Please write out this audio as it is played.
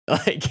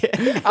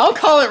Like, I'll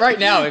call it right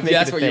now if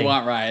that's what you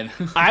want, Ryan.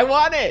 I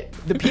want it.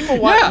 The people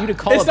want you to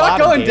call it. It's not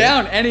going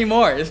down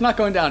anymore. It's not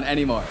going down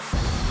anymore.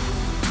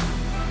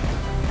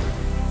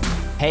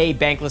 Hey,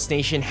 Bankless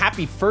Nation.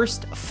 Happy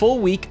first full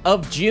week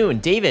of June.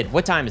 David,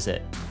 what time is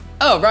it?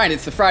 Oh, Ryan,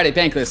 it's the Friday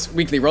Bankless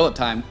weekly roll-up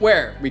time,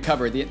 where we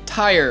cover the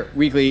entire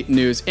weekly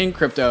news in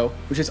crypto,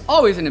 which is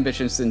always an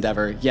ambitious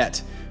endeavor,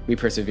 yet we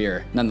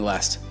persevere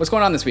nonetheless. What's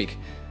going on this week?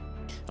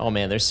 Oh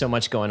man, there's so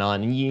much going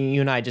on. You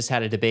and I just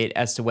had a debate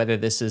as to whether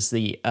this is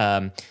the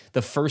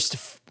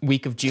first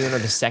week of June or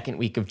the second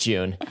week of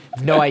June.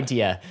 No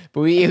idea,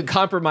 but we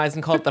compromised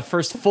and called it the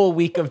first full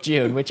week of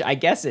June, which I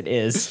guess it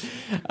is.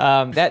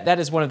 That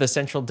is one of the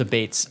central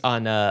debates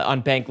on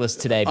Bankless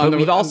today. But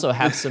we also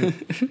have some.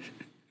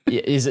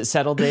 Is it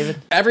settled,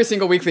 David? Every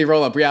single weekly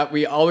roll-up,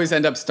 we always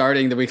end up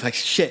starting the week like,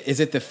 shit, is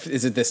it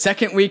the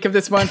second week of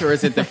this month or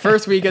is it the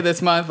first week of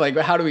this month? Like,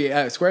 how do we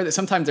square that?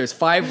 Sometimes there's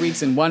 5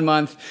 weeks in 1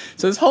 month.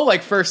 So this whole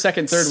like first,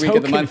 second, third week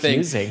of the month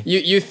thing,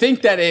 you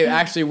think that it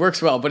actually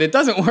works well, but it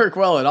doesn't work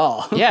well at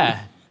all.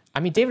 Yeah. I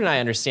mean, David and I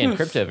understand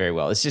crypto very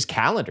well. It's just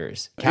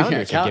calendars.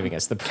 Calendars are giving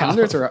us the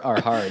problem. Calendars are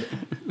hard.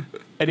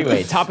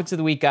 Anyway, topics of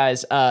the week,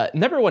 guys.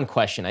 Number one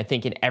question, I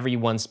think, in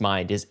everyone's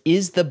mind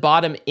is the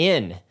bottom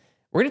in?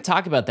 We're going to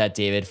talk about that,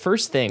 David.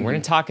 First thing, we're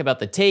going to talk about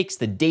the takes,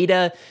 the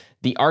data,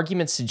 the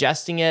arguments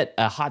suggesting it,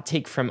 a hot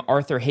take from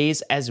Arthur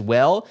Hayes as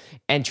well,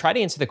 and try to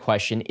answer the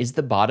question, is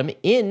the bottom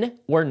in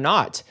or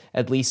not,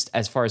 at least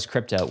as far as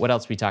crypto? What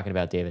else are we talking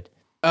about, David?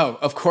 Oh,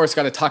 of course,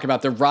 got to talk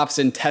about the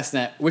Ropsten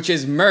testnet, which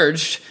is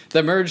merged.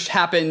 The merge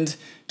happened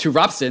to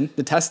Ropsten,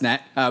 the testnet.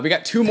 We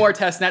got 2 more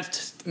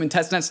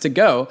testnets to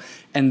go,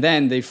 and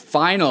then the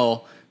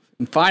final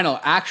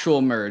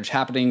actual merge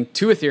happening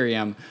to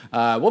Ethereum.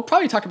 We'll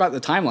probably talk about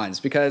the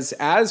timelines because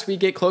as we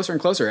get closer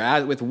and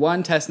closer, with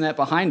one testnet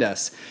behind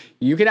us,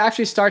 you can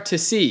actually start to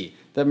see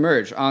the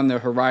merge on the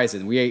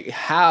horizon. We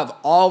have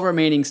all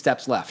remaining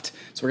steps left.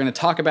 So we're going to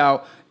talk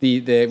about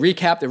the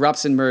recap, the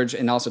Ropsten merge,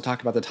 and also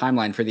talk about the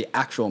timeline for the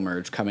actual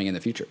merge coming in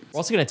the future. We're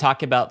also going to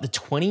talk about the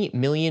 20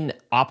 million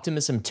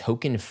Optimism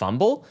token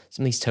fumble.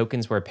 Some of these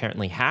tokens were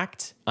apparently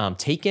hacked,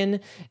 taken,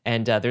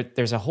 and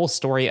there's a whole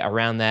story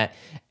around that.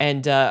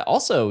 And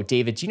also,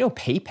 David, do you know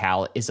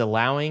PayPal is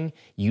allowing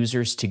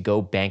users to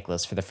go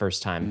bankless for the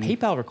first time?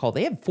 PayPal, recall,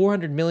 they have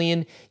 400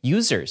 million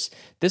users.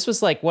 This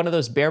was like one of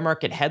those bear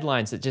market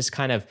headlines that just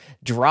kind of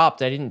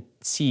dropped. I didn't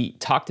see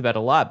talked about a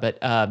lot, but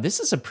this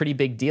is a pretty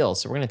big deal.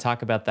 So we're going to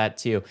talk about that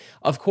too.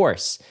 Of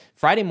course,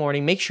 Friday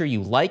morning, make sure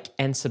you like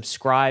and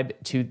subscribe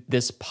to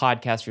this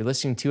podcast. If you're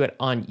listening to it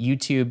on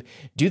YouTube,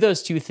 do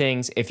those 2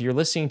 things. If you're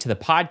listening to the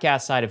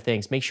podcast side of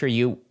things, make sure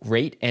you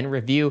rate and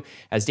review.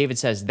 As David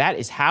says, that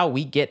is how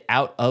we get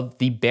out of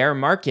the bear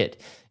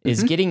market,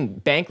 is getting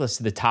bankless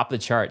to the top of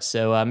the charts.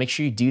 So make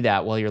sure you do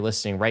that while you're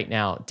listening right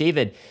now.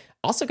 David,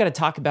 also got to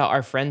talk about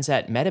our friends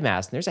at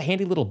MetaMask. There's a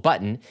handy little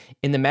button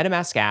in the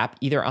MetaMask app,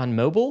 either on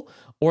mobile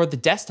or the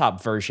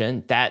desktop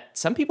version, that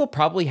some people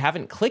probably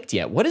haven't clicked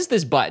yet. What is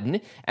this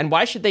button, and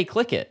why should they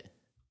click it?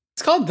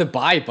 It's called the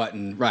buy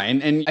button,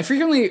 Ryan. And I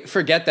frequently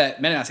forget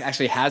that MetaMask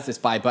actually has this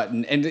buy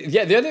button. And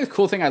yeah, the other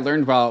cool thing I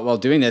learned while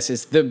doing this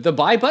is the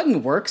buy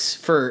button works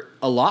for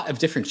a lot of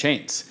different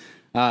chains.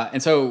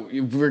 And so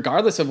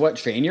regardless of what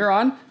chain you're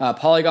on,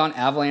 Polygon,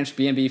 Avalanche,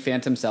 BNB,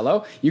 Phantom,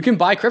 Celo, you can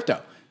buy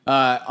crypto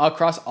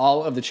across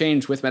all of the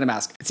chains with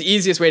MetaMask. It's the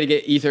easiest way to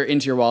get Ether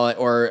into your wallet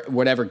or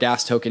whatever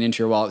gas token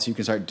into your wallet so you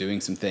can start doing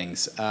some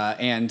things.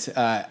 And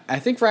I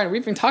think, Ryan,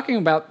 we've been talking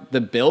about the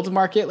build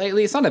market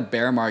lately. It's not a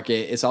bear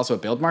market. It's also a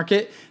build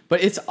market.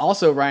 But it's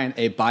also, Ryan,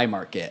 a buy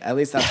market. At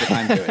least that's what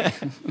I'm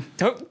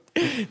doing.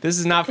 This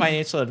is not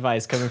financial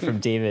advice coming from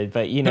David,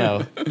 but you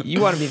know,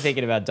 you want to be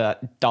thinking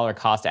about dollar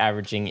cost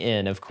averaging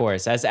in, of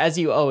course, as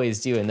you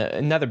always do. And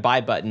another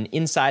buy button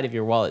inside of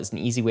your wallet is an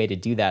easy way to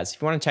do that. So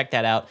if you want to check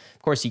that out,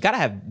 of course, you got to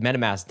have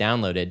MetaMask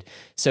downloaded.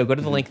 So go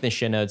to the link in the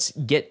show notes,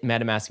 get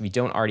MetaMask if you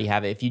don't already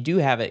have it. If you do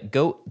have it,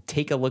 go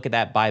take a look at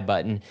that buy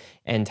button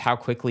and how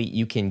quickly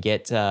you can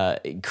get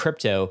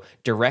crypto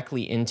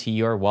directly into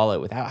your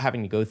wallet without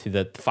having to go through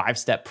the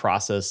 5-step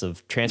process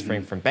of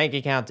transferring from bank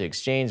account to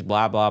exchange,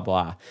 blah, blah,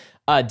 blah.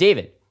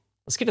 David,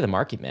 let's get to the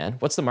market, man.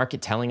 What's the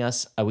market telling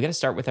us? We got to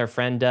start with our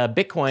friend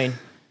Bitcoin.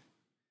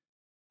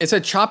 It's a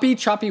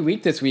choppy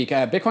week this week.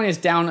 Bitcoin is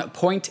down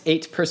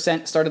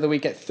 0.8%, started the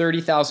week at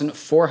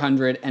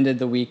 30,400, ended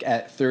the week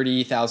at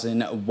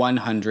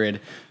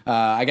 30,100.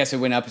 I guess it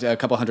went up a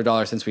couple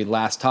 $100 since we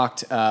last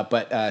talked,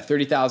 but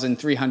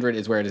 30,300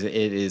 is where it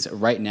is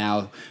right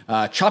now.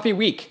 Choppy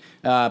week.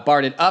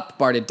 Barred it up,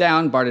 barred it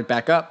down, barred it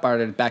back up,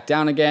 barred it back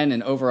down again,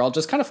 and overall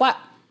just kind of flat.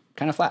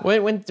 kind of flat.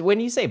 When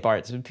you say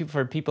BARTs,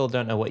 for people who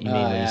don't know what you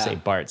mean when you say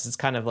BARTs, it's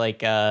kind of like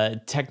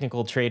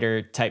technical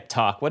trader type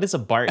talk. What is a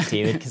BART,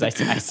 David? Because I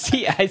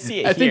see it I think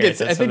here.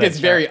 I think it's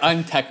very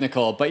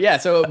untechnical, but yeah.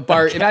 So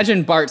BART,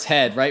 imagine BART's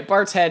head, right?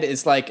 BART's head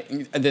is like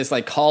this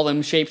like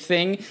column shaped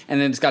thing, and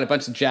then it's got a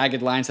bunch of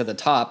jagged lines at the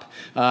top.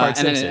 Bart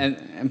and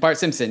Simpson. and Bart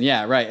Simpson,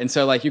 yeah, right. And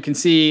so like you can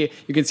see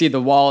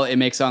the wall it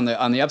makes on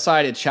the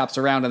upside. It chops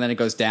around and then it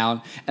goes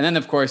down. And then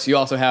of course you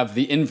also have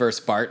the inverse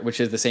BART, which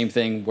is the same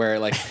thing where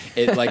like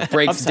it like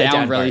breaks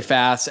down really BART.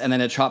 fast and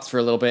then it chops for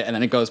a little bit and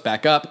then it goes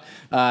back up.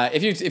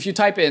 If you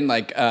type in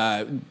like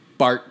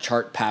BART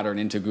chart pattern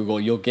into Google,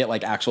 you'll get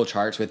like actual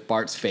charts with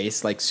BART's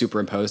face like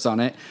superimposed on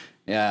it.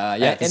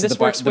 And this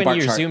works when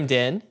you're chart. zoomed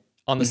in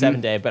on the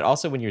 7-day, but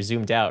also when you're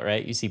zoomed out,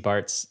 right? You see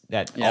BARTs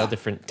at all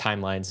different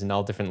timelines and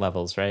all different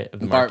levels, right?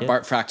 Of the market.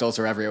 BART fractals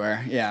are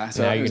everywhere. Yeah,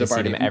 so now it you're was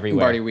going to see them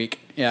everywhere. BART week.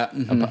 Yeah.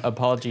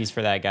 Apologies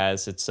for that,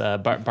 guys. It's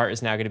BART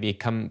is now going to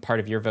become part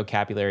of your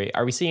vocabulary.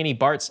 Are we seeing any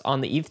BARTs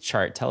on the ETH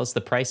chart? Tell us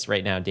the price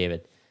right now,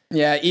 David.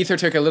 Yeah, Ether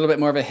took a little bit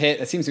more of a hit.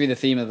 That seems to be the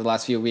theme of the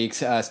last few weeks.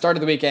 Started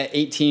the week at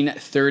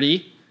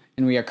 1830.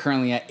 And we are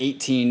currently at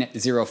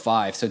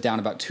 1805, so down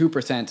about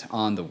 2%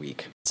 on the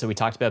week. So we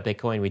talked about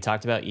Bitcoin, we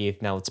talked about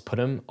ETH. Now let's put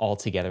them all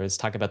together. Let's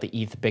talk about the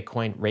ETH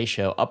Bitcoin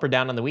ratio, up or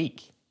down on the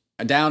week.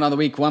 Down on the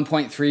week,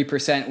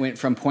 1.3% went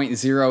from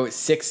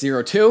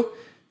 0.0602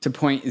 to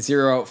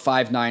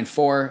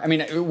 0.0594. I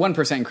mean,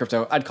 1% in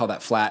crypto, I'd call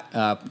that flat,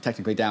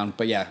 technically down.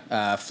 But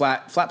yeah,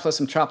 flat plus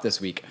some chop this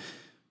week.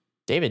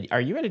 David,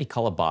 are you ready to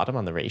call a bottom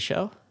on the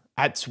ratio?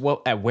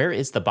 Where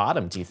is the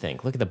bottom, do you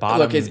think? Look at the bottom.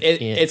 Look,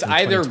 it's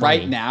either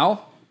right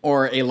now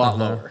or a lot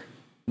lower.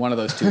 One of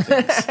those two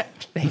things.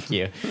 Thank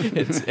you.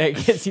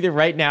 It's either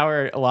right now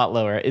or a lot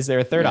lower. Is there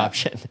a third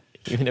option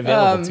even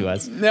available to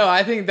us? No,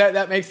 I think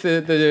that makes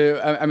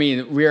I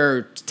mean,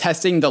 we're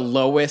testing the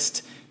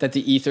lowest that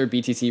the Ether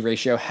BTC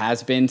ratio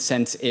has been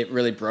since it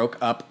really broke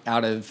up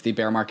out of the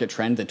bear market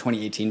trend, the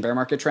 2018 bear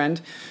market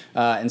trend.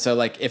 And so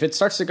like if it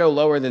starts to go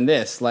lower than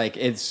this, like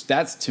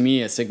that's to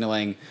me is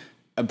signaling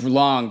a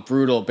long,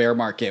 brutal bear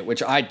market,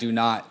 which I do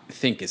not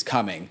think is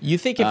coming. You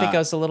think if it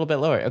goes a little bit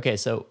lower? Okay,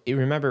 so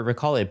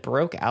recall it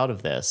broke out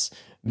of this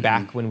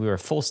back when we were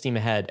full steam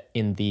ahead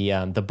in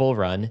the bull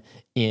run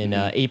in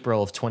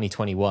April of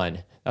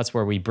 2021. That's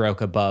where we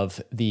broke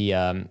above the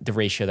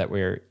ratio that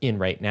we're in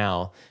right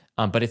now.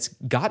 But it's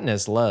gotten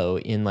as low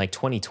in like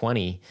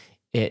 2020.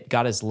 It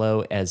got as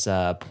low as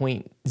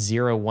 0.018,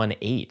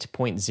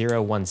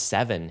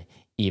 0.017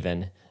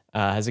 even.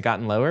 Has it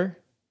gotten lower?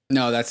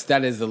 No,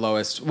 that is the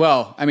lowest.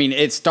 Well, I mean,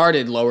 it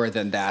started lower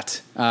than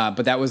that,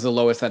 but that was the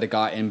lowest that it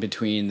got in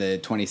between the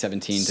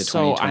 2017 to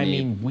 2020. So, I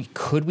mean,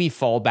 could we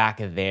fall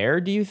back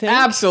there, do you think?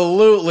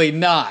 Absolutely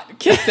not.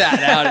 Get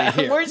that out of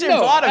here. Where's your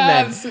bottom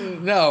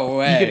then? No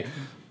way.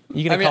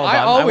 You gonna call it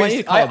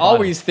bottom? I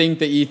always think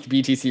the ETH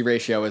BTC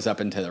ratio is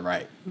up and to the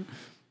right.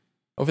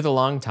 Over the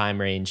long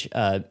time range,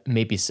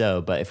 maybe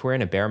so, but if we're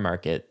in a bear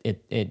market,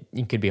 it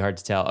could be hard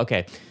to tell.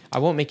 Okay, I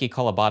won't make you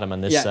call a bottom on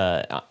this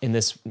in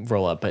this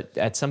roll up, but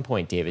at some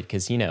point, David,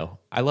 because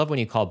I love when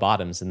you call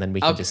bottoms, and then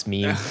we can just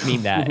meme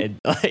that. And,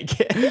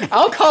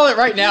 I'll call it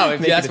right now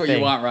if that's what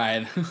you want,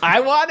 Ryan. I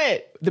want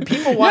it. The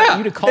people want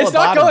you to call it's a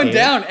bottom. It's not going David.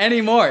 down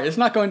anymore. It's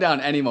not going down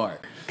anymore.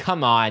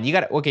 Come on, you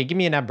got to. Okay, give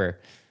me a number.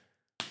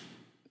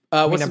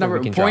 What's the number?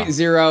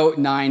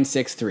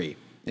 0.0963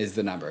 is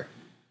the number.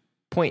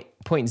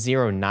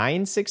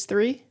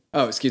 0.0963?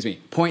 Oh, excuse me.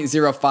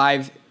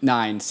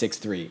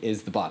 0.05963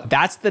 is the bottom.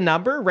 That's the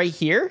number right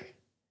here?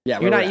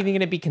 Yeah. You're not even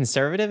going to be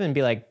conservative and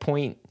be like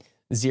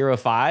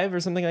 0.05 or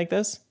something like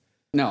this?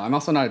 No, I'm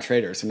also not a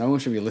trader, so no one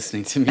should be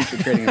listening to me for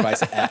trading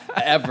advice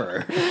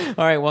ever.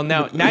 All right, well,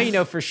 now you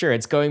know for sure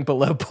it's going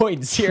below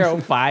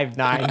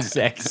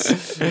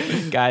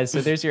 0.0596. Guys,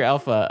 so there's your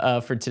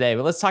alpha for today.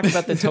 But let's talk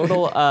about the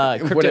total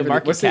crypto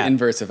market what's cap. The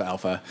inverse of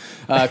alpha?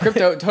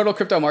 Total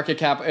crypto market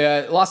cap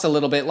lost a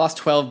little bit, lost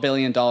 $12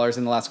 billion in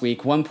the last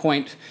week,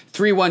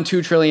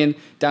 1.312 trillion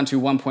down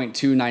to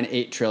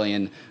 1.298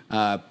 trillion.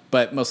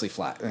 But mostly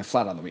flat on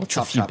the week. What's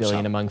a few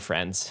billion among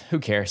friends? Who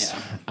cares?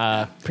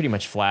 Yeah. Pretty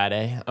much flat,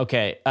 eh?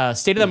 Okay.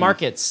 State of the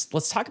markets.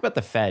 Let's talk about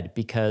the Fed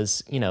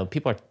because,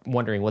 people are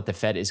wondering what the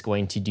Fed is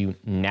going to do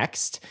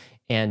next.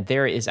 And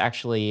there is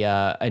actually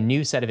a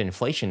new set of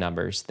inflation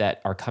numbers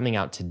that are coming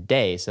out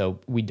today.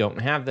 So we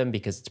don't have them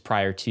because it's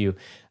prior to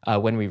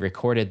when we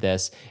recorded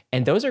this.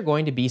 And those are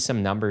going to be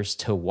some numbers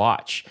to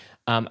watch.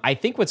 I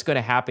think what's going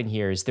to happen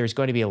here is there's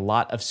going to be a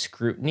lot of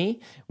scrutiny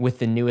with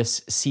the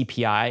newest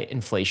CPI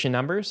inflation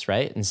numbers,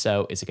 right? And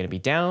so is it going to be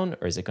down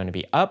or is it going to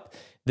be up?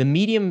 The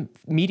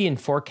median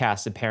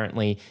forecast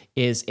apparently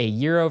is a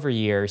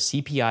year-over-year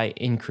CPI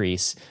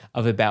increase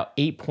of about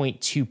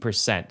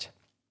 8.2%.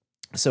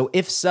 So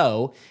if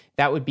so,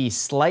 that would be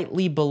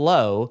slightly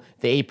below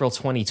the April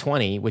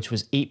 2020, which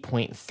was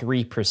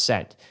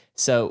 8.3%.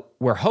 So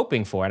we're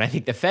hoping for, and I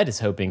think the Fed is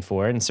hoping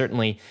for, and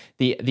certainly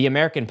the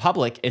American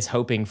public is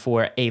hoping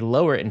for a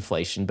lower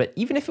inflation. But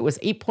even if it was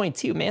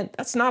 8.2, man,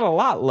 that's not a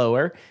lot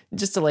lower,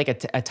 just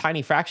a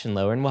tiny fraction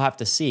lower. And we'll have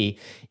to see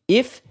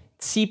if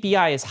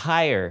CPI is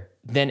higher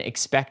than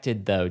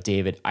expected, though,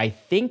 David, I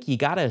think you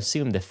got to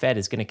assume the Fed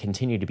is going to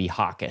continue to be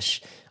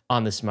hawkish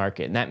on this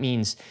market. And that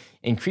means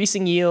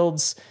increasing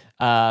yields,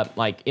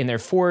 like in their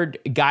forward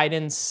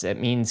guidance. It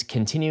means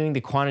continuing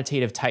the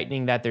quantitative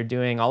tightening that they're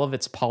doing, all of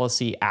its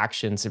policy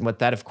actions. And what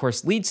that, of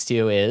course, leads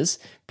to is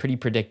pretty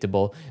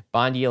predictable.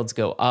 Bond yields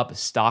go up,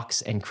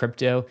 stocks and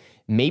crypto,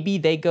 maybe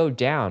they go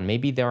down.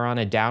 Maybe they're on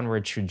a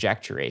downward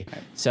trajectory.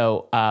 Right.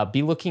 So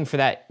be looking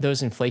for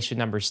those inflation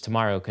numbers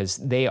tomorrow, because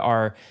they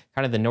are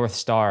kind of the North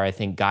Star, I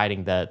think,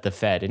 guiding the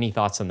Fed. Any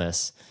thoughts on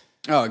this?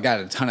 Oh, I got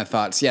a ton of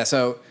thoughts. Yeah,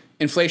 so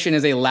inflation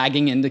is a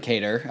lagging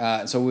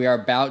indicator. So we are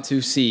about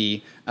to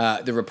see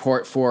the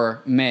report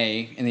for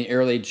May in the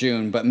early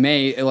June. But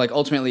May, like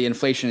ultimately,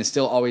 inflation is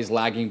still always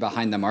lagging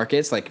behind the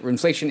markets. Like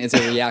inflation is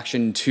a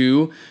reaction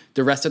to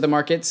the rest of the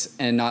markets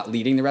and not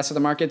leading the rest of the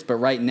markets. But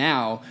right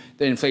now,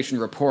 the inflation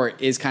report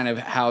is kind of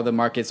how the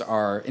markets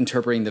are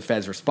interpreting the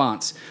Fed's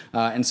response.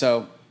 And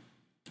so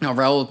now,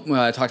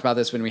 Raul talked about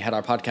this when we had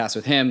our podcast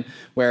with him,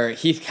 where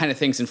he kind of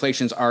thinks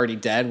inflation's already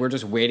dead. We're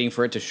just waiting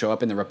for it to show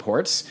up in the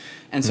reports.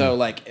 And so,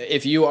 like,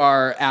 if you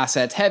are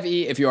asset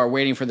heavy, if you are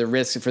waiting for the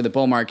risk for the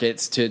bull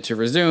markets to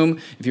resume,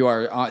 if you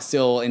are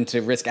still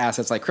into risk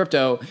assets like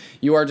crypto,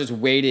 you are just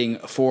waiting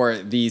for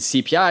these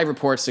CPI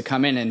reports to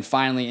come in and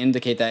finally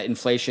indicate that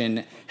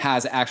inflation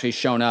has actually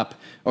shown up,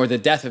 or the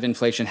death of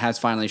inflation has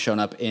finally shown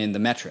up in the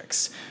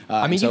metrics.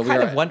 I mean, so you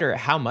kind of wonder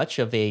how much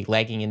of a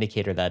lagging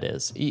indicator that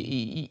is.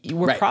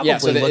 We're right. probably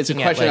so it's a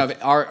question of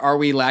are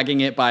we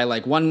lagging it by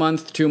like 1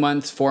 month, 2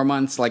 months, 4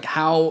 months? Like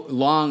how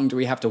long do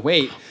we have to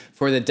wait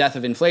for the death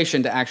of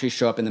inflation to actually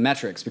show up in the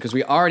metrics? Because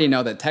we already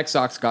know that tech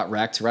stocks got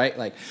wrecked, right?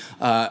 Like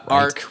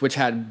ARK, which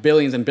had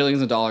billions and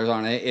billions of dollars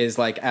on it, is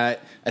like at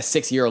a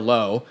 6-year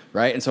low,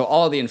 right? And so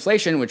all of the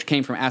inflation, which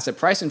came from asset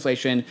price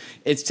inflation,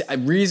 it's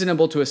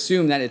reasonable to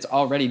assume that it's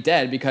already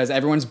dead because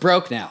everyone's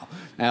broke now.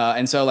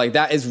 And so like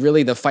that is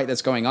really the fight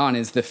that's going on,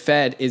 is the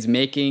Fed is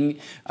making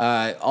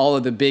all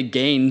of the big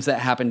gains that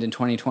happened in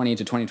 2020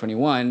 to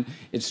 2021.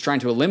 It's trying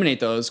to eliminate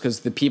those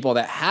because the people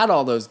that had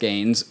all those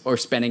gains are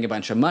spending a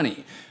bunch of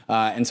money.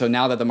 And so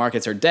now that the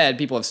markets are dead,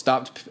 people have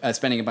stopped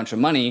spending a bunch of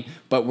money,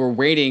 but we're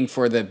waiting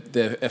for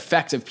the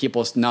effect of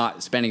people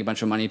not spending a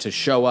bunch of money to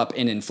show up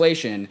in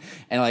inflation.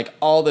 And like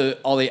all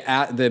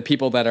the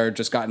people that are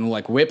just gotten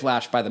like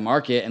whiplashed by the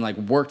market and like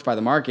worked by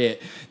the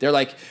market, they're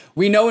like,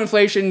 we know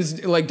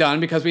inflation's like done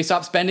because we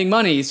stopped spending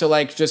money. So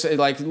like just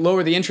like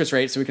lower the interest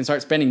rate so we can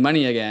start spending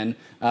money again.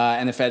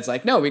 And the Fed's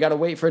like, no, we got to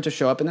wait for it to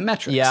show up in the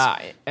metrics. Yeah,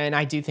 and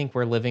I do think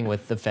we're living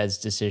with the Fed's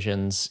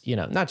decisions, you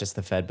know, not just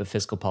the Fed, but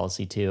fiscal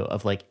policy too,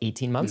 of like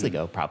 18 months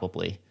ago,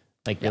 probably.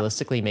 Like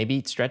realistically,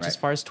 maybe stretch as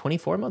far as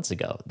 24 months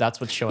ago.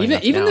 That's what's showing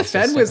up even now. the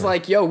Fed was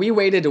like, yo, we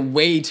waited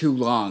way too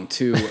long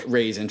to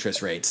raise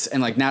interest rates.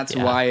 And like that's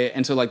why,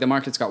 and so like the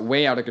markets got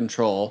way out of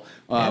control,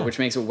 which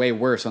makes it way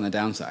worse on the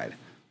downside.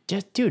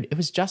 Dude, it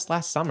was just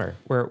last summer.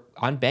 We're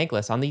on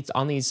Bankless on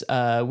these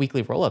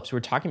weekly rollups. We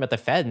were talking about the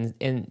Fed,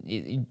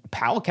 and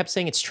Powell kept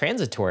saying it's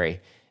transitory,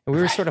 and we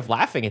were sort of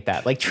laughing at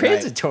that, like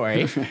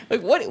transitory.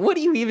 Like what are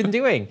you even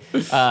doing?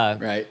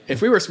 Right.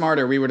 If we were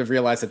smarter, we would have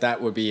realized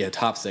that would be a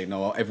top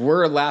signal. If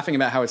we're laughing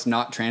about how it's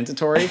not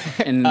transitory,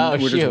 and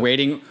we're just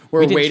waiting,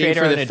 we're waiting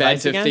for the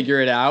Fed to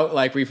figure it out.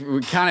 Like we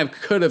kind of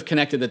could have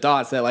connected the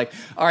dots that like,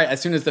 all right,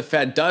 as soon as the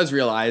Fed does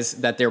realize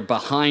that they're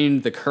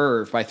behind the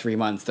curve by 3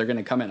 months, they're going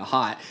to come in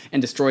hot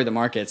and destroy the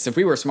markets. If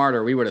we were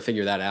smarter, we would have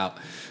figured that out.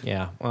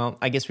 Yeah. Well,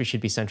 I guess we should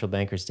be central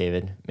bankers,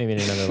 David. Maybe in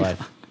another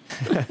life.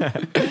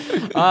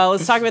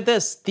 Let's talk about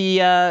this.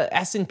 The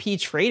S&P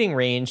trading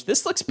range.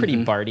 This looks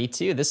pretty barty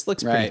too. This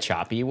looks pretty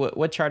choppy.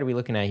 What chart are we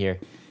looking at here?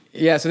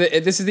 Yeah, so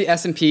this is the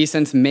S&P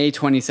since May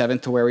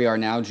 27th to where we are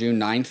now, June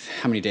 9th.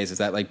 How many days is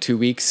that? Like 2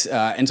 weeks.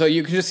 And so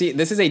you can just see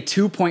this is a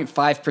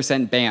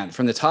 2.5% band.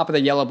 From the top of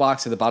the yellow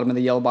box to the bottom of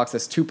the yellow box,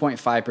 that's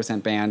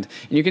 2.5% band.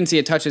 And you can see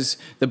it touches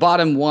the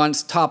bottom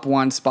once, top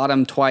once,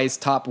 bottom twice,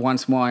 top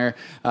once more,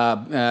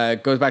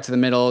 goes back to the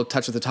middle,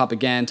 touches the top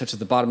again, touches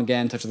the bottom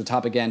again, touches the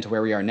top again to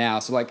where we are now.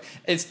 So like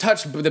it's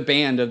touched the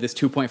band of this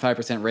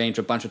 2.5% range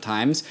a bunch of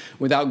times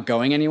without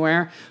going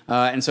anywhere.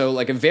 And so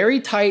like a very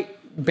tight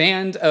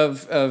band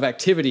of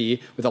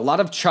activity with a lot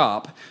of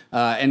chop.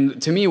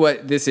 And to me,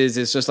 what this is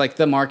just like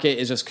the market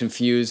is just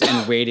confused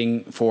and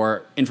waiting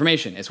for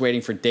information. It's waiting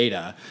for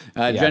data.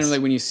 Generally,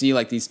 when you see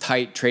like these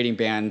tight trading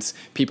bands,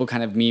 people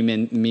kind of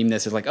meme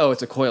this as like, oh,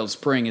 it's a coiled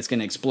spring. It's going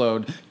to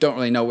explode. Don't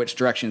really know which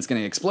direction it's going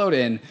to explode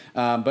in.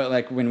 But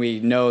like when we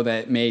know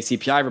that May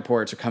CPI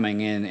reports are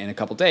coming in a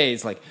couple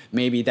days, like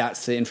maybe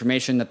that's the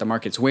information that the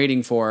market's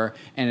waiting for,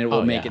 and it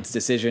will make its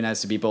decision as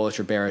to be bullish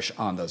or bearish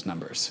on those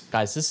numbers.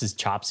 Guys, this is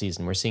chop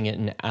season. We're seeing it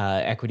in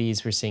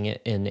equities. We're seeing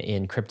it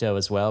in crypto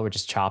as well. We're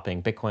just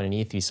chopping. Bitcoin and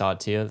ETH, you saw it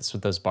too. That's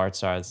what those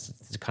bars are.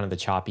 It's kind of the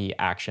choppy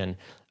action.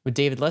 But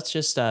David, let's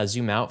just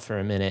zoom out for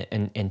a minute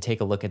and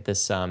take a look at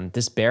this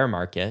this bear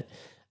market.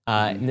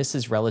 And this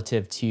is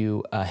relative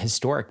to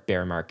historic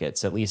bear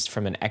markets, at least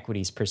from an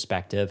equities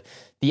perspective.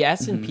 The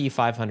S&P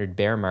 500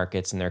 bear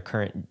markets and their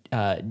current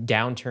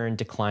downturn,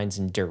 declines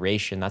in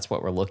duration, that's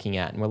what we're looking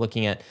at. And we're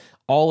looking at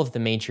all of the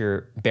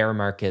major bear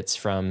markets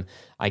from,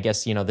 I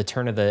guess, the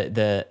turn of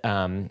the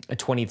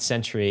 20th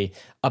century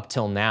up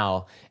till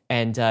now.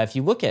 And if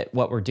you look at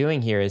what we're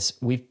doing here is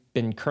we've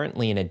been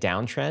currently in a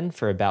downtrend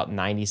for about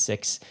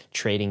 96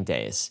 trading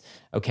days,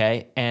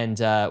 okay? And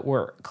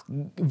we're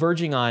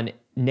verging on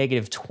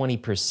negative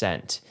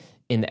 20%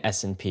 in the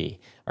S&P,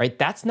 all right?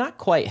 That's not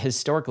quite,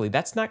 historically,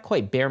 that's not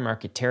quite bear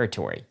market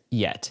territory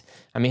yet.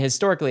 I mean,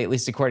 historically, at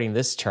least according to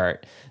this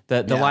chart,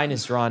 the line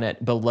is drawn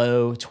at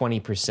below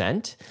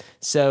 20%.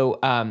 So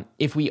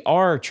if we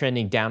are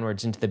trending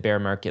downwards into the bear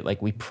market,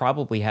 like we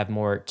probably have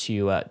more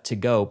to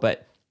go.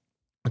 But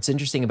what's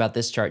interesting about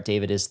this chart,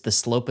 David, is the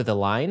slope of the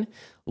line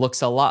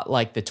looks a lot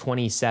like the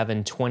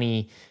 2007,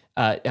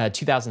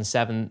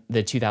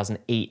 the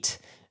 2008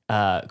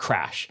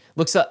 crash.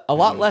 Looks a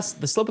lot less,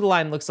 the slope of the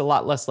line looks a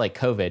lot less like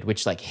COVID,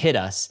 which like hit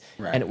us,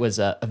 and it was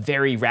a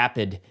very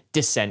rapid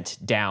descent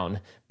down,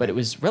 but it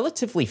was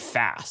relatively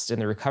fast, and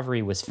the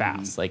recovery was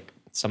fast, like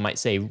some might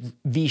say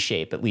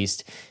V-shape, at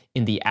least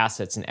in the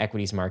assets and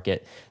equities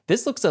market.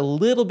 This looks a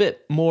little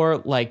bit more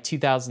like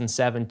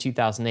 2007,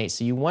 2008,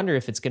 so you wonder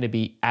if it's going to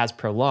be as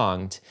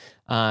prolonged.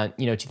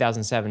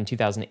 2007,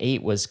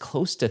 2008 was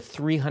close to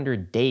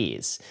 300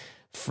 days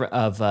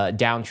of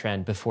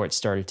downtrend before it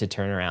started to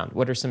turn around.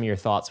 What are some of your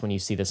thoughts when you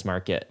see this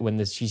market,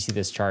 you see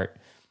this chart?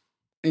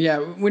 Yeah,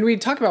 when we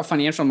talk about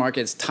financial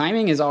markets,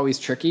 timing is always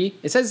tricky.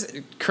 It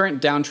says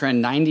current downtrend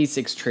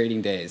 96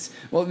 trading days.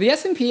 Well, the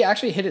S&P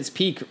actually hit its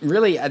peak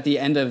really at the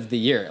end of the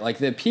year. Like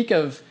the peak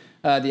of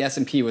the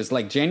S&P was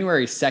like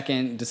January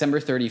 2nd, December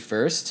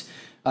 31st.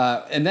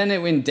 And then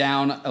it went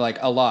down like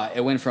a lot.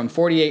 It went from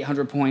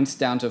 4,800 points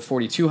down to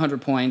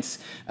 4,200 points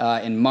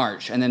in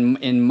March. And then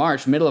in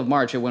March, middle of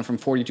March, it went from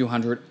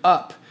 4,200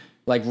 up,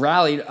 like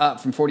rallied up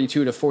from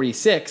 42 to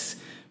 46.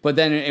 But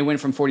then it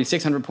went from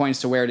 4,600 points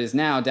to where it is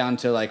now down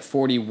to like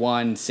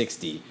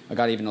 4,160. I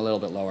got even a little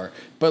bit lower.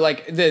 But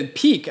like the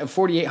peak of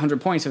 4,800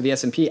 points of the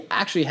S&P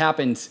actually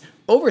happened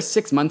over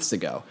 6 months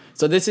ago.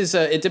 So this is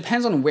it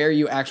depends on where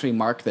you actually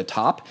mark the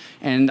top.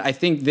 And I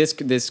think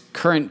this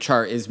current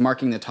chart is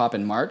marking the top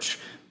in March,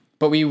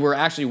 but we were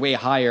actually way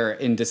higher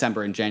in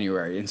December and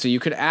January. And so you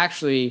could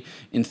actually,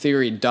 in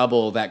theory,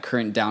 double that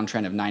current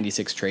downtrend of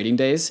 96 trading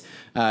days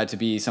to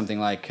be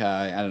something like,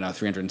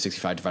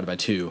 365 divided by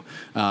 2.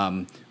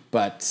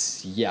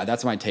 But yeah,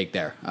 that's my take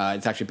there.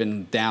 It's actually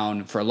been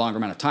down for a longer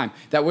amount of time.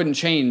 That wouldn't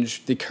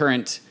change the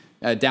current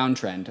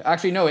downtrend.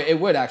 Actually, no, it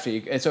would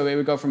actually. So it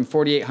would go from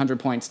 4,800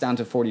 points down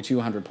to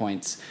 4,200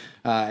 points.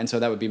 And so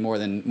that would be more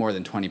than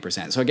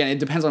 20%. So again, it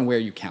depends on where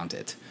you count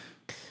it.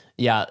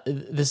 Yeah,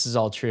 this is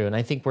all true. And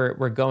I think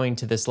we're going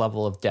to this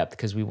level of depth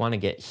because we want to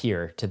get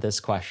here to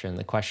this question.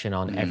 The question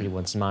on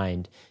everyone's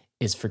mind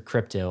is for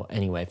crypto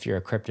anyway. If you're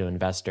a crypto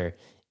investor,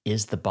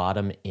 is the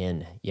bottom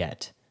in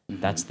yet?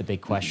 That's the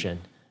big question.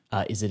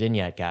 Is it in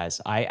yet,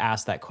 guys? I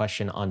asked that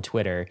question on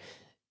Twitter.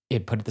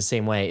 It put it the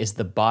same way. Is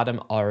the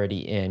bottom already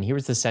in?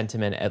 Here's the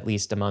sentiment, at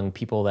least among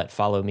people that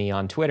follow me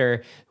on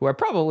Twitter, who are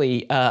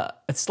probably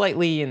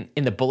slightly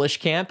in the bullish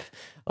camp,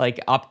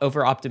 like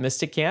over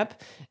optimistic camp.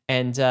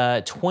 And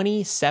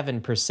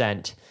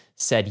 27%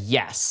 said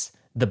yes,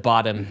 the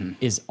bottom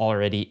is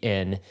already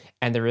in.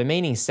 And the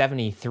remaining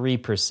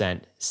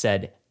 73%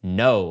 said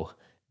no,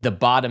 the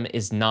bottom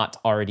is not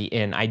already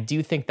in. I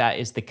do think that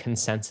is the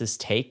consensus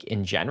take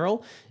in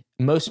general.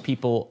 Most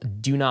people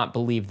do not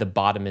believe the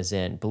bottom is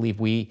in, believe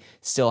we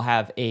still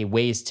have a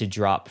ways to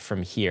drop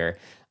from here.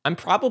 I'm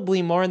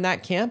probably more in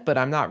that camp, but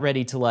I'm not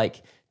ready to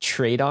like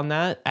trade on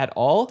that at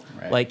all.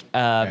 Right.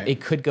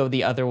 It could go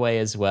the other way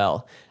as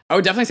well. I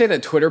would definitely say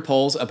that Twitter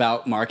polls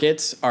about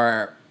markets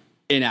are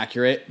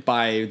inaccurate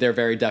by their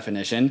very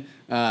definition.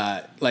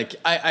 There's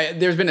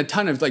been a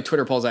ton of like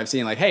Twitter polls I've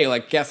seen like, hey,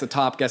 like guess the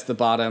top, guess the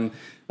bottom.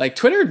 Like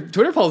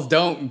Twitter polls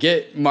don't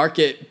get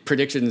market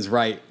predictions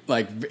right,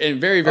 like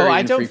very, very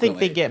I don't think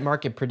they get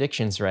market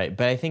predictions right,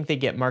 but I think they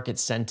get market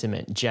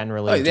sentiment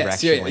generally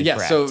directionally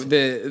correct. So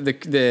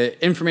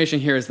the information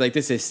here is like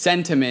this is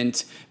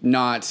sentiment,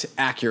 not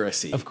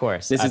accuracy. Of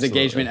course, this is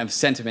engagement of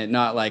sentiment,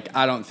 not like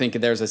I don't think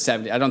there's a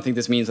 70. I don't think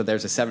this means that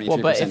there's a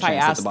 73% chance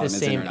that the bottom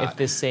is in or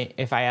not.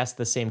 If I ask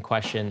the same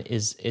question,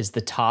 is the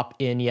top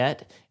in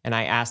yet? And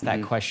I asked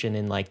that question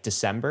in like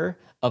December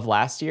of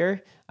last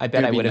year, I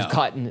bet I would have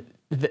gotten.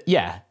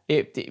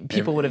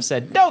 People would have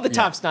said, no, the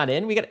top's not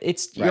in.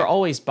 You're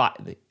always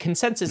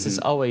consensus is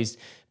always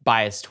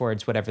biased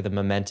towards whatever the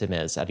momentum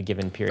is at a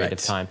given period of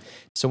time.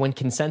 So when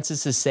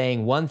consensus is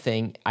saying one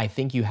thing, I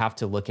think you have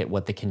to look at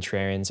what the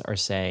contrarians are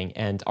saying.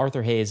 And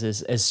Arthur Hayes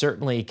is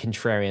certainly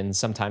contrarian.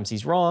 Sometimes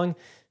he's wrong.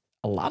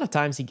 A lot of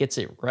times he gets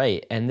it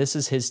right. And this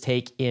is his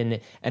take in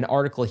an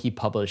article he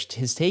published.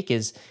 His take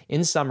is,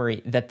 in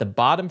summary, that the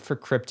bottom for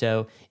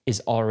crypto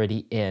is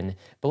already in.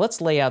 But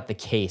let's lay out the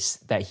case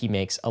that he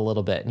makes a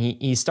little bit. And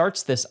he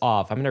starts this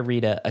off. I'm going to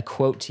read a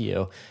quote to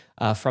you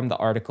from the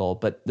article.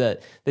 But the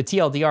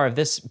TLDR of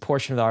this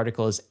portion of the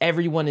article is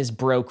everyone is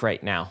broke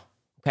right now.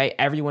 Okay,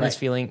 everyone is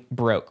feeling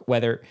broke,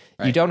 whether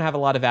you don't have a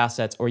lot of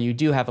assets or you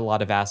do have a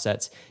lot of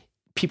assets.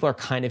 people are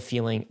kind of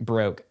feeling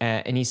broke.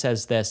 And he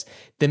says this: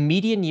 the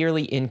median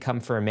yearly income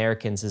for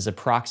Americans is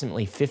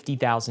approximately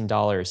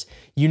 $50,000.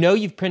 You know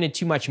you've printed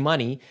too much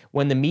money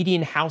when the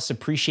median house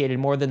appreciated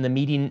more than the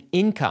median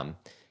income.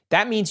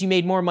 That means you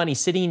made more money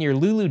sitting in your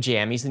Lulu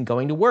jammies than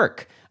going to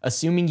work.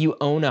 Assuming you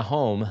own a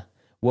home,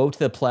 woe to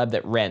the pleb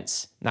that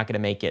rents. Not going to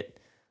make it.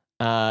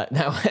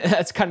 Now,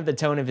 that's kind of the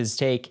tone of his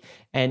take.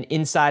 And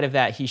inside of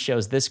that, he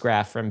shows this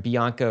graph from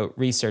Bianco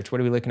Research.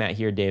 What are we looking at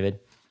here, David?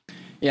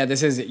 Yeah,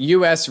 this is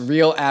U.S.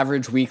 real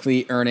average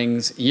weekly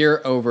earnings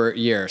year over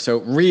year. So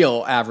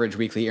real average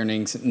weekly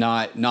earnings,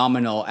 not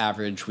nominal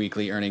average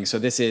weekly earnings. So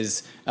this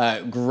is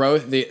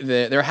growth.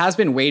 There has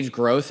been wage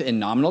growth in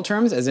nominal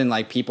terms, as in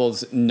like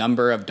people's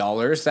number of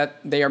dollars that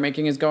they are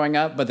making is going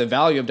up, but the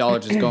value of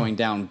dollars is going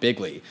down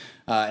bigly.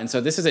 And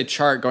so this is a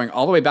chart going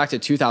all the way back to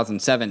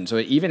 2007. So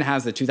it even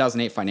has the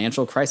 2008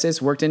 financial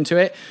crisis worked into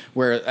it,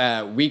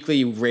 where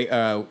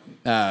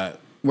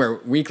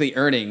weekly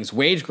earnings,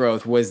 wage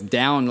growth was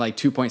down like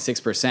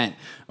 2.6%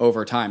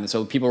 over time. And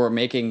so people were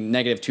making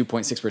negative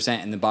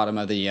 2.6% in the bottom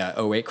of the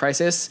 08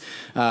 crisis.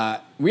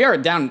 We are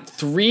down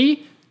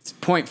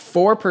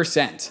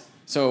 3.4%.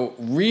 So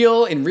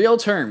in real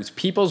terms,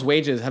 people's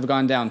wages have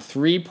gone down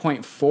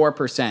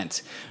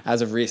 3.4%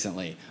 as of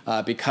recently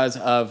because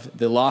of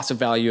the loss of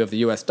value of the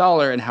US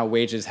dollar and how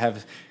wages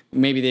have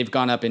maybe they've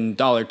gone up in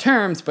dollar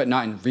terms, but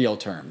not in real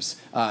terms.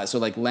 So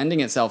like lending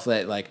itself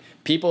that like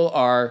people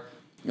are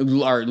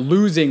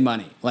losing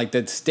money. Like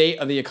the state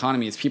of the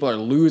economy is people are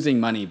losing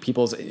money.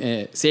 People's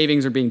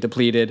savings are being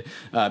depleted.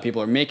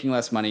 People are making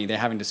less money. They're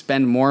having to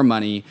spend more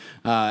money.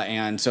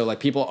 And so like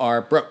people are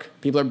broke.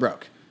 People are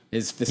broke.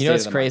 Is the state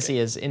what's of the crazy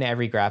market. is in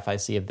every graph I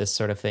see of this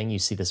sort of thing, you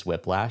see this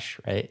whiplash,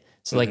 right?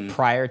 So like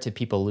prior to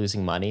people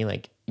losing money,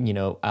 like,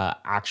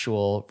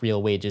 actual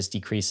real wages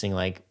decreasing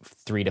like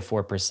 3 to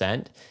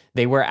 4%,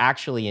 they were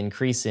actually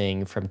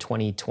increasing from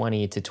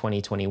 2020 to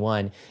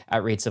 2021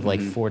 at rates of like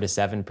 4 to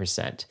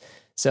 7%.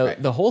 So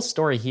the whole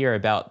story here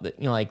about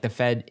the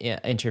Fed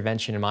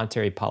intervention in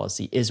monetary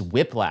policy is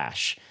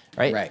whiplash,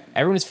 right? Right.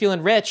 Everyone's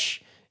feeling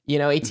rich,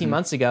 18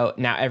 months ago.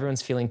 Now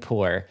everyone's feeling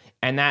poor,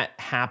 and that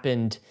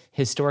happened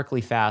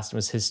historically fast and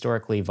was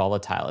historically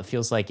volatile. It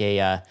feels like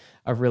a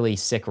really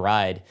sick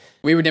ride.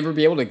 We would never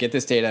be able to get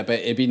this data, but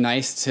it'd be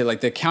nice to,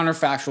 like, the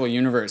counterfactual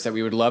universe that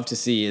we would love to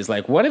see is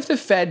like, what if the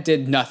Fed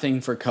did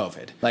nothing for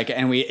COVID? Like,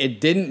 and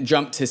it didn't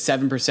jump to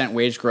 7%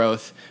 wage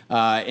growth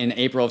in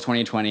April of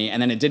 2020,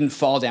 and then it didn't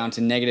fall down to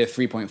negative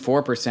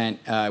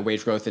 3.4%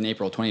 wage growth in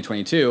April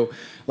 2022.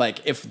 Like,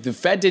 if the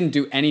Fed didn't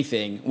do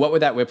anything, what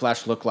would that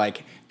whiplash look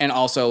like? And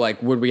also,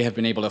 like, would we have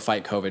been able to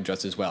fight COVID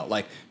just as well?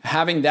 Like,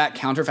 having that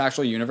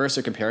counterfactual universe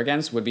to compare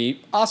against would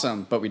be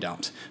awesome, but we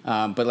don't.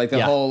 But like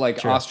the whole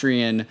like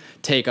Austrian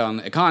take on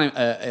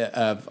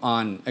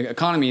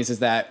economies is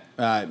that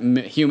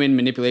human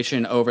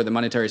manipulation over the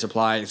monetary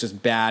supply is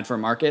just bad for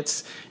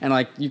markets. And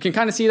like you can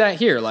kind of see that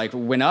here, like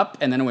went up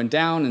and then it went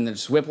down, and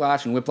there's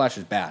whiplash, and whiplash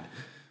is bad.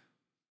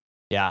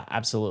 Yeah,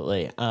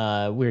 absolutely.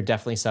 We're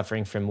definitely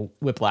suffering from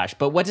whiplash.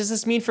 But what does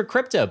this mean for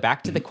crypto?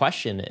 Back to the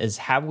question is,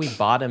 have we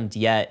bottomed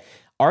yet?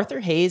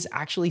 Arthur Hayes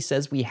actually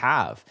says we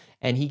have,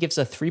 and he gives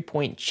a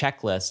 3-point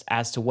checklist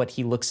as to what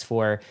he looks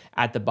for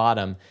at the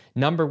bottom.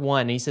 Number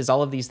one, and he says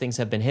all of these things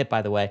have been hit,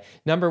 by the way.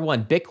 Number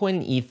one, Bitcoin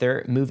and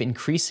Ether move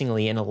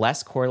increasingly in a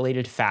less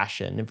correlated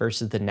fashion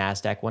versus the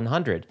NASDAQ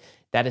 100.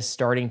 That is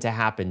starting to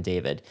happen,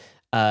 David.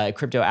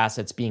 Crypto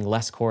assets being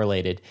less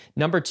correlated.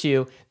 Number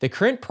two, the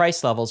current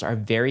price levels are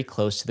very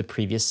close to the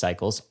previous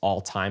cycle's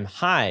all-time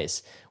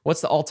highs. What's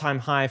the all-time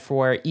high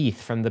for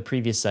ETH from the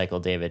previous cycle,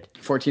 David?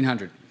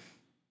 1,400.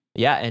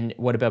 Yeah, and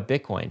what about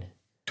Bitcoin?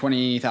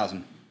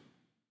 20,000.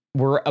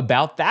 We're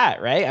about that,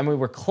 right? I mean,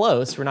 we're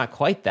close. We're not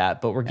quite that,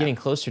 but we're getting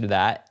closer to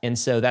that. And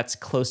so that's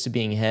close to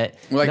being hit.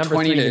 We're like Number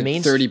 20 to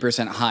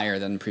 30% higher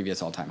than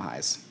previous all-time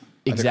highs.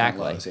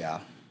 Exactly. Lows, yeah.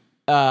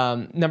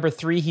 Number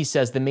three, he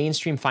says the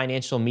mainstream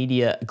financial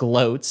media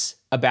gloats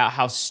about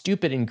how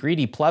stupid and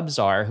greedy plebs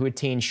are who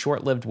attain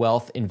short-lived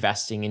wealth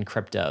investing in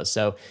crypto.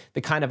 So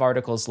the kind of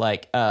articles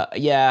like,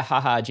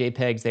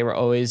 JPEGs, they were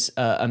always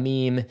a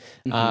meme.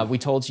 We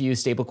told you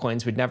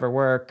stablecoins would never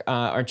work.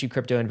 Aren't you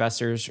crypto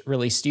investors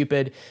really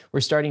stupid? We're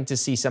starting to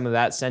see some of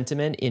that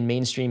sentiment in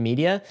mainstream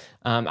media.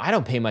 I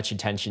don't pay much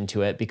attention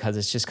to it because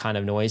it's just kind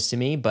of noise to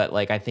me, but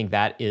like I think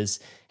that is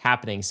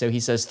happening. So he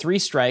says 3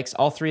 strikes,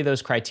 all 3 of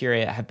those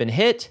criteria have been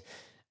hit.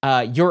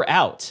 You're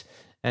out.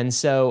 And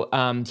so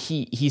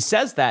he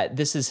says that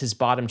this is his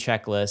bottom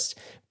checklist,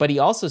 but he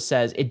also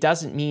says it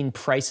doesn't mean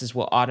prices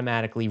will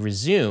automatically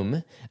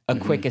resume a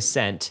quick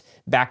ascent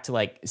back to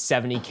like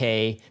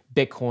 70K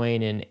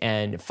Bitcoin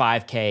and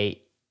 5K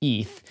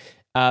ETH.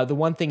 The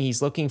one thing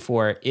he's looking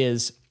for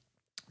is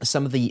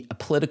some of the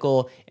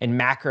political and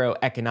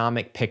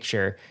macroeconomic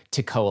picture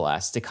to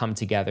coalesce, to come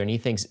together. And he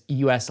thinks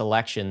US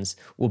elections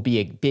will be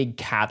a big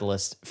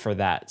catalyst for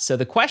that. So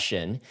the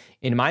question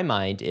in my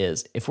mind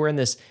is, if we're in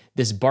this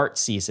BART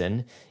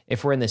season,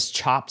 if we're in this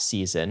chop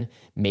season,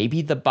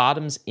 maybe the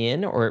bottom's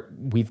in or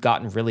we've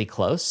gotten really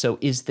close. So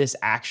is this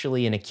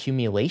actually an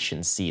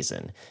accumulation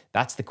season?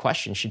 That's the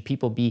question. Should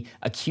people be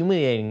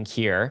accumulating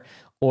here,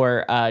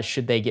 or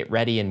should they get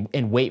ready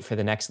and wait for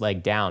the next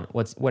leg down?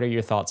 What are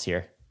your thoughts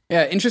here?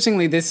 Yeah,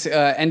 interestingly, this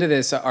end of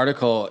this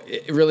article,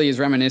 it really is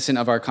reminiscent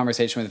of our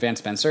conversation with Vance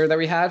Spencer that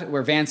we had,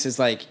 where Vance is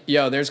like,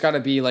 yo, there's got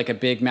to be like a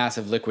big,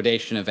 massive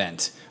liquidation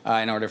event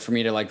in order for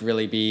me to like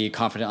really be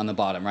confident on the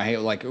bottom, right?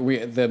 Like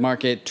the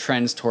market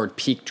trends toward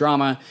peak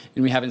drama,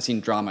 and we haven't seen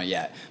drama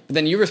yet. But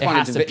then you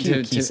responded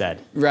he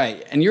said.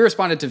 Right. And you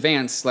responded to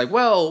Vance like,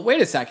 well,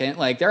 wait a second.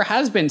 Like there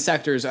has been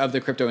sectors of the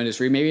crypto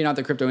industry, maybe not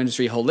the crypto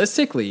industry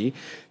holistically,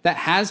 that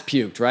has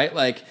puked, right?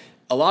 Like,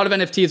 a lot of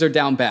NFTs are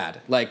down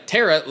bad. Like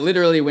Terra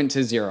literally went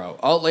to zero.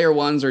 Alt layer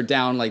ones are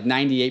down like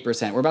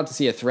 98%. We're about to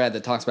see a thread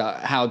that talks about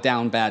how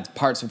down bad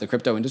parts of the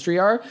crypto industry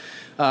are.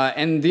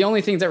 And the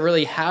only things that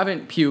really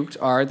haven't puked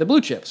are the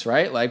blue chips,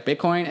 right? Like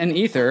Bitcoin and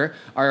Ether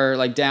are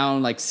like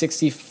down like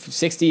 60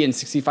 and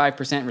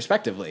 65%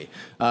 respectively,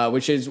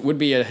 which would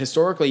be a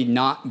historically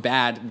not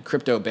bad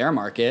crypto bear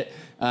market.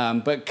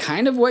 But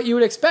kind of what you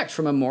would expect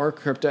from a more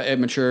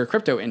mature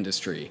crypto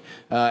industry.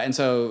 And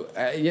so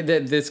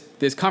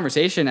this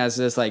conversation as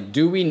this like,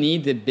 do we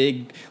need the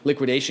big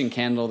liquidation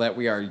candle that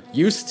we are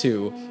used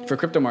to for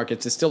crypto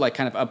markets is still like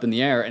kind of up in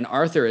the air. And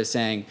Arthur is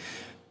saying,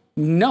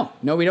 no,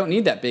 we don't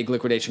need that big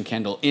liquidation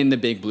candle in the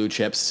big blue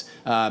chips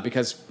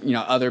because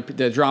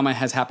the drama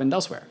has happened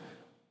elsewhere.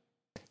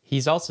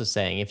 He's also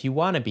saying if you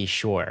want to be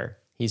sure,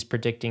 he's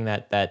predicting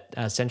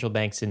that central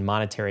banks in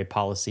monetary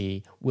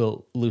policy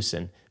will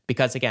loosen.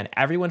 Because again,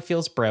 everyone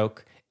feels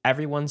broke,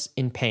 everyone's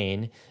in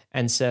pain,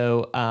 and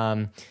so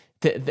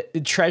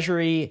the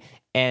Treasury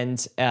and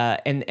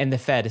the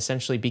Fed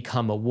essentially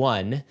become a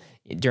one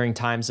during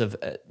times of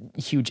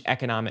huge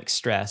economic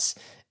stress,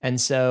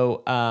 and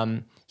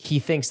so he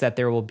thinks that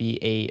there will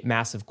be a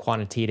massive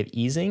quantitative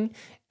easing,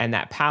 and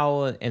that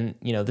Powell and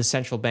the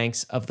central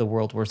banks of the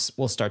world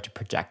will start to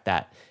project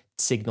that.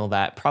 Signal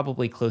that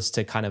probably close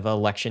to kind of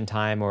election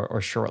time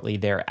or shortly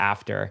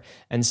thereafter.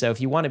 And so if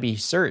you want to be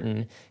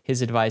certain,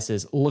 his advice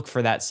is look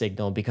for that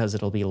signal because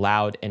it'll be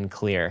loud and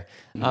clear.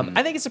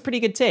 I think it's a pretty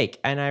good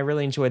take, and I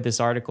really enjoyed this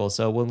article.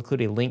 So we'll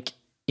include a link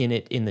in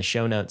it in the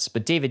show notes.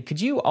 But David,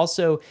 could you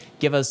also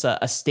give us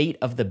a state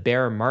of the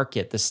bear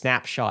market, the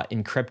snapshot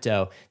in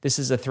crypto? This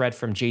is a thread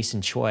from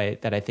Jason Choi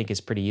that I think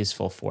is pretty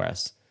useful for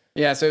us.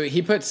 Yeah, so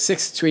he put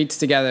 6 tweets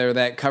together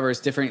that covers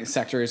different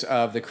sectors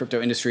of the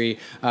crypto industry,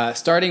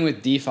 starting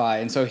with DeFi.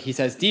 And so he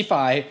says,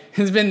 DeFi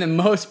has been the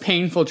most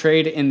painful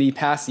trade in the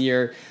past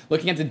year.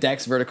 Looking at the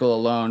DEX vertical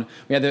alone,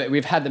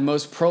 we've had the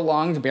most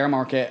prolonged bear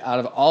market out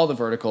of all the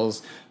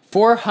verticals.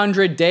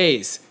 400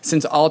 days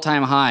since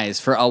all-time highs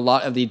for a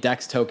lot of the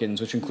DEX tokens,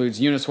 which includes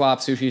Uniswap,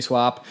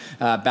 SushiSwap,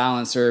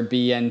 Balancer,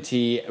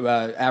 BNT,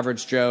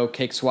 Average Joe,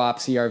 CakeSwap,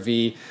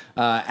 CRV.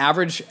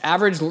 Average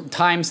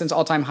time since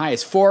all-time high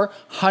is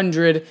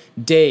 400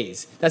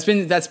 days. That's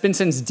been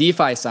since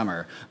DeFi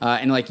summer.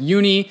 And like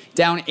Uni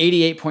down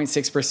 88.6%,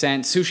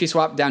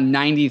 SushiSwap down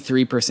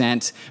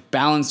 93%,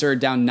 Balancer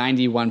down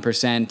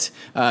 91%,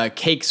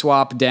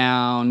 CakeSwap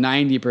down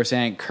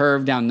 90%,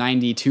 Curve down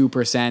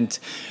 92%.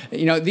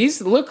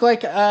 These look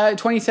like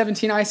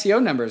 2017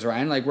 ICO numbers,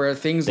 Ryan. Like where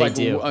things like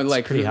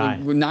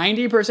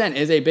 90%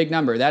 is a big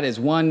number. That is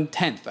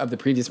 1/10 of the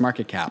previous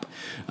market cap.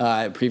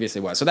 Previously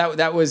was. So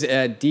that was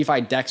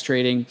DeFi DEX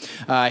trading.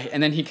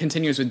 And then he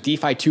continues with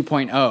DeFi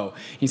 2.0.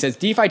 He says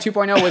DeFi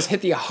 2.0 was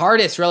hit the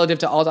hardest relative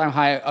to all-time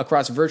high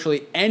across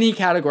virtually any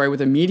category with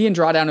a median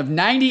drawdown of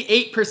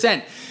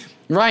 98%.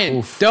 Ryan,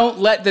 Oof. Don't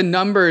let the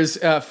numbers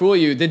fool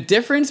you. The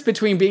difference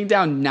between being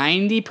down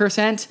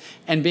 90%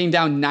 and being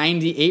down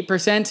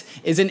 98%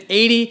 is an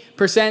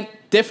 80%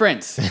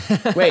 difference.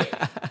 Wait.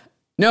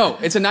 No,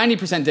 it's a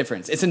 90%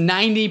 difference. It's a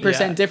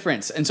 90%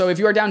 difference. And so if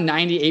you are down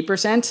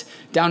 98%,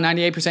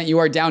 you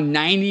are down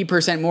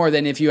 90% more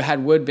than if you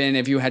had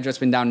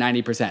just been down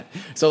 90%.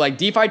 So like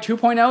DeFi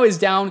 2.0 is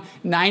down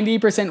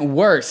 90%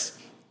 worse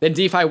than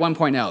DeFi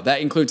 1.0.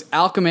 That includes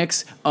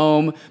Alchemix,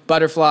 Ohm,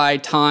 Butterfly,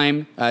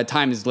 Time.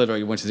 Time is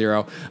literally 1 to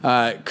 0.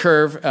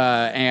 Curve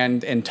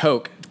and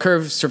Toke.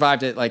 Curve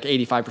survived at like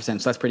 85%,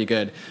 so that's pretty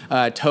good.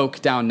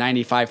 Toke down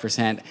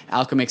 95%.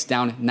 Alchemix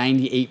down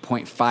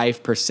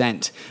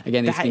 98.5%.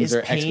 Again, these things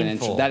are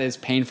exponential. That is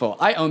painful.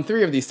 I own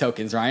 3 of these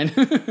tokens, Ryan.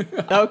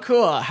 Oh,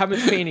 cool. How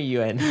much pain are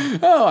you in?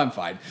 Oh, I'm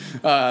fine.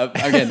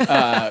 Again,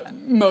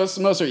 most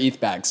are ETH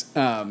bags.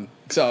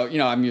 So,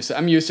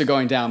 I'm used to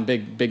going down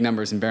big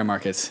numbers in bear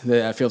markets.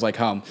 That feels like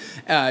home.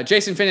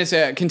 Jason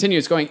Finnis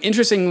continues going,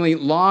 interestingly,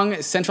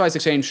 long centralized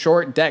exchange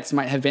short DEX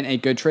might have been a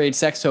good trade.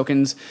 SEX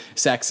tokens,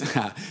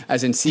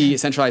 as in C,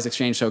 centralized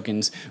exchange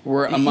tokens,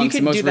 were amongst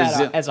the most resilient. You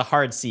can do that as a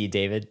hard C,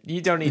 David.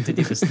 You don't need to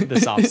do the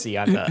soft C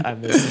on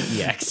the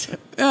CEX.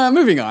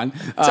 Moving on.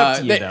 It's up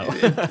to you, though.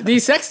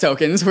 These SEX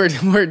tokens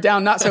were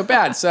down not so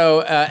bad.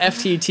 So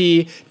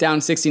FTT down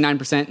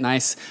 69%,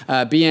 nice.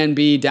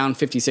 BNB down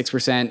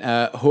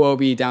 56%.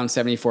 Huobi down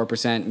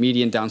 74%,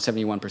 median down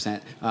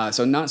 71%.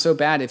 So not so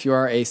bad if you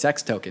are a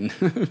sex token.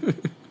 I'm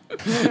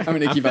going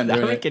to keep on doing it.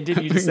 I'm going to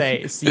continue to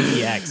say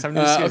CEX. I'm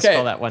just going to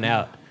spell that one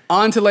out.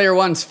 On to layer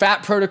ones.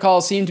 FAT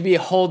protocols seem to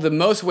hold the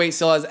most weight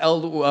still as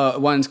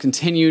L1s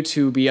continue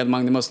to be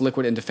among the most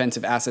liquid and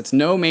defensive assets.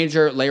 No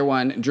major layer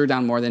one drew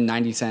down more than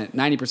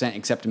 90%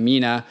 except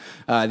Mina.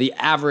 The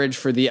average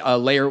for the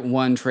layer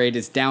one trade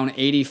is down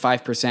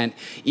 85%.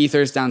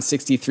 Ether's down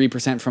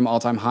 63% from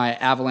all-time high.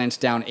 Avalanche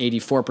down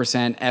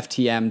 84%.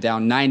 FTM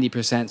down 90%.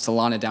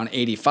 Solana down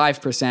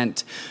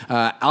 85%.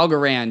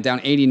 Algorand down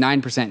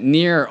 89%.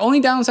 Near only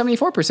down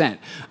 74%.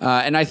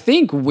 And I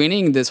think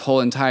winning this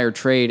whole entire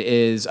trade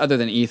is, other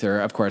than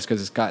Ether, of course,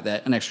 because it's got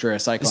an extra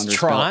cycle under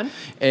Tron?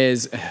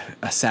 Is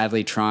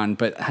sadly Tron,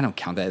 but I don't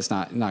count that. It's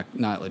not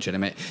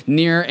legitimate.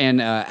 Near and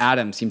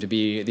Atom seem to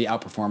be the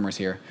outperformers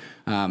here.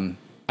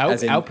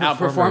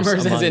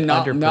 Outperformers as in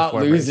not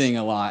losing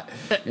a lot.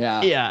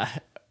 Yeah. Yeah.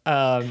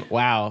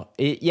 Wow.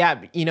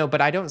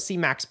 But I don't see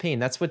Max Payne.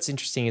 That's what's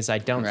interesting is I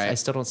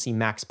still don't see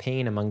Max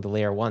Payne among the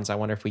layer ones. I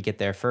wonder if we get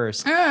there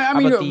first. I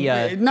mean,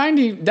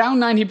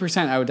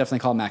 90%, I would definitely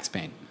call Max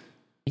Payne.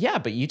 Yeah,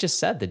 but you just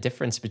said the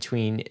difference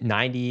between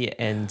 90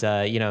 and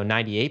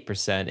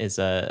 98% is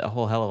a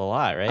whole hell of a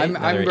lot, right?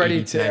 I'm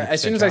ready to,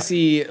 as soon as I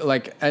see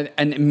like a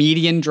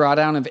median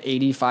drawdown of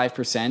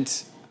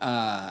 85%,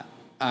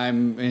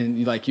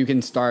 you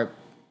can start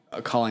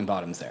calling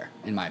bottoms there,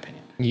 in my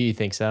opinion. You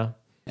think so?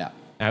 Yeah.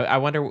 I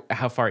wonder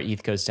how far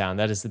ETH goes down.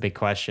 That is the big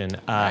question.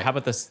 How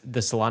about the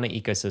Solana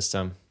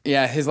ecosystem?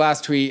 Yeah, his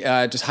last tweet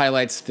just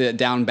highlights the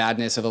down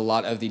badness of a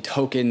lot of the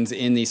tokens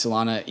in the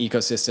Solana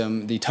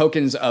ecosystem. The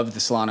tokens of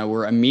the Solana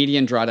were a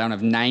median drawdown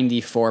of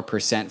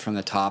 94% from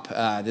the top.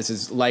 This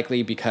is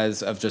likely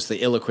because of just the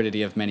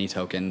illiquidity of many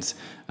tokens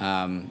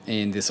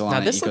in the Solana ecosystem. Now,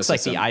 this looks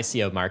like the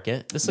ICO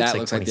market. This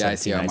looks like the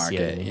ICO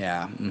market.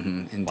 Yeah,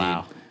 indeed.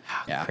 Wow.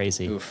 Yeah.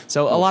 Crazy. Oof.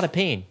 So a lot of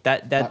pain.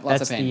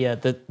 That's of pain.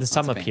 The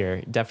sum up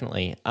here,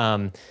 definitely.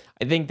 I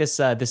think this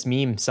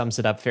meme sums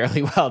it up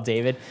fairly well,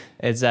 David.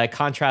 It's a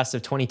contrast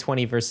of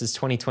 2020 versus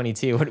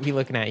 2022. What are we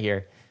looking at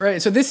here? Right.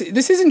 So this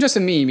isn't just a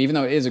meme, even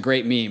though it is a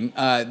great meme.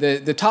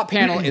 The top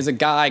panel is a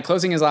guy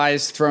closing his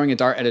eyes, throwing a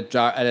dart at a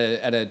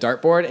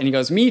dartboard, and he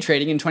goes, "Me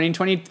trading in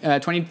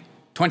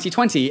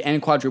 2020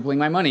 and quadrupling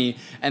my money,"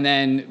 and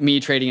then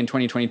me trading in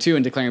 2022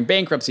 and declaring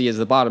bankruptcy is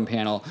the bottom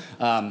panel.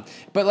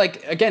 But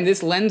again,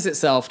 this lends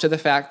itself to the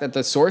fact that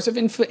the source of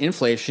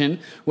inflation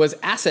was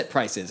asset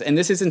prices, and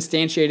this is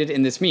instantiated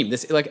in this meme.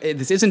 This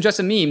isn't just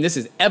a meme. This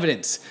is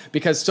evidence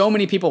because so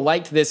many people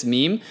liked this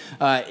meme.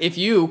 If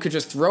you could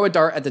just throw a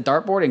dart at the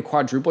dartboard and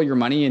quadruple your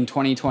money in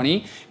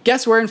 2020,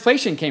 guess where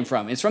inflation came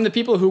from? It's from the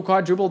people who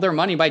quadrupled their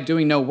money by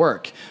doing no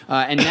work.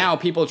 And now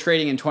people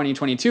trading in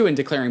 2022 and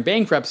declaring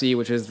bankruptcy,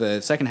 which is the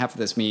second half of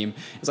this meme,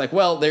 is like,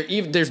 well,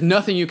 there's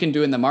nothing you can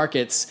do in the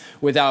markets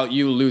without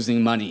you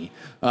losing money.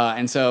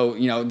 And so,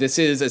 this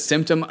is a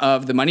symptom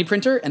of the money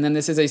printer, and then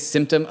this is a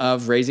symptom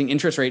of raising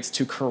interest rates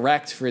to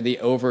correct for the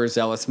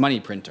overzealous money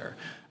printer.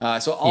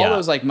 So all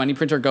those money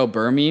printer go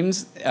burr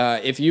memes,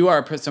 if you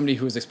are somebody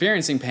who is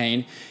experiencing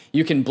pain,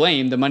 you can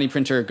blame the money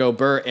printer go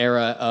burr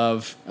era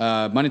of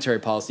monetary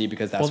policy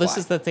because that's why. Well, this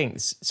is the thing.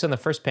 So in the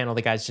first panel,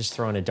 the guy's just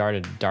throwing a dart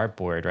at a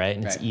dartboard, right?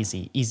 And it's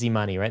easy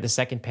money, right? The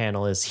second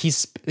panel is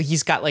he's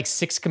got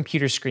 6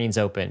 computer screens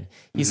open.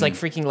 He's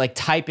freaking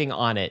typing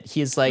on it.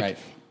 He's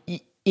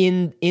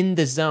in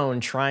the zone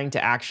trying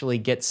to actually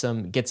get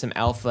some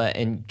alpha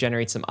and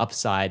generate some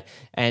upside,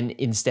 and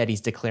instead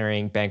he's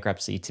declaring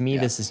bankruptcy. To me,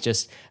 this is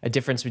just a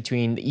difference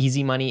between the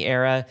easy money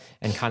era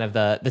and kind of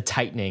the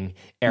tightening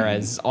era.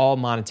 It's all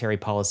monetary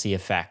policy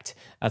effect.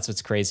 That's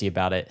what's crazy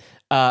about it.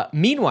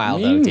 Meanwhile,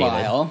 though,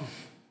 David,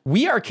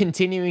 we are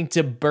continuing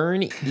to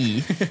burn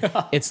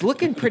ETH. It's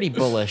looking pretty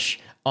bullish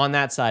on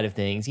that side of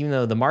things, even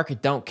though the market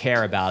don't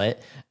care about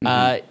it.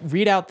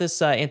 Read out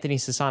this Anthony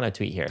Sassano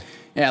tweet here.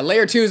 Yeah,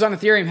 layer 2s on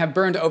Ethereum have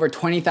burned over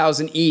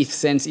 20,000 ETH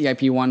since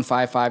EIP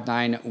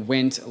 1559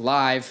 went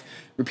live.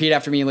 Repeat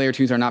after me, layer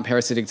 2s are not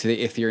parasitic to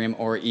the Ethereum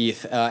or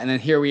ETH. And then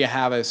here we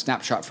have a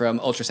snapshot from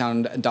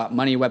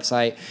ultrasound.money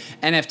website.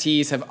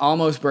 NFTs have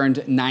almost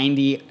burned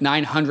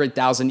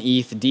 900,000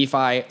 ETH,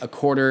 DeFi a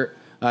quarter,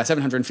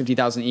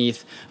 750,000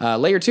 ETH.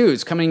 Layer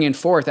 2s coming in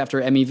fourth after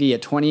MEV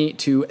at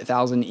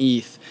 22,000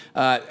 ETH.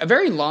 A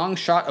very long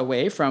shot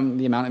away from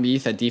the amount of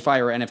ETH that DeFi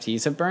or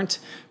NFTs have burnt.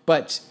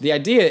 But the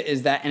idea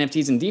is that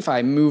NFTs and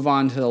DeFi move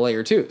on to the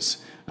layer 2s.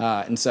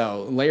 And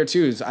so layer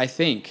 2s, I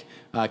think,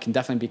 can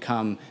definitely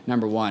become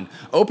number one.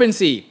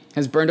 OpenSea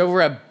has burned over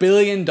 $1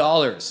 billion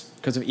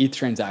because of ETH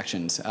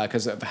transactions,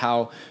 because of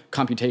how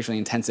computationally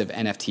intensive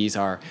NFTs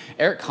are.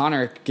 Eric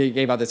Connor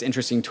gave out this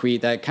interesting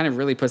tweet that kind of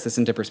really puts this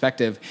into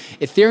perspective.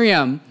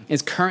 Ethereum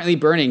is currently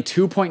burning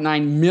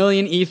 2.9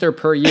 million Ether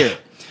per year.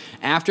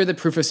 After the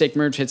proof-of-stake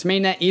merge hits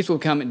mainnet, ETH will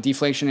become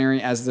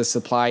deflationary as the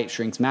supply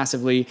shrinks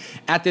massively.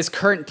 At this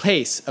current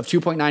pace of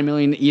 2.9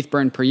 million ETH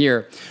burned per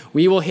year,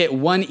 we will hit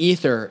 1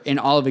 Ether in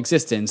all of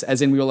existence,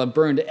 as in we will have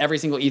burned every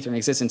single Ether in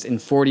existence in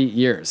 40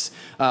 years.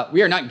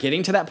 We are not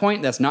getting to that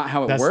point. That's not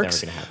how it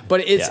works.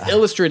 But it's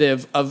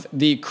illustrative of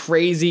the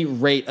crazy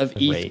rate of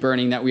ETH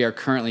burning that we are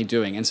currently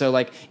doing. And so,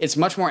 like, it's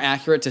much more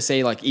accurate to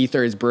say, like,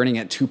 Ether is burning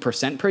at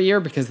 2% per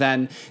year, because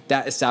then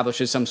that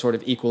establishes some sort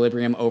of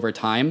equilibrium over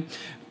time.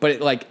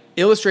 But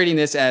illustrating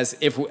this as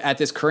if at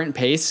this current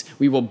pace,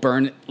 we will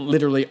burn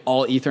literally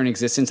all Ether in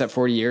existence at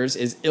 40 years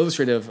is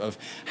illustrative of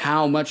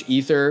how much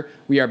Ether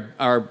we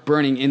are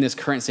burning in this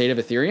current state of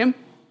Ethereum.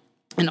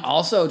 And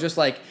also just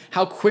like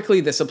how quickly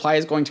the supply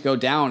is going to go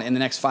down in the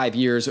next 5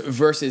 years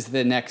versus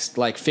the next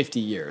 50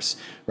 years,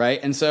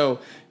 right? And so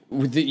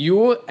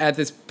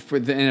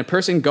in a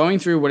person going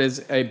through what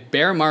is a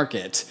bear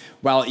market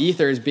while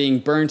Ether is being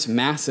burnt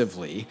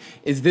massively,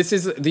 this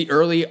is the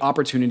early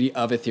opportunity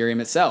of Ethereum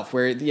itself,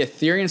 where the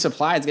Ethereum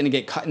supply is going to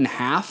get cut in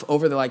half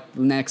over the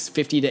next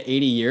 50 to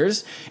 80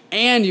 years,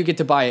 and you get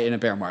to buy it in a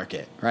bear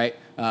market, right?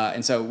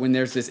 And so when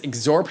there's this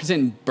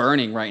exorbitant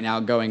burning right now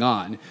going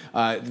on,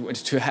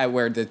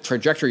 where the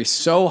trajectory is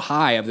so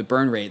high of the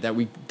burn rate that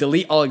we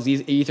delete all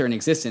Ether in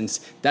existence,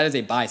 that is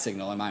a buy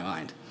signal in my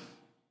mind.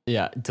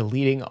 Yeah,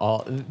 deleting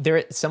all.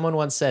 Someone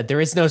once said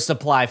there is no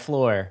supply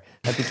floor.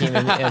 That became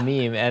a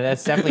meme, and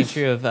that's definitely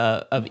true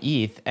of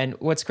ETH. And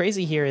what's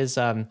crazy here is,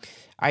 I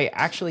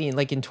actually in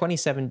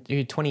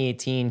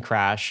 2018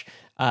 crash,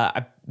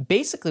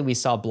 basically we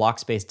saw block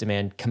space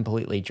demand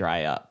completely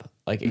dry up.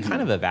 It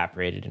kind of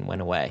evaporated and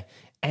went away.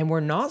 And we're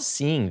not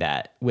seeing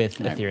that with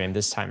Ethereum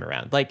this time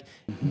around.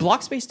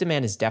 Block space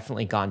demand has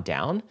definitely gone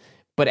down,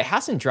 but it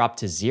hasn't dropped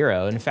to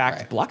zero. In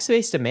fact, block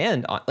space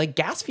demand,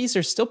 gas fees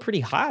are still pretty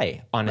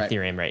high on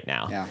Ethereum right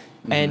now. Yeah.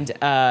 And,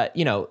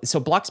 so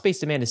block space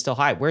demand is still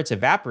high. Where it's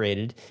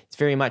evaporated, it's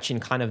very much in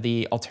kind of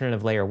the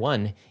alternative layer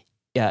one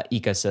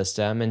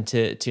ecosystem, and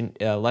to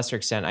a lesser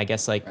extent, I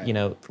guess,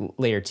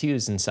 layer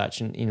twos and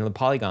such, and, the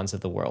polygons of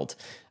the world.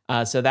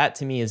 So that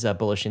to me is a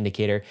bullish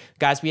indicator.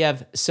 Guys, we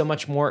have so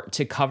much more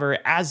to cover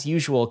as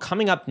usual.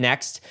 Coming up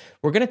next,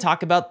 we're going to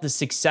talk about the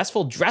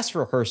successful dress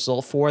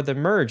rehearsal for the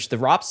merge, the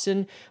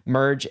Ropsten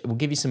merge. We'll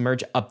give you some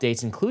merge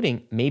updates,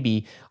 including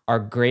maybe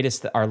our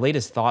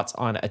latest thoughts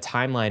on a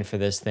timeline for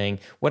this thing.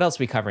 What else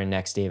are we covering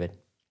next, David?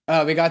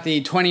 We got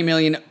the 20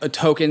 million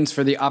tokens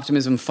for the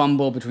Optimism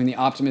fumble between the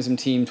Optimism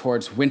team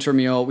towards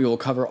Wintermute. We will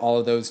cover all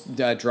of those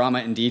drama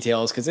and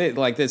details, because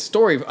the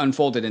story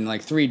unfolded in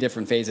 3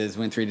 different phases,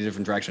 went 3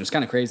 different directions. It's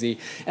kind of crazy.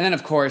 And then,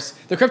 of course,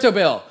 the crypto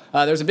bill.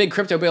 There's a big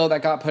crypto bill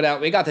that got put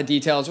out. We got the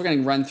details. We're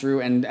going to run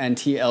through and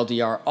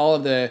TLDR all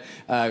of the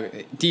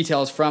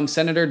details from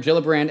Senator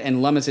Gillibrand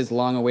and Lummis's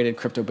long-awaited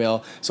crypto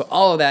bill. So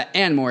all of that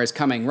and more is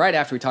coming right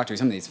after we talk to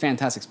some of these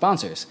fantastic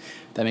sponsors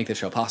that make this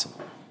show possible.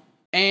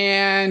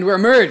 And we're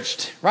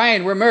merged.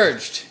 Ryan, we're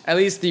merged. At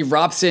least the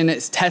Ropsten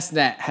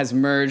testnet has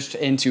merged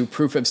into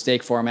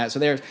proof-of-stake format. So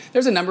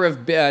there's a number of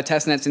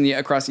testnets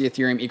across the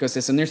Ethereum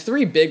ecosystem. There's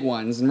 3 big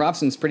ones, and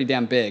Ropsten's pretty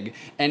damn big.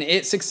 And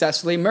it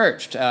successfully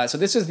merged. So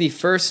this is the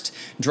first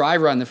dry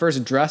run, the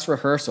first dress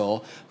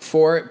rehearsal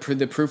for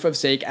the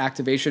proof-of-stake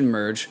activation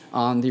merge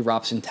on the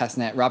Ropsten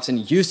testnet.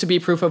 Ropsten used to be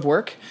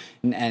proof-of-work,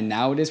 and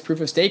now it is proof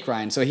of stake,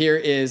 Ryan. So here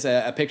is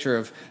a picture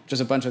of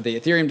just a bunch of the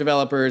Ethereum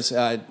developers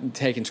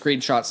taking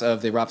screenshots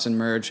of the Ropsten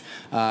merge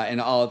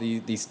and all of the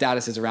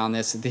statuses around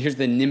this. Here's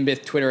the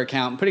Nimbith Twitter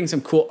account, putting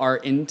some cool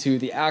art into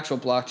the actual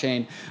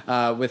blockchain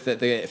with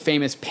the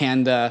famous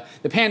panda.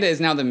 The panda is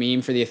now the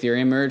meme for the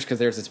Ethereum merge, because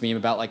there's this meme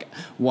about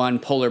one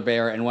polar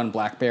bear and one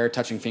black bear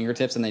touching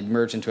fingertips, and they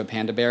merge into a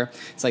panda bear.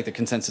 It's like the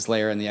consensus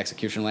layer and the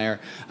execution layer.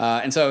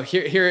 And so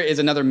here is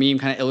another meme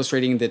kind of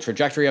illustrating the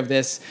trajectory of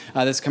this.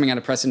 This is coming out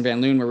of Preston Van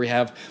Loon, where we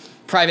have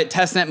private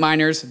testnet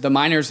miners. The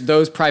miners,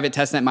 those private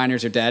testnet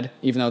miners are dead,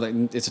 even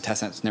though it's a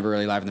testnet. It's never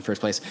really live in the first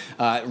place.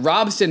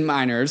 Ropsten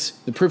miners,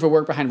 the proof of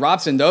work behind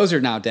Ropsten, those are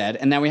now dead.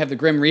 And now we have the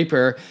Grim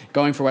Reaper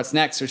going for what's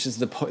next, which is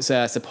the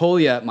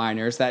Sepolia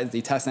miners. That is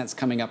the testnet's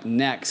coming up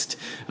next.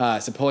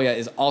 Sepolia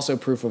is also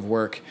proof of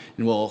work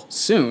and will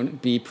soon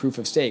be proof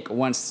of stake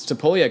once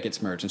Sepolia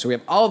gets merged. And so we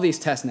have all of these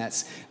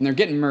testnets, and they're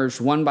getting merged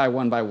one by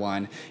one by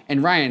one.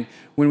 And Ryan,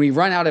 when we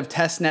run out of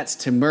testnets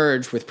to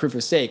merge with proof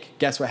of stake,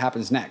 guess what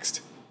happens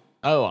next?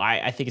 Oh,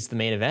 I think it's the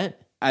main event.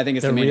 I think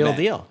it's the main real event.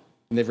 Deal.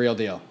 The real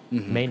deal.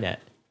 Mm-hmm.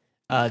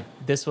 Mainnet.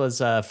 This was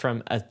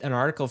from an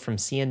article from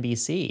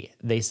CNBC.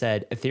 They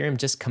said Ethereum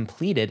just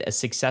completed a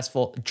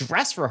successful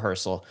dress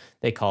rehearsal,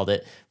 they called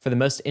it, for the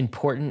most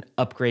important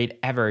upgrade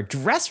ever.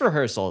 Dress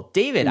rehearsal.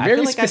 David, I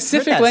feel like I've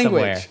heard that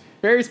somewhere.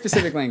 Very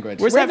specific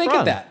language. Where'd that they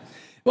get that?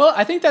 Well,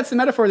 I think that's the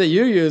metaphor that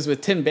you use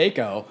with Tim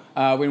Bako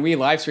when we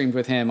live streamed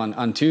with him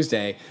on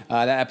Tuesday.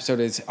 That episode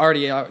is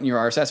already out in your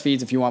RSS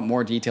feeds if you want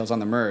more details on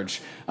the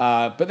merge.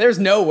 But there's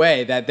no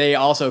way that they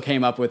also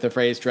came up with the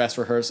phrase dress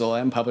rehearsal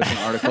and published an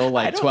article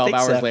like 12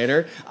 hours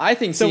later. I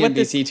think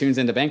CNBC tunes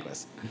into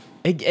Bankless.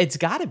 It's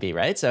got to be,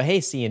 right? So, hey,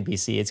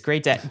 CNBC, it's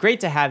great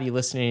to have you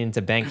listening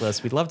to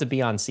Bankless. We'd love to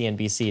be on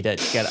CNBC to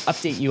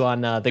update you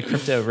on the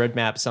crypto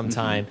roadmap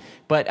sometime.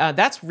 But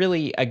that's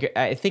really,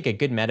 I think, a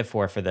good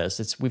metaphor for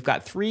this. We've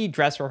got 3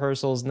 dress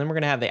rehearsals, and then we're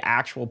going to have the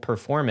actual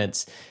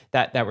performance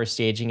that we're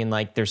staging. And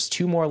like, there's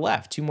 2 more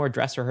left, 2 more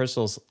dress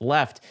rehearsals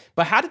left.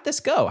 But how did this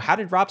go? How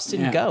did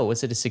Robson go?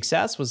 Was it a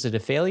success? Was it a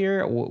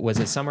failure? Was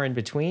it somewhere in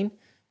between?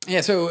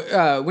 Yeah, so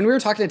when we were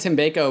talking to Tim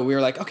Bako, we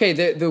were like, okay,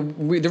 the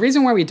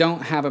reason why we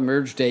don't have a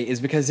merge date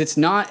is because it's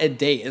not a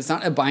date. It's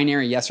not a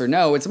binary yes or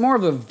no. It's more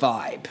of a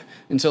vibe.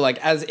 And so like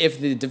as if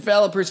the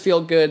developers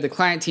feel good, the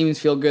client teams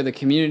feel good, the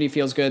community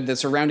feels good, the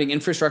surrounding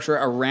infrastructure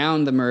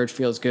around the merge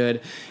feels good,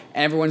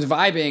 everyone's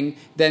vibing,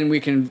 then we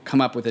can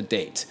come up with a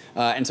date.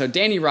 And so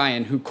Danny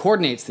Ryan, who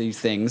coordinates these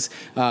things,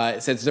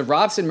 says the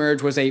Robson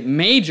merge was a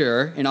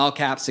major, in all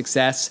caps,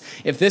 success.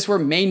 If this were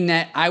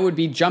mainnet, I would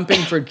be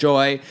jumping for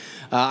joy.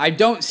 I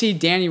don't see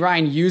Danny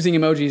Ryan using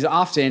emojis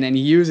often, and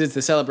he uses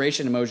the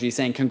celebration emoji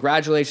saying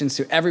congratulations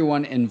to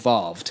everyone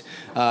involved.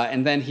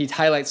 And then he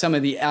highlights some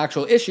of the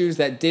actual issues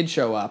that did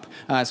show up,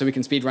 so we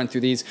can speed run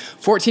through these.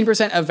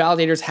 14% of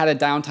validators had a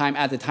downtime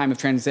at the time of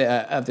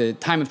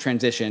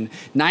transition.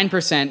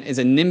 9% is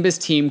a Nimbus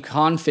team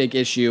config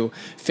issue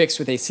fixed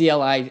with a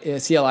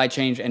CLI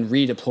change and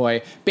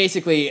redeploy.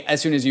 Basically, as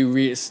soon as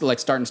you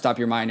start and stop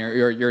your miner,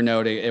 your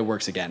node, it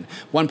works again.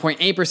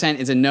 1.8%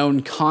 is a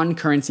known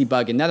concurrency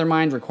bug in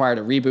Nethermind, required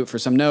a reboot for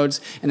some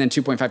nodes, and then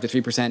 2.5 to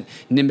 3%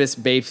 Nimbus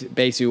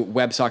Besu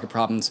WebSocket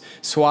problems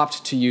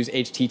swapped to use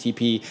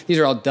HTTP. These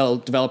are all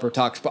developer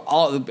talks, but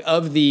all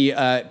of the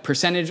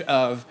percentage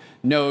of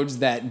nodes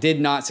that did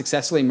not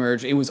successfully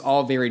merge, it was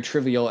all very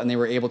trivial, and they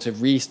were able to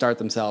restart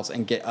themselves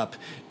and get up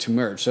to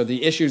merge. So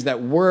the issues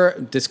that were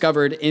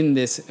discovered in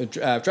this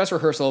dress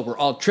rehearsal were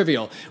all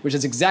trivial, which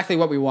is exactly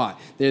what we want.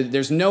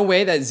 There's no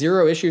way that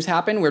 0 issues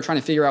happen. We're trying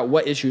to figure out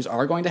what issues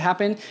are going to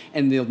happen,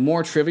 and the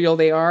more trivial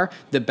they are,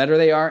 the better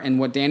they are. And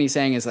what Danny's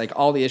saying is like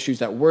all the issues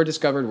that were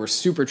discovered were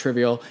super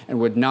trivial and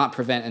would not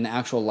prevent an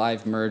actual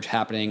live merge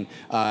happening.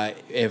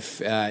 If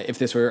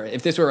this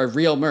were a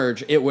real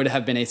merge, it would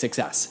have been a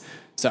success.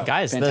 So,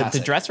 guys,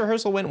 the dress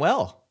rehearsal went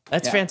well.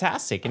 That's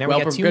fantastic. And now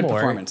we got 2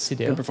 more to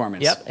do. Good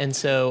performance. Yep. And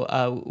so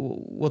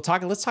let's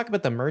talk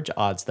about the merge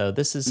odds, though.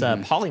 This is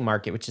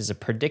Polymarket, which is a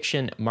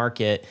prediction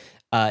market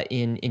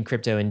in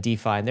crypto and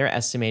DeFi, and they're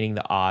estimating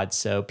the odds.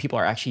 So people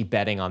are actually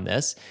betting on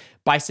this.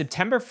 By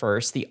September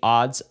 1st, the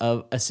odds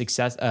of a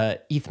success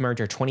ETH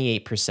merge are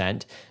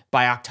 28%.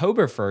 By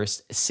October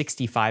 1st,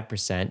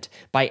 65%.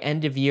 By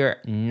end of year,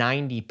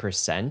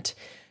 90%.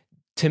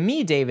 To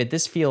me, David,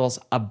 this feels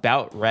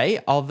about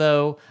right,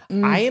 although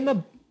I am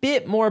a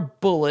bit more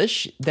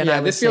bullish than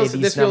I would say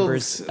these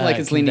numbers feels like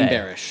it's leaning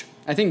bearish.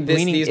 I think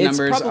these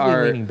numbers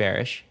are leaning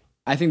bearish.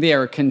 I think they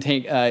are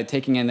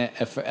taking in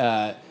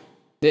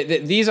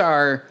these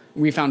are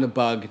we found a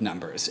bug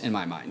numbers in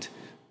my mind.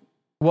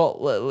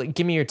 Well,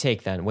 give me your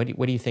take then. What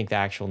do you think the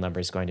actual number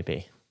is going to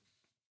be?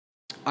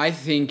 I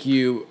think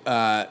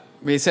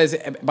it says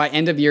by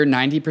end of year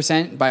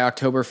 90%, by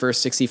October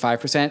 1st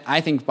 65%.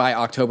 I think by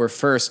October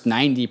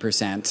 1st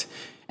 90%,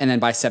 and then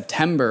by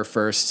September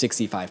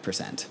 1st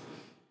 65%.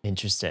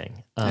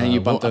 Interesting. I think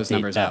you bump those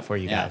numbers up for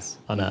you guys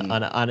on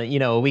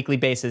a weekly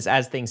basis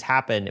as things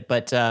happen.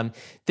 But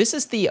this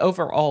is the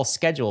overall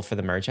schedule for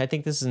the merge. I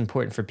think this is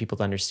important for people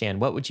to understand.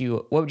 What would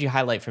you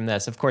highlight from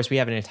this? Of course, we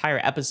have an entire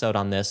episode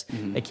on this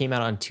that came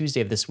out on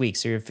Tuesday of this week.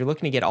 So if you're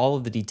looking to get all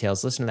of the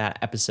details, listen to that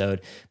episode.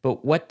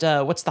 But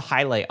what's the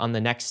highlight on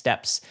the next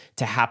steps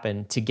to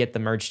happen to get the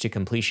merge to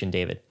completion,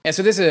 David? Yeah,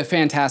 so this is a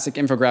fantastic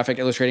infographic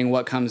illustrating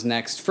what comes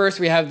next. First,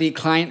 we have the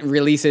client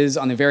releases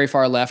on the very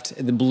far left,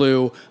 the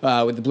blue,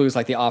 with the blue is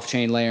like the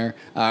off-chain layer.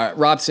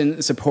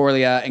 Robson,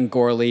 Seporia, and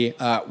Gorley.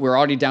 We're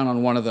already down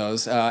on one of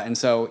those, and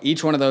so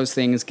each one of those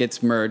things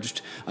gets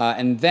merged,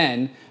 and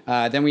then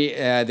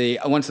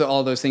once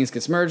all those things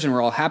gets merged and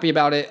we're all happy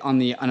about it,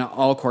 on an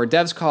all core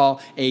devs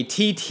call, a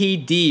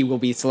TTD will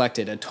be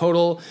selected, a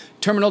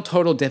terminal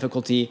total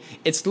difficulty.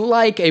 It's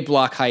like a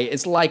block height,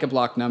 it's like a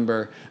block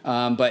number,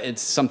 but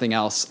it's something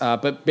else.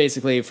 But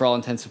basically, for all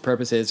intents and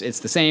purposes, it's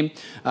the same.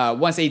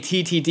 Once a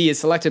TTD is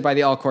selected by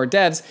the all core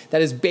devs,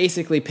 that is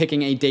basically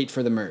picking a date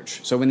for the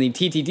merge. So when the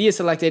TTD is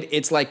selected,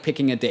 it's like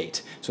picking a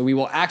date. So we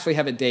will actually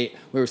have a date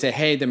where we say,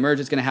 hey, the merge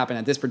is going to happen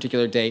at this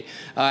particular date,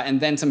 and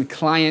then some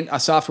client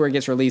software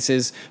gets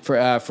releases for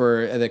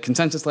the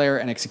consensus layer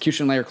and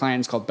execution layer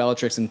clients called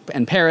Bellatrix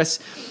and Paris,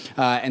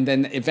 and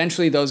then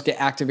eventually those get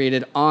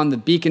activated on the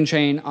Beacon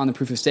chain, on the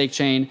proof of stake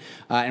chain,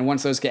 and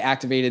once those get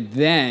activated,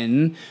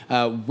 then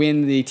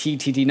when the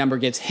TTD number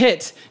gets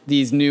hit,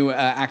 these new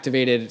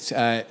activated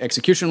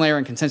execution layer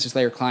and consensus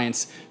layer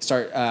clients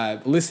start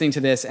listening to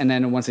this, and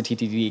then once the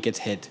TTD gets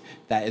hit,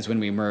 that is when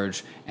we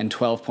merge. And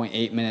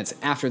 12.8 minutes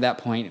after that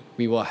point,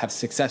 we will have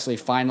successfully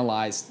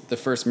finalized the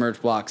first merge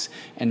blocks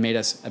and made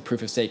us a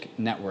proof of stake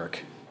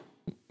network.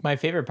 My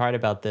favorite part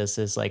about this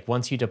is like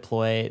once you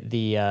deploy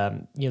the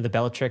the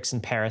Bellatrix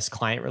and Paris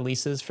client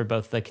releases for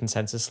both the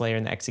consensus layer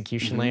and the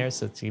execution layer,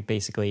 so it's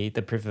basically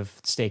the proof of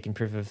stake and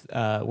proof of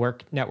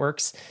work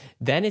networks,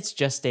 then it's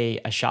just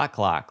a shot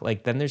clock.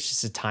 Like then there's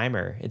just a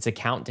timer, it's a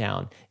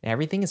countdown, and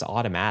everything is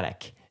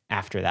automatic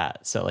after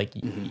that. So like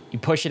you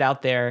push it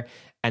out there,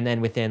 and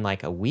then within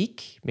like a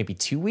week, maybe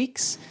 2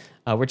 weeks,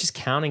 we're just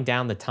counting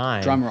down the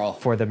time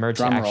for the merge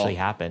to actually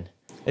happen.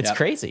 It's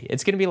crazy.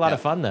 It's going to be a lot of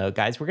fun, though,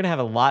 guys. We're going to have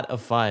a lot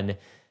of fun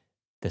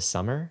this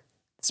summer,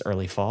 this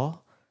early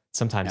fall,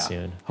 sometime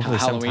soon. Hopefully,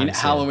 Halloween.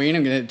 Halloween.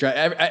 I'm going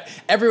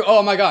to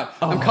oh my god,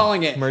 I'm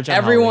calling it.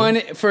 Everyone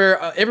in the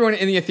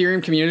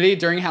Ethereum community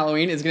during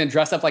Halloween is going to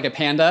dress up like a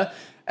panda.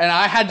 And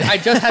I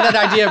just had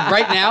that idea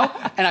right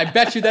now, and I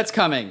bet you that's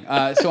coming.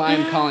 So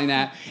I'm calling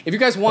that. If you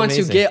guys want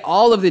to get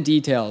all of the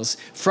details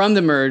from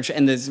the merge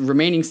and the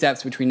remaining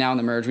steps between now and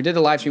the merge, we did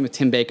a live stream with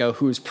Tim Bako,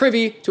 who is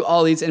privy to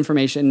all these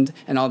information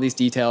and all these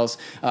details.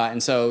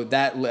 And so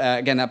that,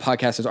 again, that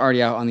podcast is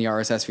already out on the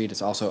RSS feed.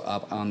 It's also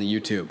up on the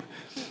YouTube.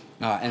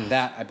 And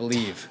that, I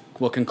believe,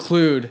 will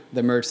conclude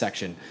the merge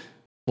section.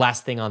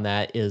 Last thing on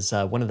that is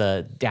one of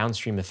the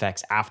downstream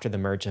effects after the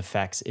merge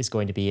effects is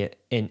going to be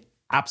an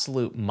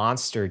absolute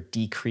monster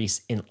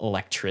decrease in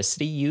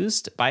electricity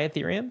used by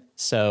Ethereum.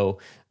 So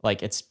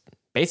like it's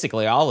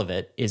basically all of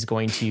it is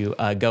going to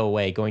go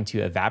away, going to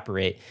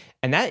evaporate.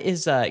 And that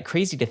is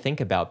crazy to think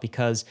about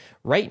because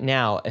right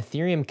now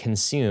Ethereum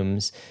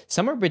consumes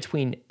somewhere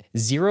between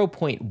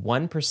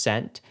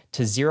 0.1%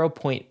 to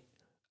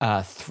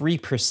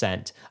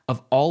 0.3%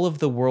 of all of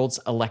the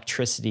world's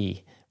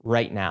electricity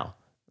right now.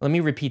 Let me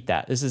repeat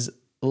that. This is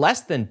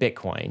less than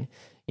Bitcoin.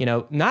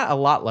 Not a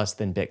lot less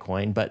than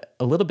Bitcoin, but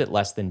a little bit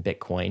less than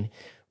Bitcoin.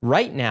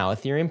 Right now,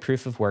 Ethereum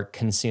proof of work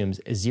consumes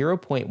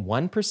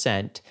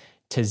 0.1%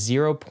 to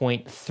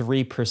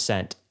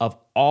 0.3% of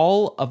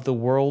all of the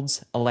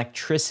world's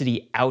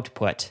electricity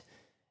output.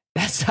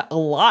 That's a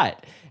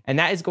lot. And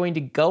that is going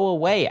to go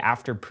away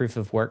after proof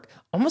of work,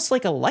 almost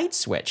like a light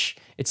switch.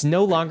 It's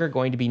no longer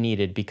going to be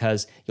needed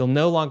because you'll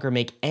no longer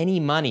make any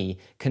money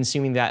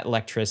consuming that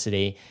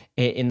electricity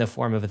in the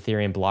form of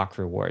Ethereum block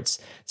rewards.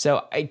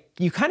 So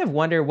you kind of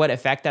wonder what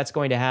effect that's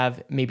going to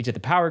have maybe to the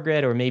power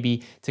grid or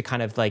maybe to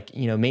kind of like,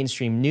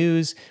 mainstream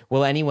news.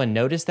 Will anyone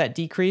notice that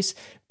decrease?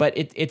 But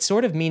it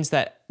sort of means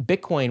that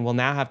Bitcoin will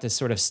now have to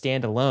sort of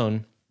stand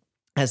alone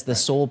as the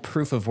sole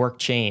proof of work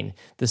chain,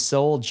 the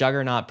sole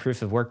juggernaut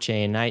proof of work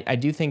chain. And I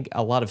do think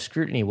a lot of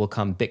scrutiny will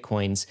come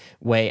Bitcoin's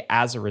way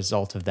as a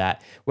result of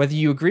that. Whether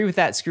you agree with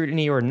that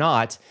scrutiny or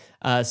not,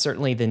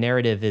 certainly the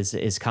narrative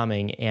is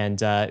coming.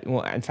 And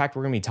in fact,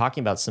 we're going to be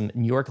talking about some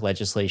New York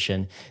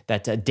legislation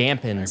that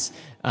dampens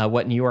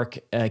what New York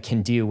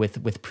can do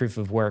with proof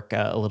of work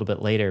a little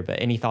bit later.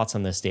 But any thoughts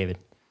on this, David?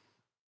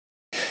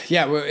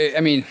 Yeah, well, I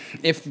mean,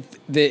 if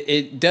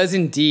it does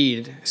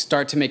indeed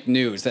start to make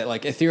news that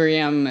like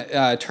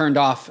Ethereum turned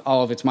off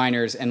all of its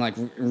miners and like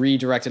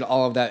redirected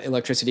all of that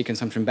electricity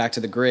consumption back to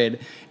the grid,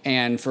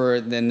 and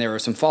then there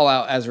was some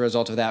fallout as a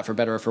result of that, for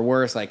better or for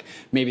worse. Like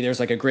maybe there's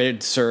like a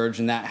grid surge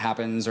and that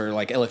happens, or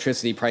like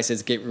electricity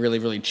prices get really,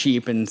 really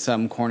cheap in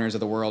some corners of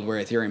the world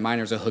where Ethereum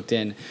miners are hooked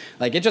in.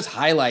 Like it just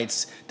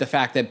highlights the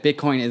fact that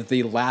Bitcoin is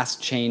the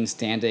last chain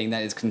standing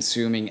that is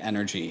consuming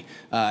energy,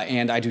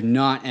 and I do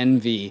not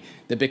envy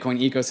the Bitcoin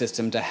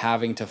ecosystem to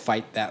having to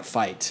fight that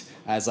fight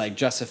as like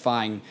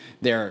justifying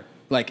their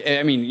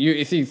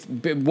you see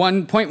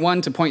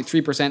 1.1 to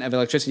 0.3% of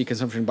electricity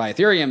consumption by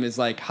Ethereum is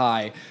like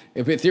high.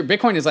 If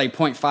Bitcoin is like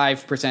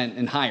 0.5%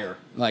 and higher,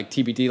 like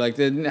TBD, like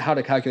how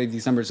to calculate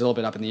these numbers is a little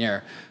bit up in the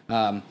air.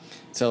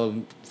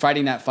 So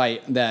fighting that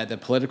fight, the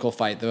political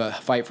fight, the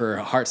fight for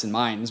hearts and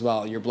minds,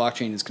 while your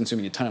blockchain is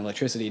consuming a ton of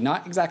electricity,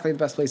 not exactly the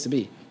best place to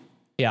be.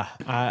 Yeah,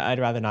 I'd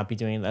rather not be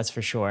doing it, that's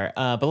for sure.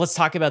 But let's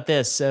talk about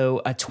this.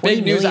 So 20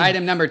 big news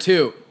item number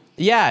 2.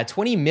 Yeah,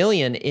 20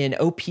 million in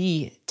OP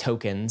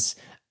tokens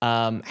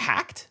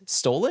hacked,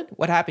 stolen.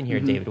 What happened here,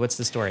 David? What's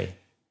the story?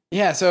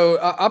 Yeah, so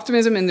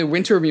Optimism and the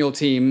Wintermute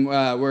team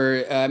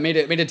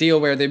made a deal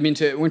where the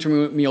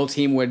Wintermute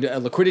team would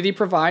liquidity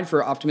provide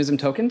for Optimism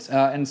tokens,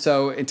 and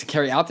so to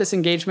carry out this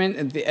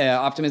engagement,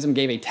 Optimism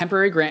gave a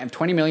temporary grant of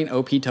 20 million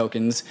OP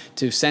tokens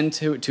to send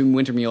to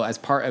Wintermute as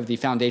part of the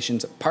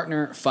foundation's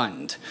partner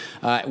fund.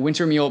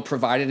 Wintermute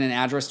provided an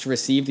address to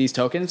receive these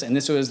tokens, and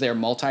this was their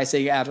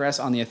multi-sig address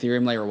on the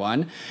Ethereum layer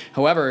 1.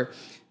 However,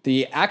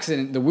 the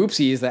accident, the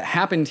whoopsies that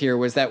happened here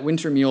was that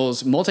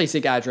Wintermule's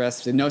multi-sig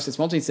address, the Gnosis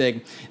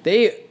multi-sig,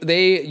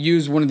 they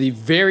use one of the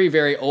very,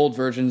 very old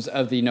versions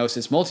of the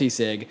Gnosis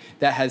multi-sig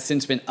that has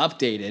since been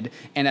updated.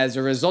 And as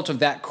a result of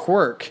that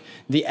quirk,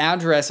 the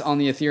address on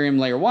the Ethereum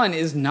layer 1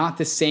 is not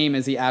the same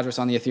as the address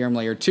on the Ethereum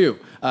layer 2.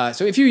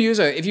 So if you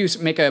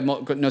make a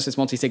Gnosis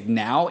multi-sig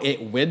now,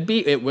 it would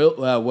be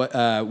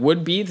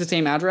the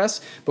same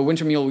address, but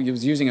Wintermute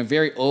was using a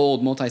very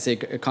old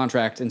multi-sig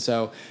contract, and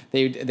so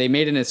they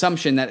made an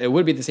assumption that it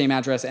would be the same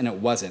address, and it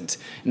wasn't.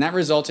 And that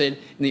resulted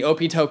in the OP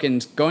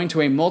tokens going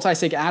to a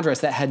multi-sig address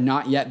that had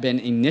not yet been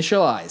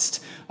initialized.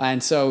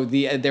 And so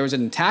there was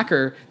an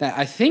attacker that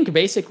I think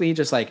basically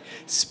just like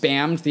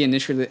spammed the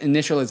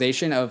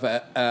initialization of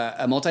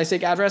a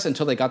multi-sig address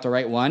until they got the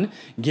right one,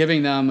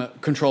 giving them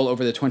control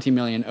over the 20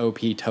 million OP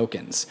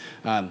tokens.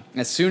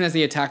 As soon as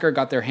the attacker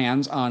got their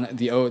hands on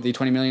the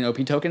 20 million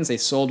OP tokens, they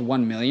sold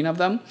 1 million of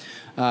them,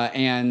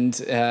 and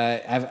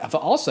have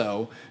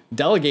also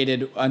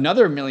delegated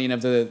another million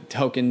of the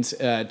tokens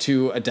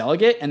to a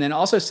delegate, and then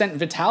also sent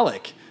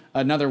Vitalik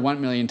another 1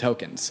 million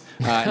tokens.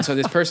 And so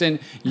this person,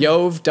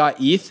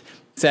 Yov.eth,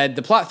 said,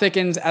 the plot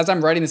thickens. As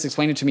I'm writing this,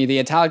 explained it to me. The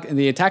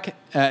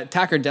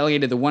attacker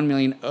delegated the 1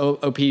 million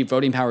OP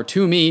voting power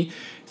to me.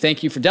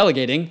 Thank you for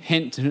delegating.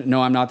 Hint,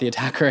 no, I'm not the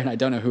attacker, and I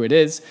don't know who it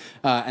is.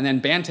 And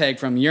then Bantag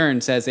from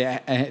Yearn says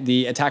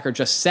the attacker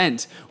just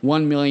sent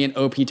 1 million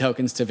OP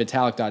tokens to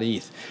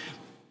Vitalik.eth.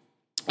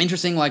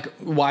 Interesting, like,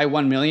 why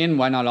 1 million?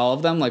 Why not all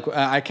of them? Like,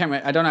 I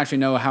don't actually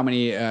know how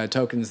many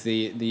tokens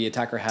the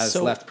attacker has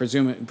left.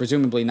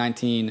 Presumably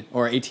 19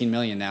 or 18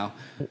 million now.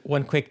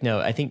 One quick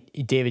note: I think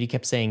David, you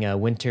kept saying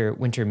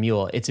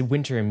Wintermute. It's a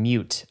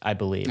Wintermute, I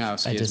believe. Oh,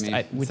 excuse me.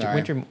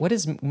 Sorry. What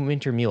is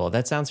Wintermute?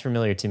 That sounds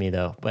familiar to me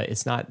though, but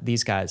it's not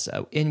these guys.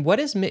 And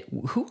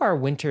who are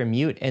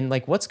Wintermute? And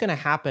like, what's going to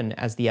happen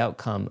as the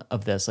outcome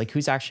of this? Like,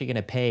 who's actually going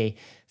to pay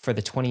for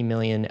the 20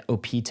 million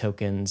OP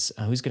tokens?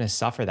 Who's going to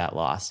suffer that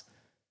loss?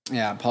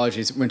 Yeah,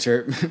 apologies.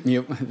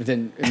 Wintermute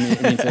didn't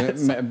mean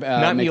to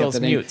not make mules, up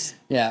the name. mutes.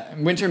 Yeah,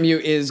 Wintermute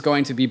is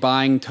going to be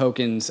buying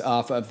tokens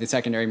off of the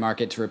secondary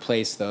market to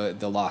replace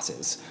the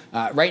losses.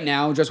 Right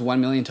now, just 1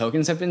 million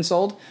tokens have been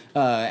sold,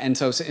 and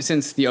so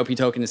since the OP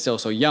token is still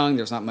so young,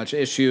 there's not much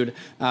issued.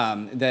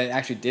 That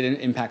actually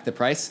didn't impact the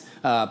price.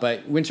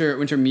 But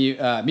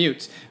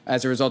Wintermute,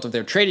 as a result of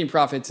their trading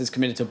profits, is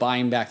committed to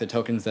buying back the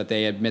tokens that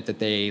they admit that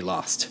they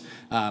lost.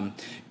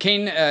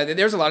 Kane,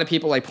 there's a lot of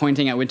people like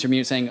pointing at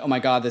Wintermute saying, "Oh my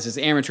God, this is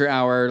amateur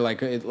hour!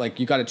 Like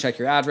you got to check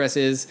your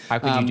addresses." How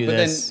could you do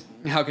this?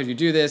 How could you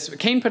do this?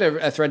 Kane put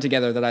a thread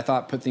together that I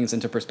thought put things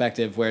into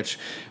perspective, which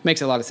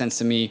makes a lot of sense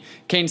to me.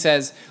 Kane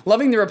says,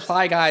 loving the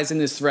reply guys in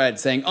this thread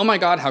saying, oh my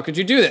God, how could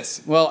you do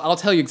this? Well, I'll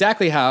tell you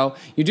exactly how.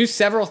 You do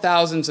several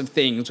thousands of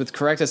things with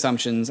correct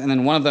assumptions, and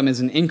then one of them is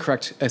an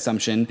incorrect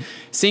assumption.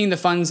 Seeing the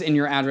funds in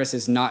your address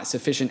is not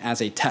sufficient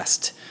as a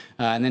test.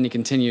 And then he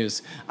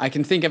continues, I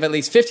can think of at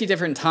least 50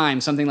 different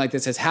times something like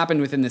this has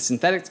happened within the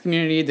synthetics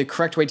community. The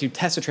correct way to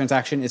test a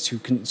transaction is to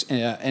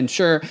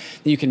ensure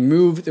that you can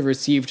move the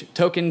received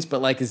tokens,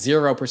 but like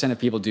 0% of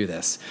people do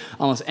this.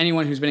 Almost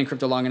anyone who's been in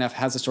crypto long enough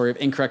has a story of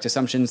incorrect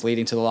assumptions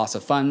leading to the loss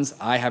of funds.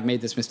 I have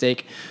made this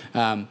mistake.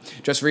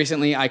 Just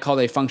recently, I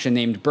called a function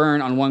named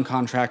burn on one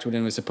contract when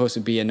it was supposed to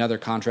be another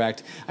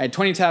contract. I had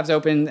 20 tabs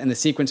open, and the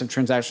sequence of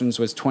transactions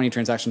was 20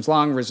 transactions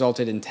long,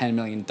 resulted in 10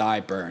 million DAI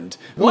burned.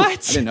 What? Ooh, I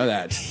didn't know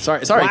that.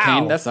 Sorry, Wow.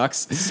 Kane. That sucks.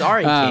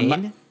 Sorry,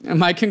 Kane.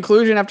 My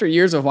conclusion after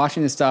years of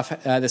watching this stuff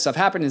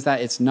happen is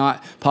that it's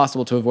not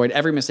possible to avoid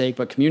every mistake,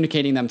 but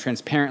communicating them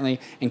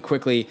transparently and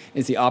quickly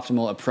is the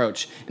optimal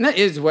approach. And that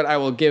is what I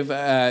will give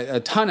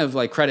a ton of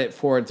like credit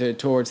towards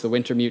the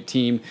Wintermute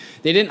team.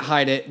 They didn't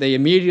hide it. They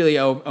immediately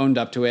owned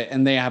up to it,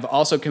 and they have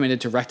also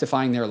committed to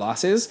rectifying their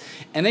losses.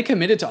 And they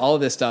committed to all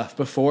of this stuff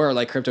before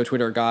like crypto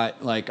Twitter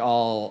got like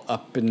all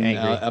up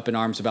in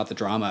arms about the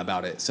drama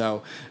about it.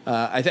 So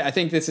I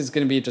think this is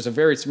going to be just a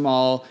very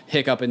small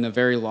hiccup in the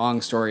very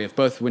long story of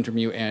both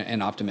Wintermute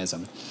and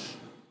Optimism.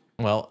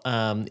 Well,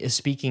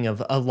 speaking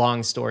of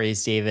long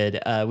stories, David,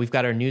 we've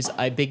got our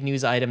big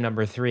news item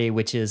number 3,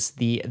 which is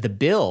the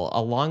bill,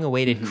 a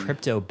long-awaited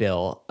crypto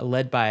bill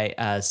led by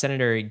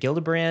Senator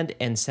Gillibrand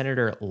and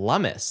Senator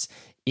Lummis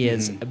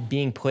is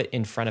being put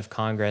in front of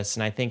Congress.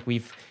 And I think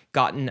we've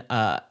gotten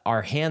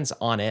our hands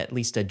on it, at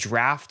least a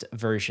draft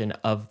version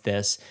of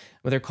this.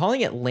 Well, they're calling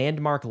it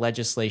landmark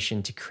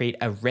legislation to create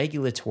a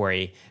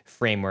regulatory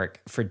framework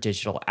for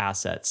digital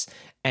assets.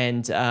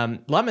 And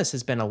Lummis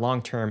has been a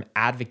long-term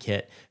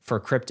advocate for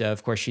crypto.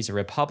 Of course, she's a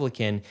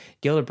Republican.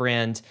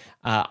 Gillibrand,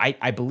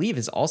 I believe,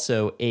 is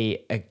also a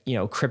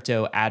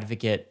crypto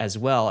advocate as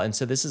well. And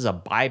so this is a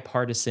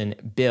bipartisan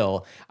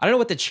bill. I don't know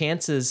what the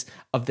chances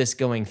of this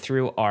going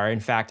through are. In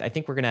fact, I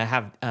think we're going to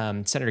have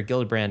Senator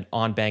Gillibrand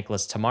on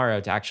Bankless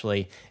tomorrow to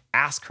actually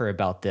ask her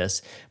about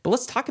this. But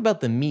let's talk about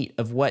the meat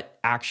of what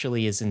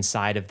actually is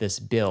inside of this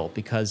bill,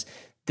 because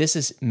this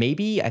is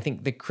maybe, I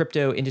think the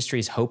crypto industry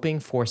is hoping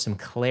for some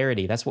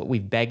clarity. That's what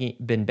we've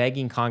been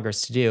begging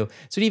Congress to do.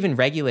 So even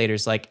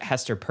regulators like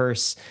Hester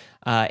Peirce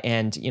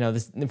and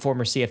the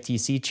former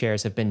CFTC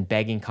chairs have been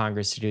begging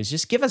Congress to do is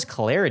just give us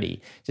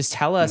clarity. Just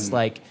tell us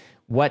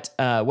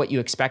what you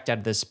expect out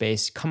of this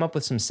space. Come up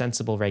with some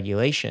sensible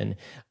regulation.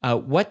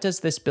 What does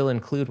this bill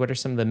include? What are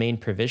some of the main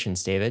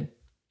provisions, David?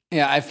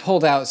 Yeah, I've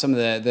pulled out some of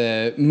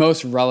the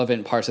most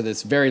relevant parts of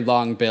this very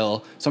long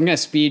bill. So I'm going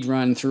to speed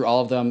run through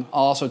all of them.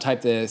 I'll also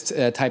type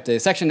the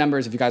section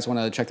numbers if you guys want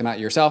to check them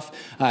out yourself.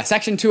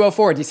 Section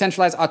 204,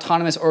 Decentralized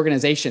Autonomous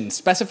Organizations,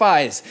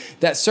 specifies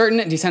that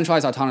certain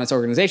decentralized autonomous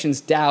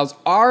organizations, DAOs,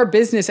 are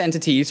business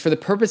entities for the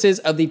purposes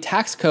of the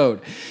tax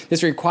code.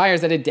 This requires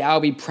that a DAO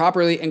be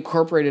properly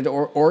incorporated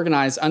or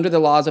organized under the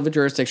laws of a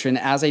jurisdiction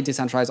as a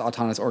decentralized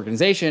autonomous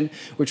organization,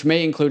 which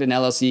may include an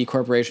LLC,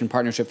 corporation,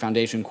 partnership,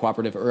 foundation,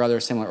 cooperative, or other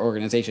similar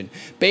organization.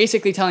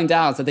 Basically telling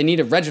DAOs that they need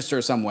to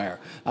register somewhere.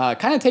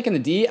 Kind of taking the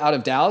D out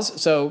of DAOs,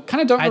 so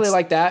kind of don't really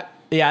like that.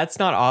 Yeah, it's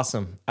not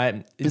awesome.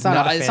 It's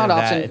not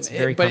awesome. It's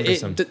very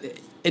cumbersome.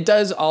 It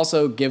does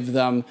also give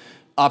them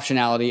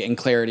optionality and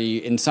clarity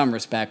in some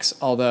respects,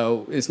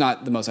 although it's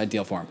not the most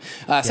ideal form.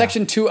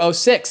 Section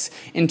 206,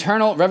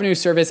 Internal Revenue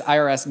Service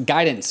IRS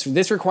Guidance.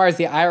 This requires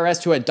the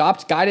IRS to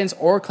adopt guidance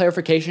or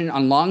clarification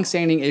on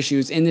long-standing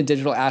issues in the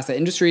digital asset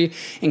industry,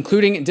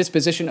 including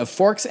disposition of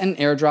forks and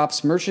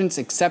airdrops, merchants'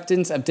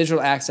 acceptance of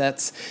digital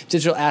assets,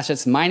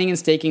 mining and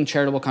staking,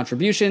 charitable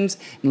contributions,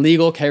 and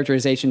legal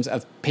characterizations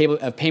of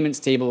payment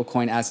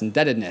stablecoin as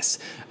indebtedness.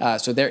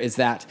 So there is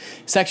that.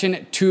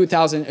 Section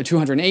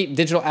 208,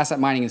 Digital Asset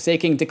Mining and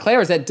Staking,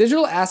 declares that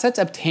digital assets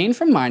obtained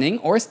from mining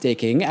or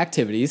staking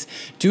activities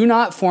do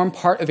not form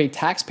part of a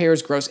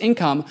taxpayer's gross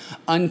income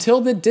until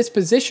the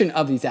disposition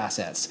of these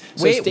assets.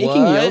 So Wait,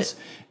 staking what?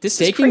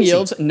 staking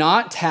yields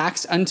not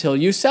taxed until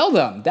you sell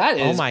them. That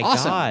is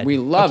awesome. God. We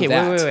love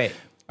that. Wait.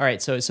 All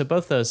right, so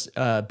both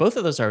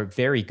of those are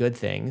very good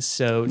things.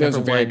 So those number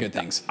are very one, good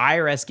things.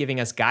 IRS giving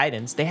us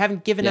guidance. They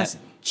haven't given us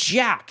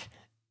jack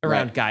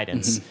around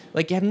guidance.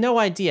 Like, you have no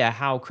idea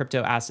how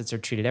crypto assets are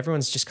treated.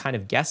 Everyone's just kind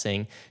of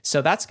guessing.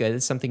 So that's good.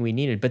 It's something we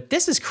needed. But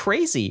this is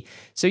crazy.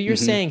 So you're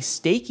saying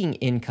staking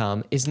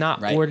income is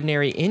not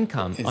ordinary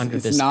income under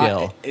this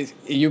bill.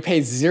 You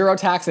pay zero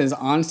taxes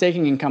on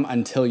staking income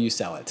until you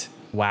sell it.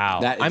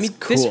 Wow. That is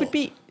cool.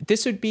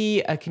 This would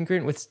be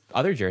congruent with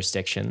other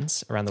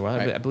jurisdictions around the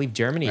world. I believe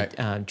Germany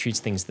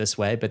treats things this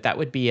way, but that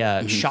would be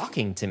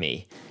shocking to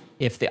me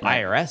if the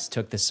IRS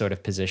took this sort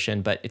of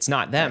position, but it's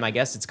not them. I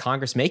guess it's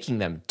Congress making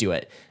them do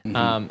it.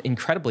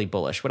 Incredibly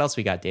bullish. What else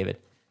we got, David?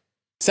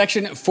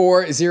 Section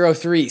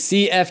 403,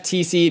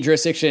 CFTC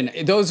jurisdiction.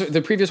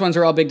 The previous ones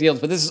are all big deals,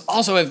 but this is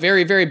also a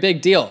very, very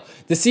big deal.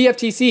 The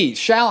CFTC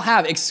shall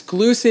have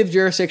exclusive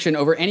jurisdiction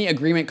over any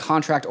agreement,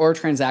 contract, or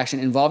transaction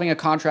involving a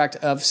contract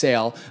of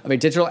sale of a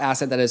digital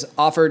asset that is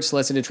offered,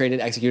 solicited, traded,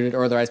 executed,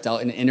 or otherwise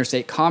dealt in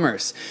interstate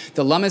commerce.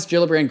 The Lummis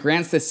Gillibrand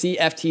grants the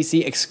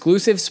CFTC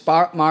exclusive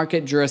spot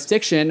market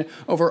jurisdiction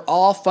over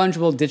all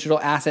fungible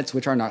digital assets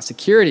which are not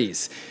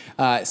securities.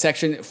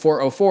 Section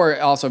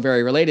 404, also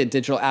very related,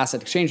 digital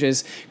asset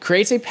exchanges,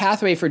 creates a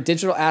pathway for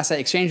digital asset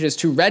exchanges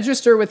to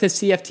register with the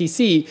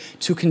CFTC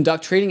to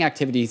conduct trading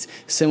activities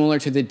similar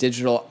to the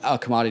Digital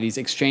Commodities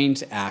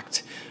Exchange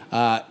Act.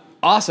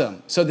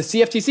 Awesome. So the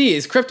CFTC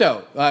is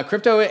crypto.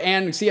 Crypto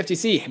and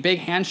CFTC, big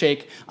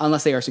handshake,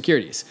 unless they are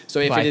securities. So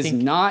if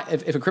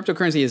if a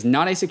cryptocurrency is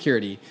not a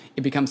security,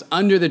 it becomes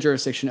under the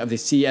jurisdiction of the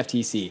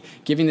CFTC,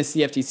 giving the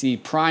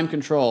CFTC prime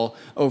control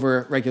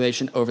over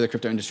regulation over the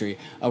crypto industry.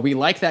 We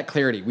like that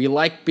clarity. We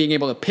like being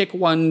able to pick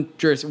one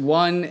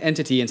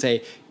entity and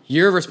say,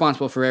 you're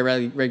responsible for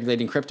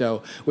regulating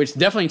crypto, which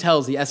definitely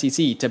tells the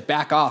SEC to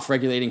back off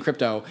regulating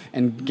crypto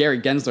and Gary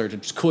Gensler to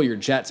just cool your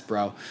jets,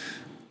 bro.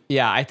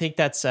 Yeah, I think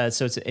that's so.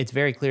 It's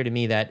very clear to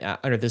me that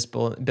under this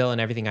bill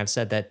and everything I've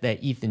said, that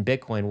ETH and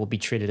Bitcoin will be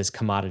treated as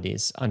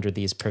commodities under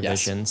these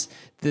provisions.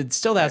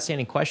 Yes. The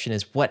outstanding question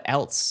is, what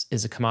else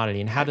is a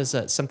commodity, and how does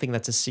something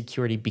that's a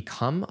security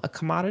become a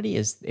commodity?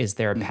 Is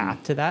there a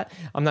path to that?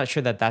 I'm not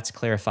sure that that's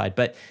clarified,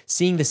 but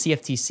seeing the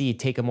CFTC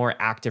take a more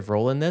active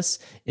role in this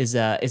is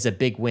a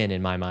big win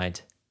in my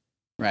mind.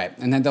 Right.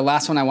 And then the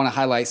last one I want to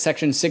highlight,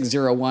 Section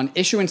 601,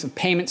 issuance of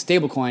payment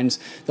stablecoins.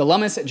 The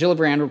Lummis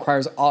Gillibrand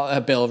requires all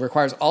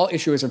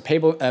issuers of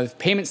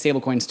payment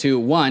stablecoins to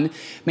 1.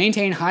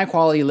 Maintain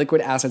high-quality liquid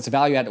assets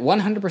valued at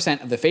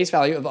 100% of the face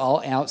value of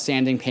all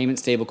outstanding payment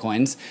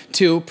stablecoins.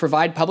 2.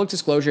 Provide public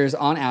disclosures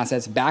on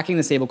assets backing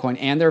the stablecoin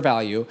and their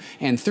value.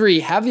 And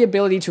 3. Have the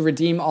ability to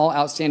redeem all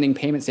outstanding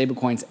payment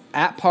stablecoins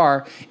at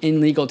par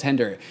in legal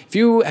tender. If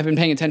you have been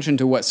paying attention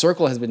to what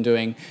Circle has been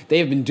doing, they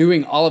have been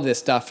doing all of this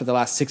stuff for the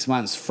last 6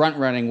 months,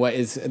 front-running what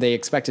is they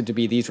expected to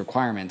be these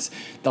requirements.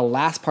 The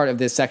last part of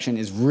this section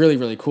is really,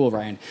 really cool,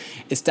 Ryan.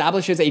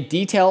 Establishes a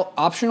detailed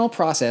optional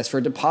process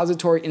for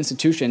depository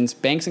institutions,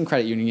 banks and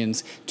credit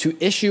unions to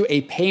issue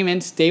a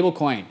payment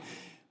stablecoin.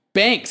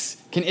 Banks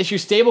can issue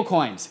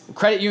stablecoins.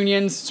 Credit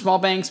unions, small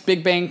banks,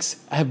 big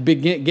banks have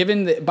been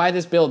given by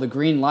this bill the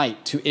green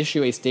light to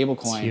issue a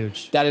stablecoin.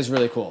 Huge. That is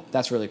really cool.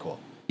 That's really cool.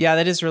 Yeah,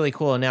 that is really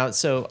cool. Now,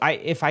 so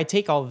if I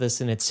take all of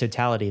this in its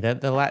totality,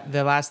 the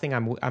last thing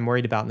I'm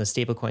worried about in the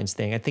stablecoins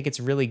thing, I think it's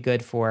really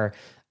good for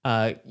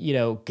centralized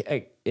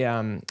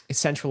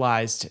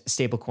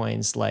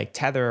stablecoins like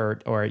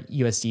Tether or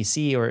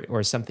USDC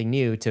or something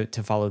new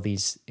to follow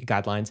these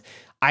guidelines.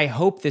 I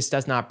hope this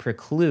does not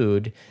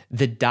preclude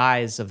the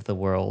DAIs of the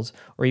world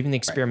or even the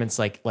experiments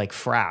like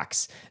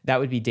Frax. That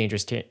would be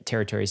dangerous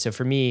territory. So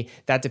for me,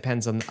 that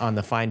depends on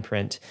the fine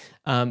print.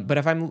 But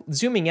if I'm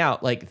zooming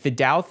out, like the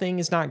DAO thing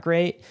is not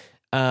great,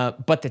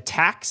 but the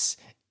tax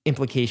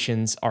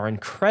implications are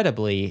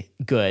incredibly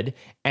good,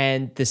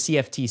 and the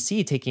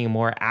CFTC taking a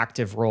more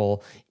active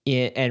role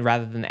and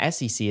rather than the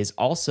SEC is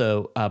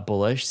also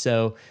bullish.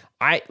 So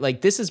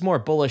this is more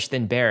bullish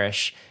than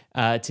bearish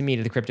to me,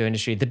 to the crypto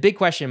industry. The big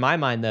question in my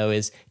mind, though,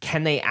 is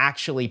can they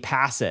actually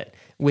pass it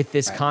with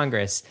this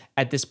Congress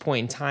at this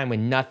point in time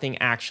when nothing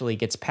actually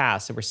gets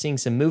passed? So we're seeing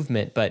some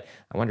movement, but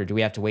I wonder, do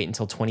we have to wait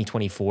until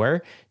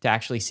 2024 to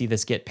actually see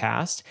this get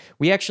passed?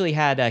 We actually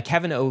had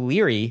Kevin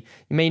O'Leary.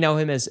 You may know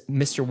him as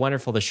Mr.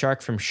 Wonderful, the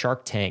shark from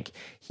Shark Tank.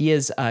 He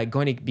is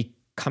going to be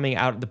coming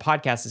out. The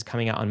podcast is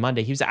coming out on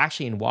Monday. He was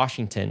actually in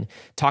Washington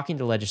talking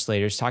to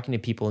legislators, talking to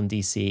people in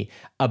DC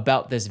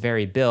about this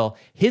very bill.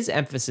 His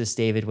emphasis,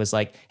 David, was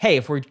like, hey,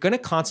 if we're going to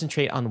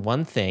concentrate on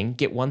one thing,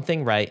 get one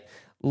thing right,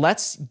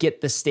 let's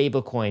get the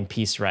stablecoin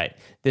piece right.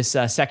 This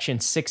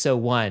section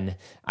 601,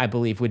 I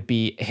believe, would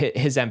be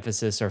his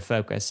emphasis or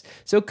focus.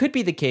 So it could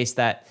be the case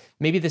that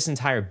maybe this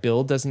entire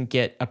bill doesn't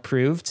get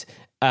approved.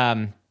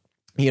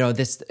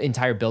 This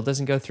entire bill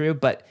doesn't go through,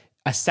 but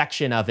a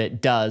section of it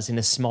does in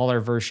a smaller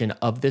version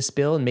of this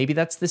bill. And maybe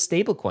that's the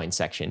stablecoin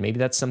section. Maybe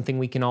that's something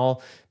we can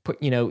all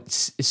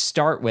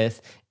start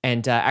with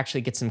and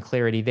actually get some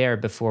clarity there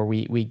before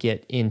we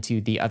get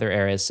into the other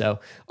areas. So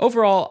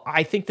overall,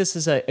 I think this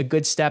is a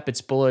good step.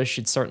 It's bullish.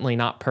 It's certainly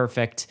not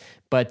perfect,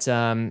 but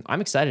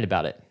I'm excited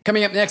about it.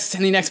 Coming up next,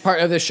 in the next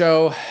part of the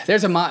show,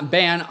 there's a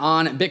ban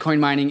on Bitcoin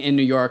mining in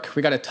New York.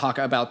 We got to talk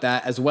about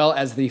that, as well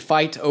as the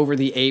fight over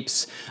the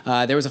apes.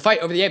 There was a fight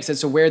over the apes as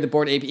to where the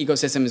Bored Ape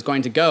ecosystem is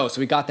going to go. So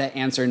we got that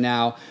answer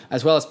now,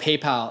 as well as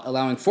PayPal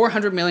allowing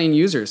 400 million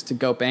users to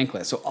go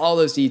bankless. So all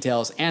those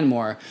details and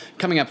more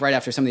coming up right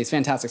after some of these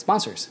fantastic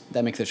sponsors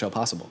that make the show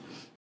possible.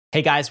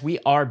 Hey guys, we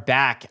are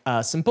back.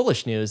 Some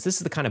bullish news. This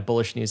is the kind of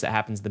bullish news that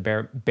happens in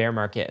the bear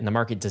market, and the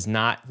market does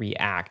not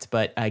react.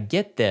 But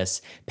get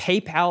this,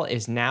 PayPal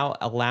is now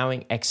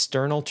allowing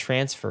external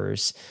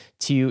transfers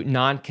to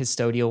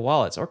non-custodial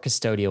wallets or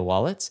custodial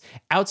wallets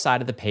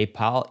outside of the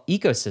PayPal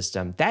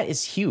ecosystem. That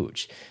is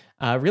huge.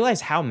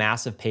 Realize how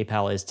massive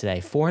PayPal is today.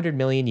 400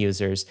 million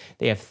users.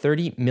 They have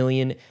 30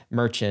 million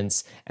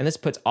merchants. And this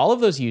puts all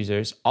of those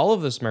users, all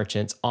of those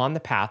merchants on the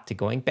path to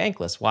going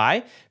bankless.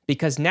 Why?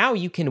 Because now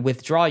you can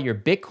withdraw your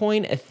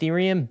Bitcoin,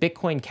 Ethereum,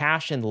 Bitcoin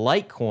Cash, and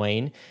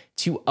Litecoin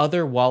to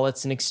other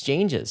wallets and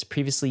exchanges.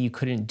 Previously, you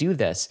couldn't do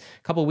this.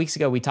 A couple of weeks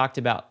ago, we talked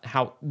about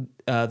how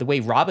the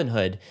way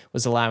Robinhood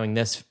was allowing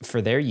this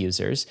for their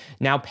users.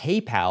 Now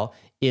PayPal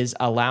is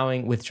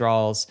allowing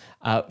withdrawals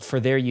for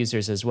their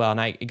users as well. And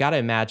I got to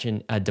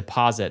imagine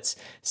deposits.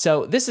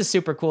 So this is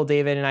super cool,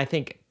 David. And I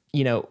think,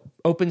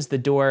 opens the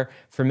door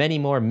for many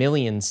more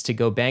millions to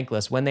go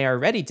bankless when they are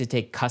ready to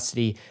take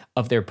custody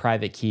of their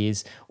private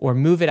keys or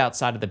move it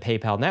outside of the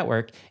PayPal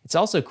network. It's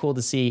also cool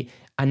to see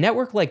a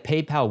network like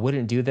PayPal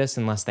wouldn't do this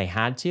unless they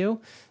had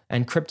to.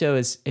 And crypto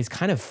is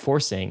kind of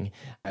forcing,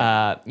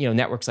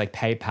 networks like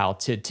PayPal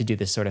to do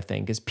this sort of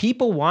thing, because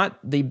people want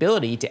the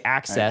ability to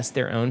access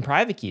their own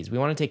private keys. We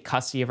want to take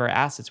custody of our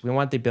assets. We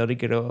want the ability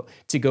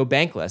to go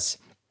bankless.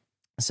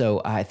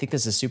 So I think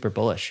this is super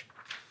bullish.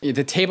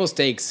 The table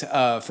stakes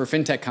for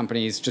fintech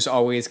companies just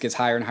always gets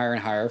higher and higher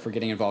and higher for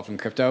getting involved in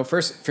crypto.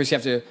 First you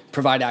have to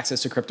provide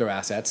access to crypto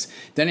assets.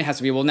 Then it has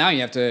to be, now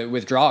you have to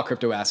withdraw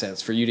crypto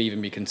assets for you to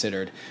even be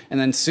considered. And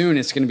then soon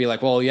it's going to be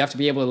like, you have to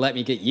be able to let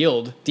me get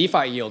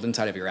DeFi yield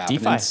inside of your app. DeFi,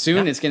 and then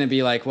soon it's going to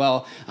be like,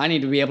 I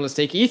need to be able to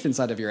stake ETH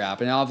inside of your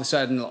app. And all of a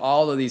sudden,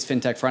 all of these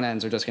fintech front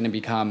ends are just going to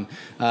become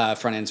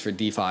front ends for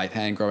DeFi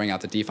and growing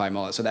out the DeFi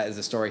mullet. So that is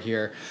the story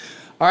here.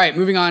 All right,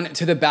 moving on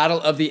to the battle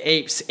of the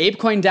apes.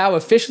 ApeCoin DAO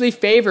officially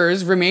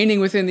favors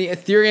remaining within the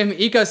Ethereum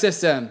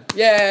ecosystem.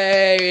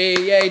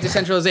 Yay,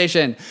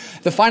 decentralization.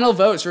 The final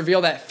votes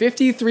reveal that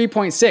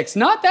 53.6,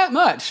 not that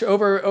much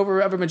over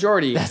a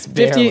majority. That's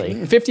barely.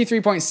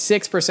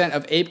 53.6%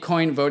 of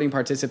ApeCoin voting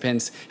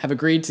participants have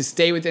agreed to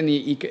stay within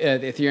the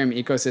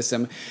Ethereum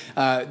ecosystem.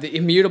 The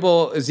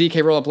immutable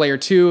ZK Rollup Layer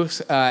 2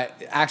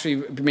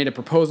 actually made a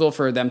proposal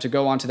for them to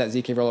go onto that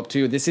ZK Rollup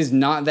 2. This is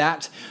not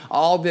that.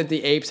 All that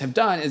the apes have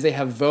done is they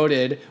have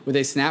voted with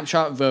a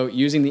snapshot vote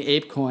using the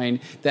ApeCoin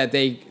that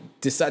they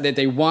decide that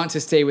they want to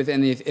stay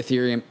within the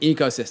Ethereum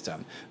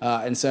ecosystem.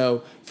 And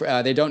so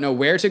they don't know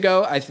where to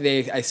go. I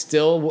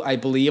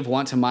believe,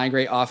 want to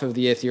migrate off of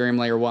the Ethereum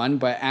layer 1,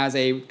 but as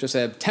just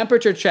a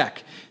temperature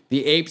check,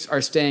 the apes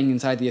are staying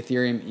inside the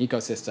Ethereum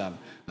ecosystem.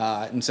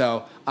 And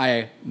so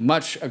I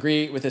much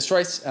agree with this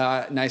choice.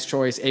 Nice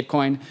choice,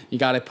 ApeCoin. You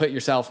got to put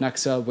yourself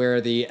next to where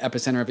the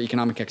epicenter of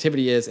economic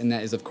activity is, and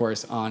that is, of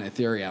course, on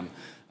Ethereum.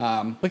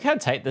 Look how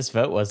tight this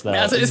vote was, though.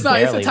 It's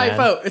a tight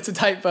vote. It's a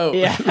tight vote.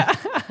 Yeah.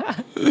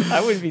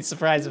 I wouldn't be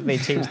surprised if they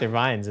changed their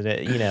minds and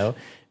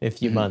in a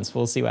few months.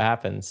 We'll see what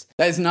happens.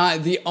 That is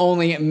not the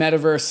only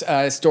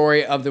metaverse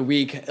story of the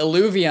week.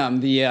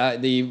 Illuvium,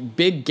 the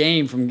big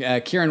game from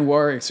Kane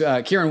Warwick's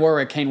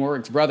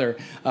brother,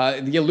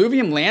 the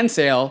Illuvium land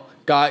sale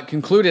got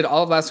concluded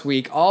all of last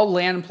week. All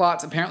land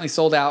plots apparently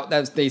sold out.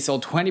 They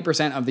sold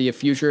 20% of the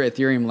future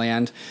Ethereum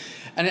land.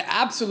 An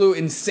absolute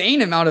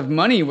insane amount of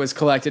money was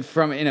collected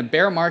from in a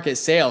bear market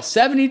sale.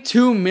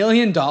 $72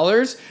 million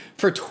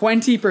for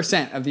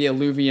 20% of the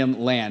Illuvium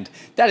land.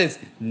 That is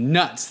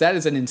nuts. That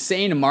is an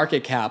insane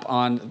market cap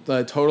on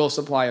the total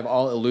supply of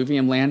all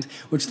Illuvium land,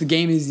 which the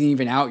game isn't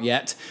even out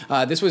yet.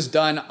 This was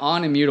done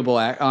on Immutable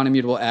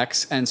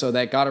X, and so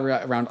that got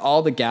around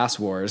all the gas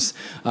wars.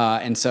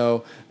 And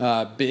so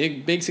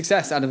big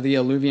success out of the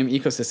Illuvium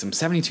ecosystem.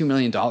 $72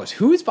 million.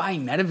 Who is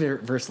buying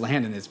metaverse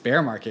land in this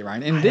bear market,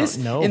 Ryan? In this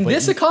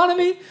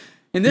economy?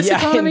 In this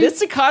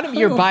economy,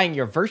 you're buying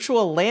your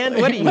virtual land.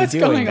 What are you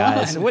doing,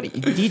 guys?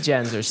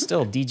 Degens are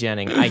still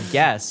degenning, I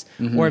guess.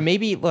 Or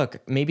maybe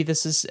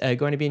this is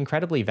going to be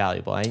incredibly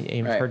valuable. I've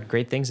heard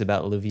great things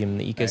about Illuvium,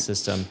 the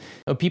ecosystem.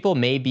 People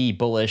may be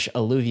bullish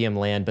Illuvium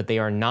land, but they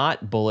are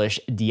not bullish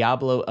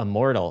Diablo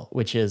Immortal,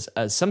 which is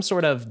some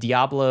sort of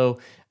Diablo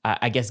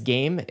I guess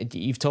game.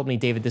 You've told me,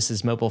 David, this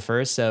is mobile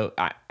first, so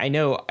I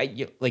know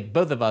like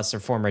both of us are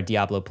former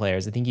Diablo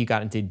players. I think you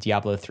got into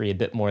Diablo 3 a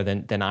bit more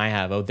than I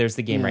have. Oh, there's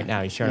the game right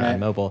now. He's showing it on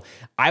mobile.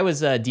 I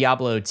was a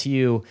Diablo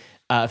 2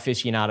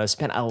 aficionado.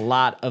 Spent a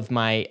lot of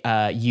my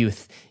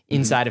youth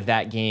inside of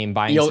that game,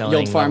 buying, selling,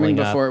 yield farming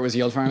before it was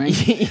yield farming.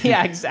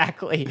 Yeah,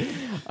 exactly.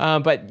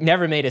 But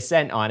never made a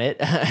cent on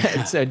it.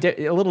 So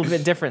a little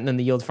bit different than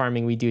the yield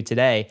farming we do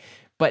today.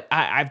 But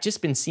I've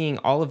just been seeing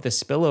all of the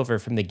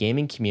spillover from the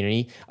gaming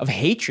community of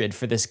hatred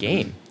for this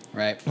game.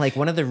 Right. Like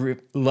one of the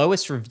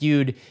lowest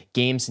reviewed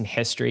games in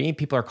history.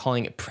 People are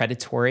calling it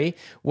predatory.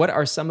 What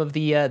are some of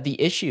the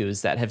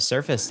issues that have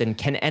surfaced, and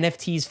can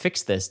NFTs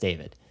fix this,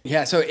 David?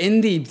 Yeah, so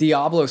in the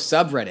Diablo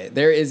subreddit,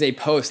 there is a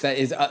post that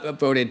is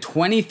upvoted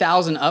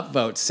 20,000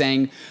 upvotes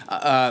saying,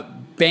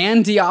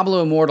 ban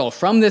Diablo Immortal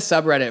from this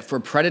subreddit for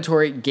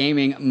predatory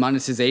gaming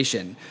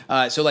monetization.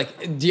 So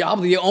like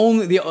Diablo,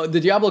 the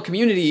Diablo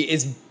community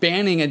is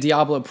banning a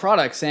Diablo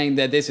product, saying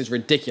that this is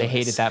ridiculous. They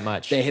hate it that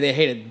much. They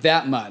hate it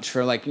that much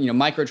for like,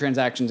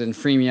 microtransactions and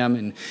freemium.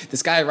 And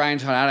this guy, Ryan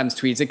Todd Adams,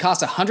 tweets, it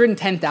costs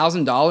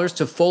 $110,000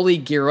 to fully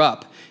gear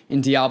up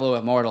in Diablo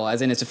Immortal,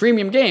 as in it's a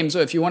freemium game, so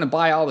if you want to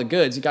buy all the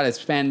goods, you got to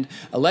spend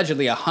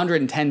allegedly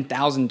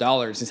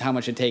 $110,000 is how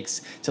much it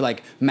takes to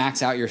like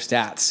max out your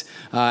stats,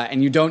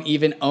 and you don't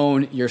even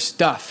own your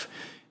stuff.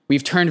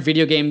 We've turned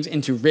video games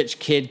into rich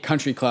kid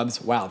country clubs.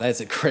 Wow, that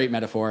is a great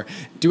metaphor.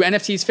 Do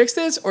NFTs fix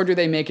this, or do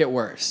they make it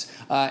worse?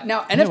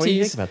 Now, NFTs. What do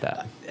you think about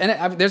that?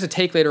 And there's a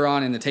take later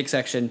on in the take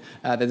section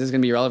that this is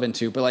going to be relevant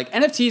to. But like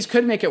NFTs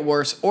could make it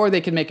worse, or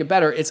they could make it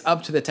better. It's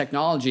up to the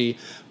technology,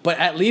 but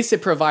at least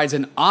it provides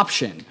an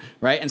option,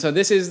 right? And so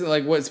this is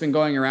like what's been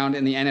going around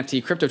in the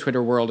NFT crypto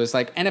Twitter world is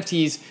like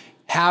NFTs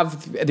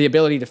have the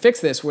ability to fix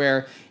this,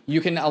 where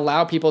you can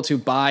allow people to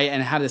buy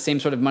and have the same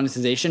sort of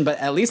monetization, but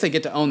at least they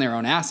get to own their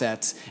own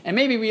assets. And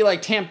maybe we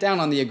like tamp down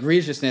on the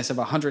egregiousness of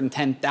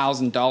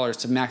 $110,000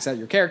 to max out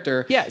your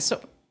character. Yeah,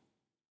 so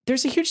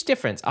there's a huge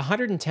difference.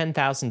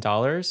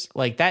 $110,000,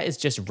 like that is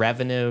just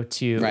revenue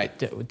to.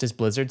 Right. Does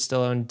Blizzard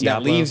still own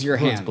Diablo? That leaves your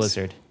hands. Who owns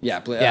Blizzard?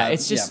 Yeah,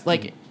 it's just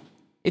like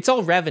it's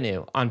all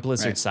revenue on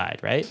Blizzard's side,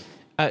 right?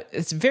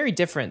 It's very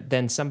different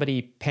than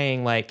somebody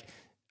paying like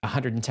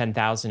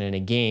 $110,000 in a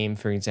game,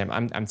 for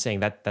example. I'm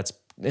saying that's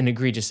an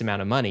egregious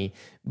amount of money,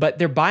 but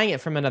they're buying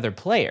it from another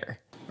player,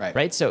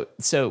 right? So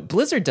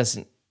Blizzard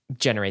doesn't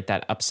generate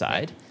that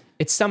upside. Right.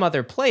 It's some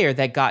other player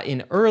that got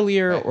in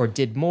earlier or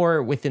did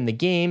more within the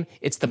game.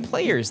 It's the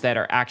players that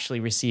are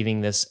actually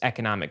receiving this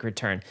economic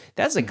return.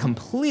 That's a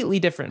completely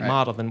different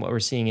model than what we're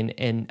seeing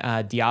in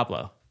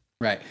Diablo.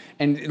 Right.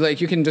 And like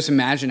you can just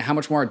imagine how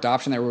much more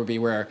adoption there would be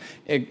where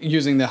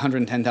using the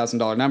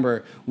 $110,000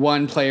 number,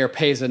 one player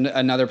pays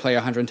another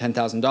player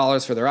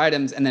 $110,000 for their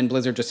items, and then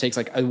Blizzard just takes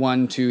like a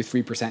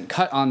 1-3%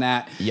 cut on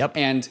that. Yep.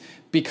 And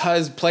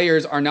because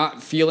players are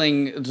not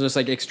feeling just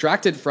like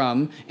extracted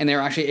from, and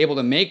they're actually able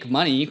to make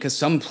money because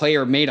some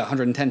player made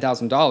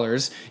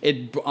 $110,000,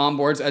 it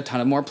onboards a ton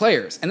of more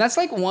players. And that's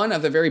like one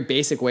of the very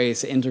basic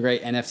ways to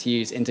integrate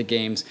NFTs into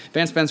games.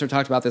 Vance Spencer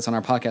talked about this on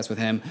our podcast with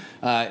him.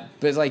 But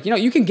it's like,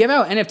 you can give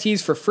out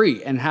NFTs for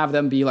free and have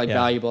them be like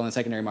valuable in the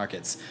secondary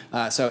markets.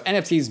 So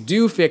NFTs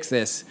do fix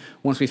this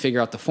once we figure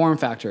out the form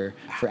factor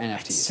for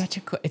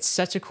NFTs. It's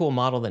such a cool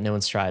model that no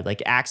one's tried.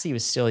 Like Axie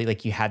was still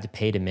like you had to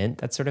pay to mint,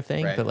 that sort of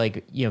thing. Right. But like,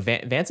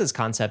 Vance's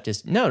concept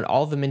is no,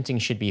 all the minting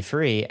should be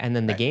free, and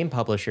then the game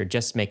publisher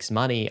just makes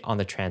money on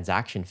the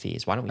transaction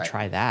fees. Why don't we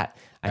try that?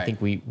 I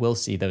think we will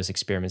see those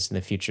experiments in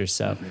the future.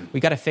 So we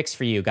got a fix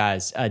for you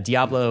guys.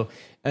 Diablo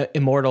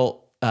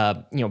Immortal.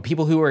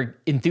 People who are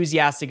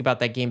enthusiastic about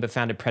that game but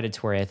found it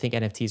predatory. I think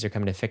NFTs are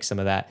coming to fix some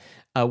of that.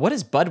 What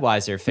is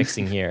Budweiser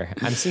fixing here?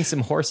 I'm seeing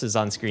some horses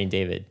on screen,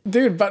 David.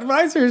 Dude,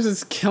 Budweiser is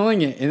just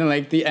killing it in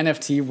like the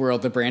NFT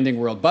world, the branding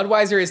world.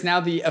 Budweiser is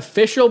now the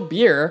official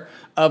beer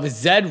of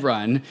Zed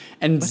Run,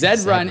 and Zed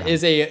Run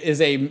is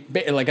a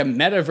like a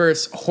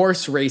metaverse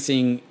horse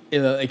racing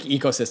like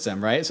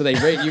ecosystem, right? So they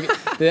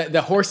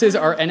the horses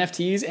are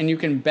NFTs, and you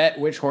can bet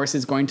which horse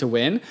is going to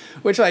win.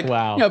 Which like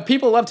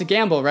people love to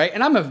gamble, right?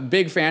 And I'm a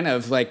big fan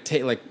of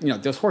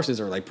those horses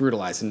are like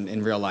brutalized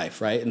in real life,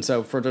 right? And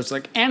so for just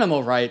like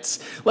animal rights,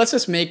 let's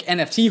just make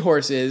NFT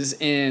horses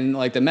in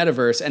like the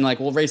metaverse, and like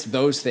we'll race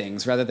those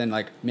things rather than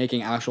like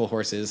making actual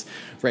horses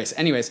race.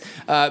 Anyways,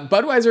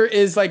 Budweiser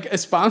is like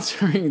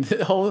sponsoring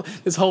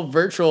this whole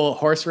virtual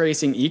horse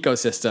racing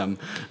ecosystem,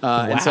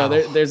 and so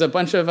there's a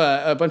bunch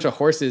of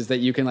horses that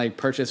you can like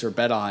purchase or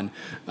bet on,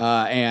 so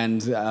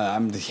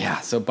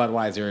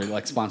Budweiser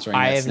like sponsoring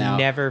this now. I have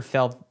never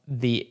felt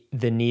the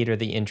need or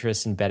the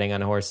interest in betting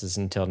on horses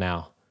until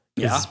now.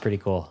 This is pretty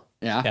cool.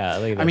 Yeah. Look at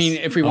this. I mean,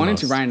 if we wanted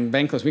to, Ryan,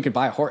 bankless, we could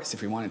buy a horse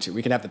if we wanted to.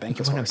 We could have the bankless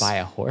horse. You want to buy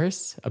a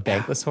horse? A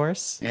bankless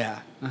horse? Yeah.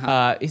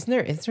 Isn't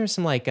there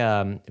some like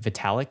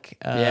Vitalik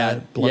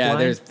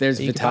bloodline? There's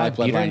Vitalik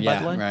bloodline.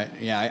 Yeah, bloodline? Right.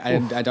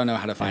 Yeah, I don't know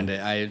how to find it.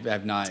 I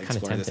have not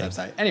explored this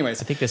website.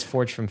 Anyways. I think this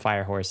Forged from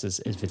Fire horse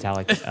is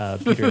Vitalik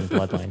Buterin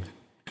bloodline.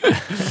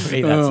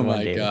 Oh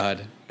my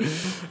God.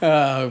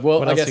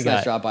 Well, I guess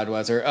nice job,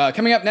 Budweiser.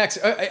 Coming up next,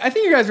 I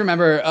think you guys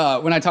remember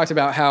when I talked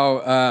about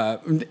how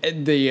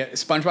the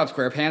SpongeBob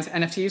SquarePants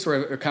NFTs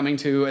were coming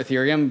to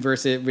Ethereum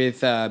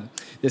with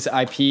this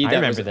IP. I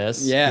remember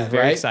this. Yeah,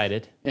 very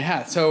excited.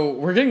 Yeah, so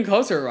we're getting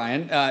closer,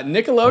 Ryan.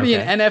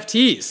 Nickelodeon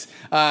NFTs.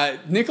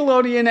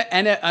 Nickelodeon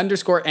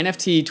 _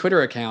 NFT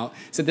Twitter account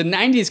said the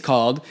 90s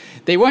called.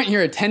 They want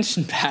your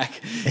attention back.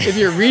 If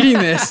you're reading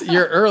this,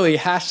 you're early.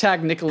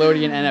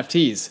 #Nickelodeon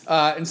NFTs.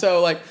 And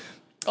so like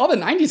all the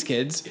 90s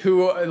kids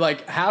who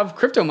like have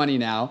crypto money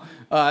now,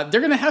 they're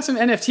going to have some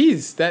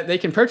NFTs that they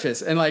can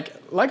purchase. And like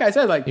I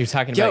said, like you're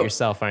talking about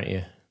yourself, aren't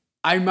you?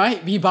 I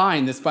might be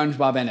buying the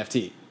SpongeBob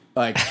NFT.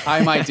 Like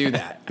I might do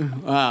that.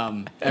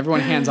 Everyone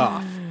hands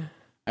off.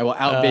 I will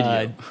outbid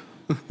you.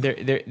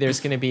 There's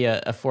going to be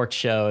a fork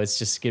show. It's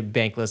just a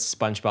bankless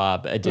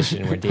SpongeBob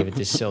edition where David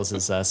just shows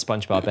his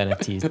SpongeBob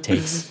NFT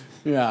takes.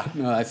 Yeah,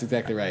 no, that's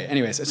exactly right.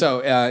 Anyways,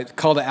 so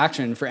call to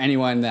action for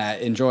anyone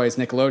that enjoys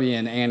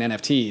Nickelodeon and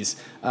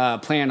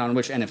NFTs. Plan on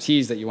which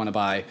NFTs that you want to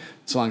buy,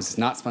 so long as it's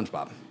not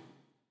SpongeBob.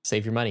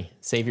 Save your money.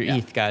 Save your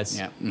ETH, guys.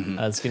 Yeah. Mm-hmm.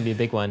 It's going to be a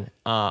big one.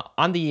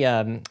 On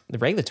the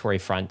regulatory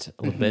front,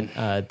 a little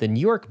bit, the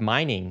New York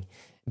mining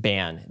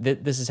ban.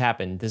 This has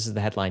happened. This is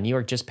the headline. New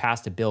York just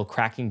passed a bill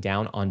cracking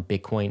down on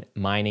Bitcoin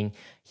mining.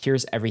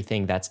 Here's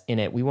everything that's in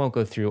it. We won't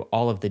go through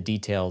all of the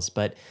details,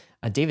 but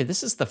David,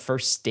 this is the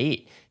first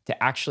state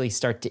to actually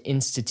start to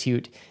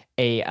institute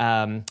a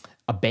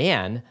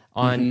ban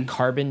on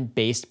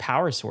carbon-based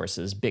power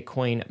sources,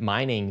 Bitcoin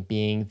mining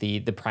being the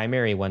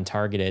primary one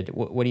targeted.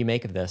 What do you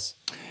make of this?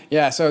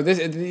 Yeah, so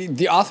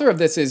the author of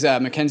this is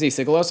Mackenzie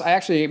Sigalos. I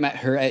actually met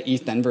her at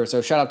ETH Denver,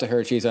 so shout out to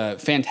her. She's a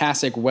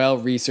fantastic,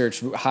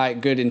 well-researched,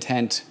 good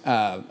intent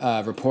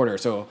reporter,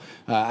 so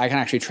I can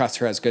actually trust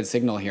her as good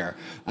signal here.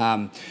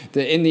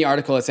 In the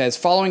article, it says,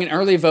 following an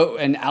early vote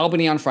in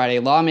Albany on Friday,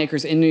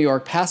 lawmakers in New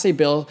York passed a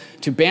bill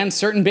to ban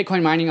certain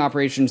Bitcoin mining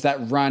operations that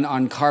run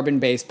on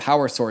carbon-based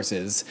power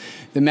sources.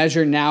 The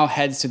measure now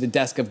heads to the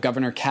desk of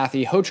Governor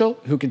Kathy Hochul,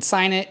 who could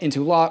sign it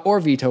into law or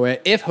veto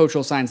it. If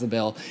Hochul signs the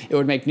bill, it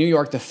would make New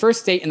York the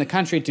first state in the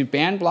country to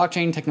ban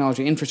blockchain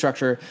technology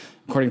infrastructure,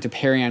 according to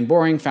Perry-Ann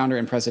Boring, founder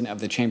and president of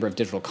the Chamber of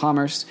Digital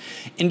Commerce.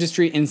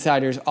 Industry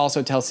insiders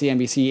also tell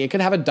CNBC it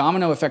could have a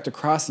domino effect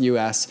across the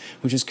U.S.,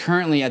 which is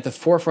currently at the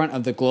forefront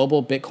of the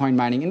global Bitcoin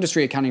mining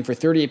industry, accounting for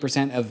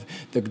 38% of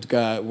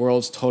the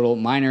world's total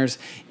miners.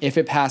 If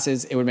it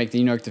passes, it would make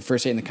New York the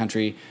first state in the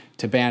country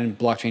to ban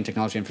blockchain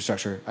technology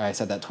infrastructure. I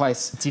said that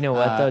twice. Do you know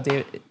what, though,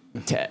 David?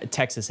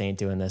 Texas ain't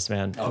doing this,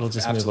 man. It'll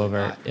just move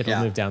over. Not.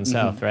 It'll move down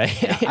south, right?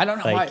 Yeah. I don't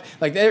know why.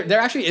 Like there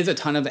actually is a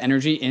ton of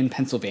energy in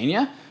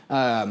Pennsylvania.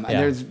 And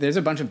there's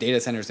a bunch of data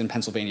centers in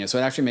Pennsylvania, so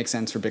it actually makes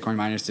sense for Bitcoin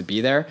miners to be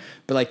there.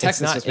 But like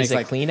Texas just makes is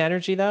it clean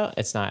energy though?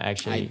 It's not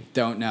actually. I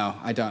don't know.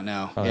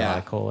 Probably a lot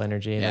of coal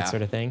energy and that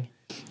sort of thing.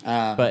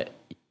 But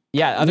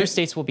yeah, other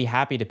states will be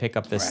happy to pick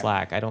up this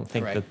slack. I don't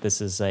think that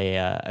this is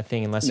a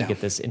thing unless you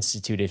get this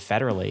instituted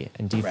federally.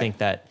 And do you think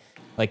that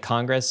like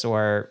Congress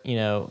or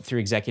through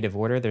executive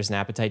order, there's an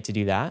appetite to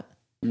do that?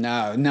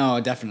 No,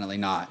 definitely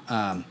not.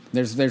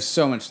 There's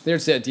so much.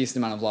 There's a decent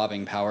amount of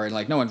lobbying power, and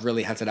like no one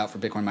really has it out for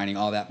Bitcoin mining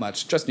all that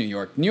much. Just New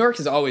York. New York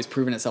has always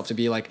proven itself to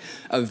be like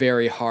a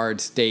very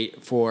hard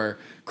state for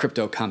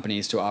crypto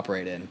companies to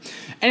operate in.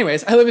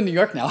 Anyways, I live in New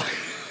York now.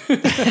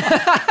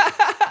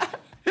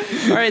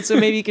 All right, so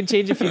maybe you can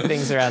change a few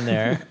things around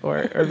there,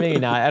 or maybe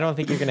not. I don't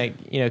think you're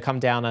gonna come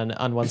down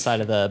on one side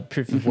of the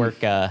proof of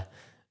work.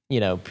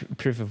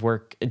 Proof of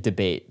work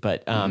debate,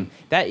 but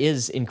that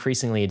is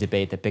increasingly a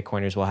debate that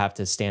Bitcoiners will have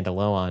to stand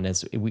alone on,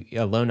 as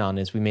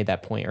we made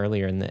that point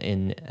earlier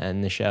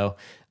in the show.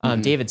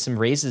 David, some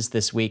raises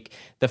this week.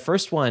 The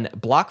first one,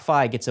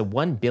 BlockFi gets a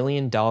 $1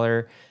 billion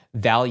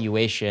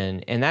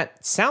valuation. And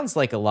that sounds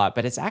like a lot,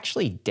 but it's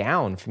actually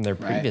down from their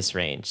previous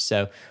range.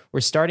 So we're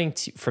starting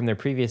to, from their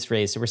previous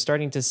raise, so we're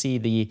starting to see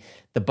the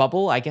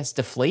bubble, I guess,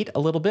 deflate a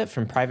little bit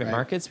from private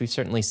markets. We've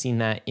certainly seen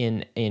that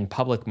in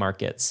public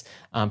markets,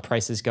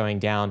 prices going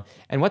down.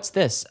 And what's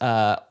this?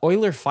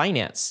 Euler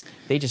Finance,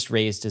 they just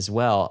raised as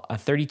well,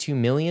 32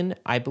 million,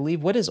 I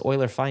believe. What is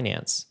Euler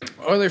Finance?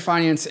 Euler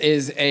Finance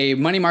is a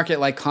money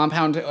market like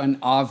Compound and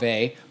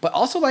Aave, but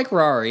also like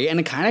Rari, and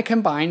it kind of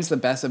combines the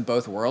best of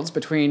both worlds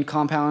between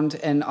Compound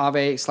and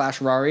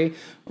Aave/Rari.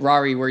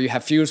 Rari, where you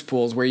have fuse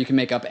pools where you can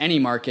make up any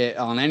market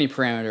on any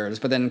parameters,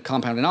 but then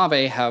Compound and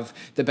Aave have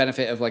the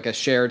benefit of like a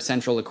shared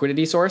central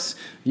liquidity source.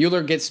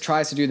 Euler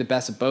tries to do the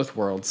best of both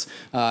worlds,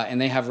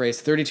 and they have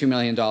raised $32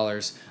 million.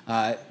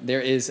 There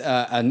is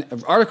an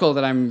article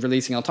that I'm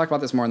releasing. I'll talk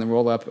about this more in the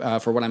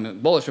roll-up for what I'm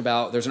bullish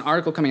about. There's an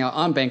article coming out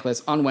on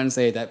Bankless on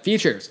Wednesday that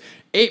features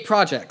 8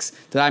 projects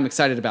that I'm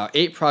excited about,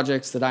 8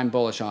 projects that I'm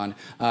bullish on.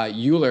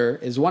 Euler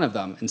is one of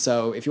them. And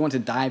so if you want to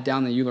dive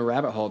down the Euler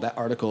rabbit hole, that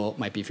article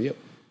might be for you.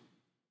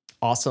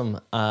 Awesome.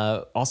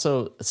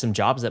 Also, some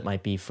jobs that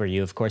might be for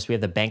you. Of course, we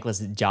have the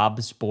Bankless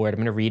jobs board. I'm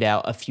going to read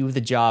out a few of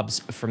the jobs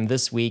from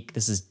this week.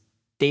 This is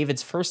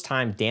David's first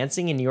time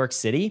dancing in New York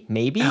City.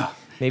 Maybe.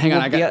 Maybe hang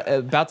on, we'll be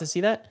about to see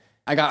that.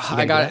 I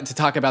got to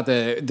talk about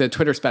the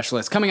Twitter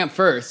specialist. Coming up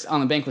first on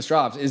the Bankless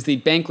jobs is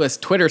the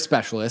Bankless Twitter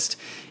specialist.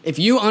 If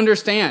you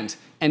understand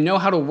and know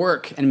how to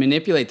work and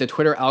manipulate the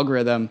Twitter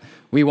algorithm,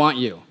 we want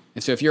you.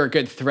 And so if you're a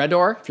good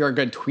threador, if you're a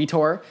good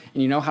tweetor,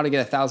 and you know how to get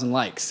 1,000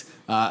 likes,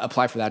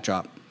 apply for that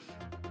job.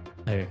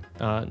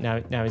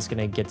 Now he's going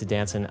to get to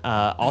dancing.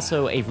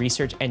 Also, a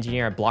research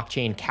engineer at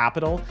Blockchain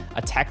Capital,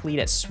 a tech lead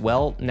at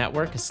Swell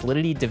Network, a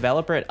Solidity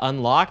developer at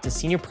Unlocked, a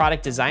senior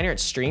product designer at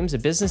Streams, a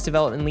business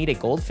development lead at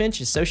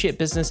Goldfinch, associate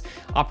business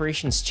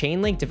operations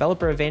Chainlink,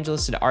 developer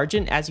evangelist at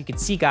Argent. As you can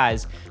see,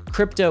 guys,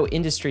 crypto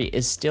industry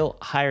is still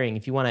hiring.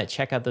 If you want to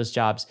check out those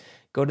jobs,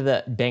 go to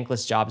the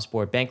Bankless jobs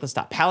board,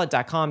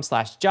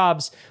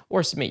 bankless.pallet.com/jobs,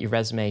 or submit your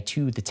resume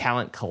to the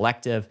Talent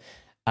Collective.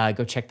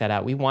 Go check that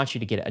out. We want you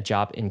to get a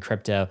job in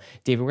crypto.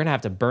 David, we're going to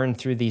have to burn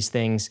through these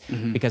things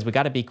because we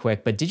got to be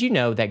quick. But did you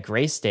know that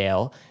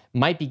Grayscale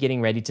might be getting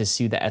ready to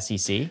sue the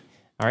SEC?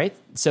 All right.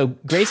 So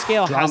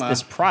Grayscale has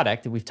this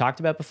product that we've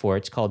talked about before.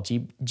 It's called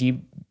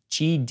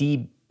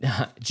GBTC,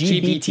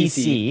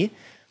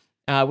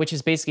 which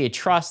is basically a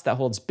trust that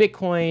holds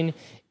Bitcoin.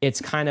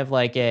 It's kind of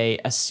like a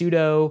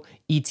pseudo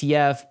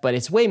ETF, but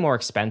it's way more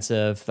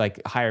expensive,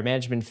 like higher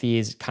management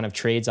fees, kind of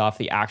trades off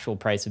the actual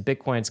price of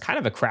Bitcoin. It's kind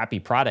of a crappy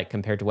product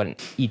compared to what an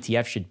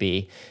ETF should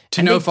be.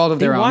 To no fault of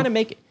their own. They want to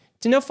make it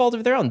to no fault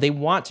of their own. They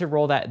want to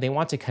roll that. They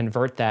want to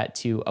convert that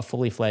to a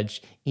fully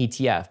fledged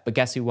ETF. But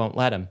guess who won't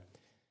let them?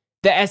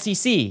 The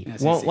SEC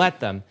won't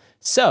let them.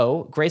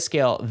 So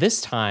Grayscale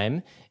this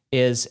time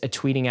is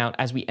tweeting out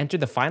as we enter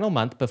the final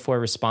month before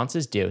response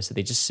is due. So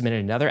they just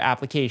submitted another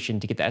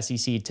application to get the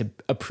SEC to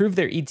approve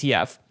their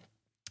ETF.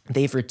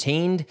 They've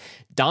retained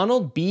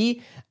Donald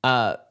B.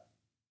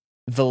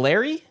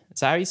 Valeri. Is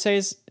that how he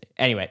says?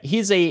 Anyway,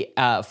 he's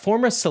a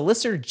former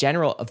Solicitor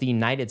General of the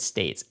United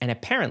States. And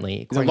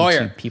apparently,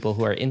 according to people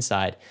who are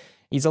inside,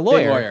 he's a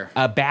lawyer,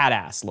 a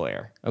badass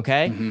lawyer,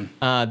 okay?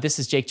 This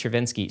is Jake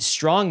Chervinsky.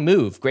 Strong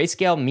move.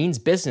 Grayscale means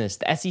business.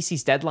 The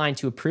SEC's deadline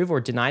to approve or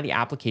deny the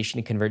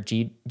application to convert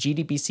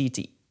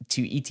GDBC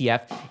to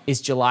ETF is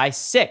July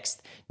 6th.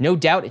 No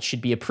doubt it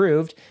should be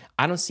approved.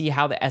 I don't see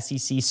how the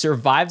SEC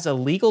survives a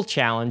legal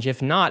challenge,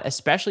 if not,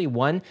 especially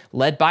one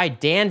led by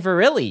Dan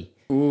Verrilli.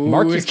 Ooh,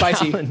 mark your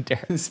spicy. calendar.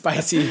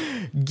 Spicy.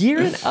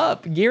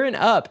 Gearing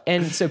up.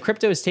 And so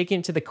crypto is taken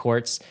it to the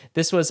courts.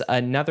 This was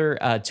another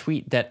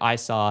tweet that I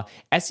saw.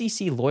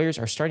 SEC lawyers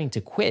are starting to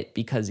quit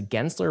because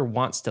Gensler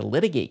wants to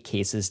litigate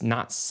cases,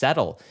 not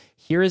settle.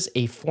 Here is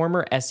a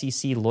former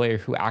SEC lawyer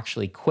who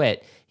actually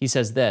quit. He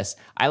says this: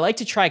 I like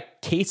to try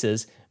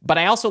cases, but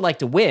I also like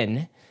to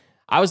win.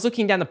 I was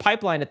looking down the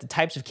pipeline at the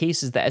types of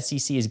cases the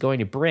SEC is going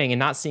to bring and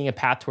not seeing a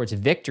path towards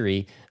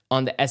victory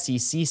on the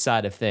SEC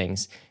side of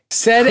things.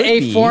 Said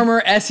a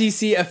former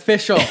SEC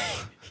official.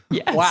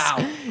 Yes.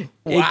 Wow.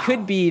 It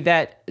could be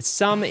that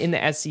some in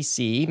the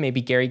SEC,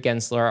 maybe Gary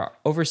Gensler, are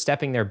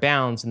overstepping their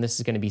bounds, and this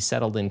is going to be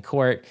settled in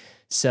court.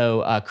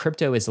 So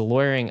crypto is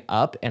lawyering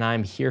up, and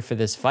I'm here for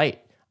this fight.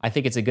 I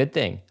think it's a good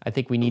thing. I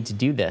think we need to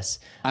do this.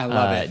 I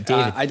love it.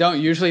 David. I don't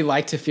usually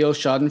like to feel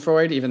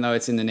schadenfreude, even though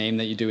it's in the name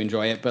that you do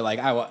enjoy it. But like,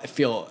 I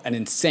feel an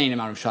insane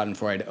amount of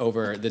schadenfreude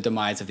over the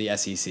demise of the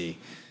SEC.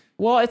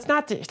 Well, it's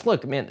not.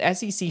 Look, man, the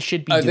SEC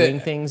should be doing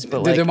things,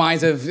 but the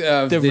demise of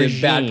the bad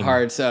regime.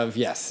 Parts of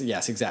yes,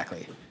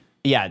 exactly.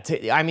 Yeah,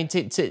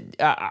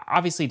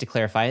 obviously to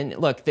clarify, and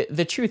look,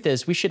 the truth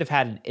is we should have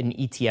had an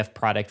ETF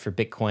product for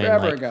Bitcoin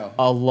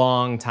a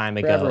long time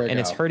ago, and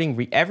it's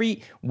hurting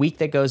every week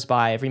that goes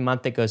by, every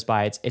month that goes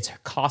by. It's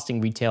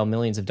costing retail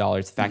millions of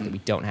dollars. The fact that we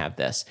don't have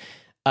this.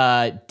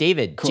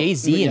 David, cool.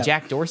 Jay-Z and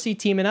Jack Dorsey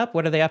teaming up.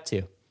 What are they up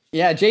to?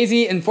 Yeah,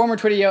 Jay-Z and former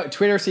Twitter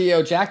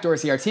CEO Jack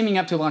Dorsey are teaming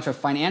up to launch a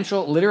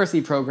financial literacy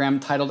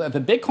program titled the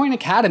Bitcoin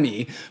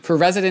Academy for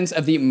residents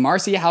of the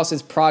Marcy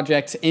Houses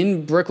project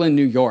in Brooklyn,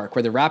 New York,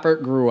 where the rapper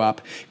grew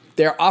up.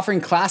 They're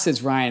offering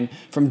classes, Ryan,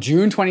 from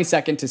June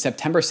 22nd to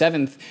September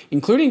 7th,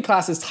 including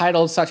classes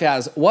titled such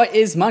as What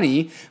is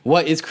Money?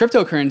 What is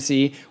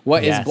Cryptocurrency?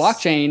 What is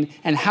Blockchain?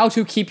 And How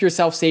to Keep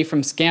Yourself Safe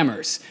from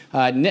Scammers.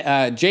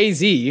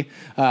 Jay-Z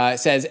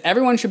says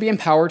everyone should be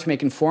empowered to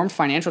make informed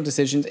financial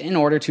decisions in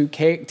order to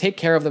take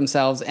care of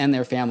themselves and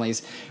their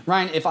families.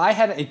 Ryan, if I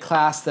had a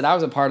class that I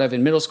was a part of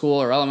in middle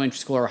school or elementary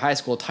school or high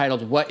school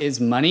titled What is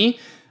Money?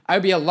 I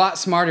would be a lot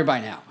smarter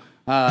by now.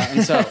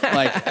 And so,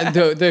 like,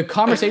 the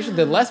conversation,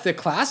 the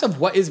class of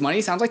What is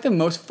Money sounds like the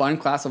most fun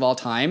class of all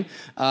time.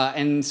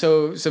 And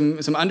so some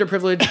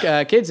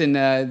underprivileged kids in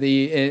are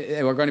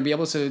going to be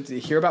able to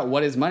hear about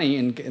what is money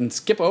and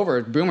skip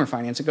over boomer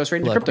finance and go straight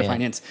into crypto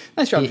finance.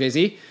 Nice job,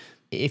 Jay-Z.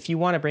 If you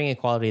want to bring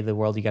equality to the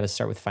world, you got to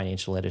start with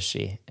financial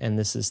literacy, and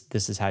this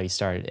is how you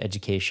start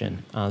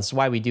education. This is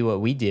why we do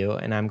what we do,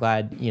 and I'm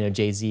glad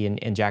Jay-Z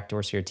and Jack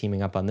Dorsey are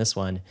teaming up on this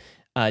one.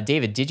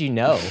 David, did you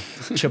know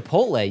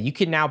Chipotle, you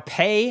can now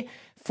pay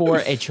for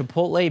a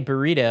Chipotle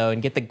burrito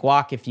and get the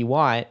guac if you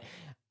want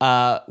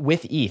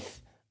with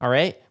ETH, all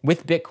right?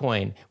 With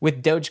Bitcoin,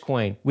 with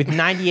Dogecoin, with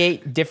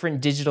 98 different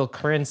digital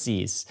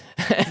currencies.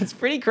 It's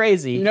pretty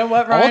crazy. You know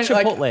what, Ryan?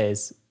 All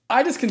Chipotles.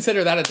 I just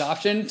consider that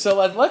adoption. So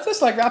let's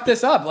just wrap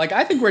this up.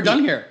 I think we're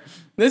done here.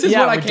 This is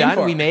what I came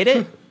for. We made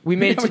it. We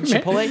made it to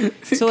Chipotle.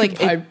 So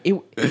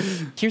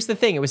here's the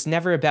thing: it was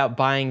never about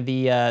buying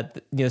the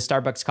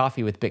Starbucks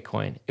coffee with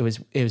Bitcoin. It was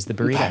the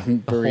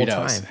burrito the whole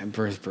time.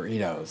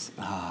 Burritos.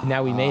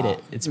 Now we made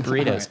it. It's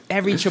burritos.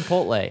 Every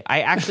Chipotle.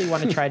 I actually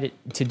want to try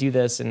to do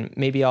this, and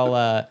maybe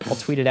I'll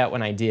tweet it out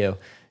when I do.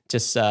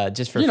 Just for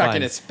fun. You're not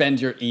going to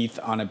spend your ETH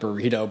on a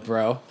burrito,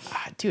 bro.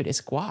 Dude, it's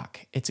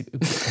guac.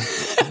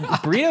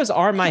 Burritos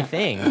are my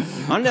thing.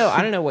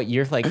 I don't know what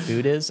your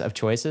food is of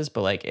choices,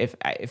 but if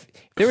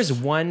there was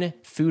one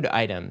food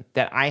item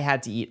that I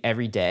had to eat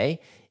every day,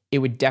 it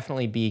would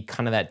definitely be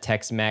kind of that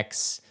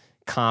Tex-Mex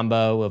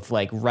combo of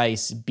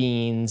rice,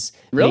 beans,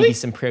 maybe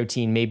some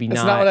protein, maybe That's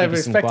not. That's not what I've maybe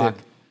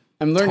expected.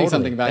 I'm learning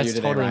something about you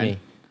today, totally Ryan. Me.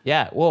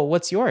 Yeah. Well,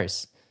 what's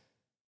yours?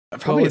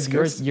 Probably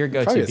your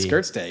go-to. Probably a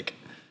skirt steak.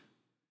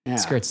 Yeah.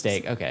 Skirt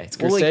steak, okay.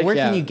 Steak, where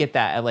can you get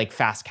that at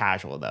fast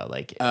casual though?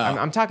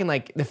 I'm talking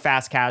the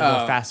fast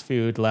casual, fast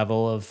food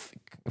level of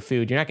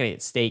food. You're not gonna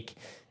get steak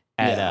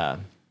at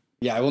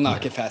Yeah, I will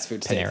not get fast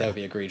food steak. That would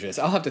be egregious.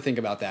 I'll have to think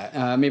about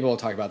that. Maybe we'll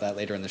talk about that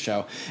later in the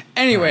show.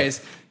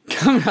 Anyways,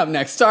 coming up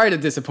next, sorry to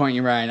disappoint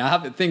you, Ryan. I'll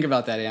have to think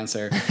about that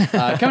answer.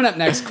 Coming up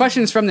next,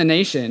 questions from the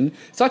nation,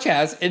 such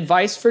as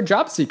advice for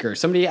job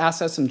seekers. Somebody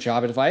asked us some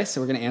job advice,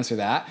 so we're going to answer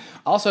that.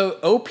 Also,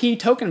 OP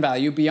token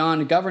value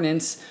beyond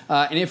governance.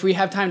 And if we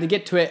have time to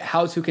get to it,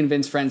 how to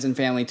convince friends and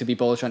family to be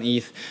bullish on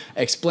ETH.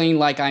 Explain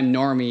like I'm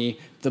normie.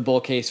 The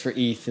bull case for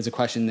ETH is a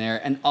question there.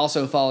 And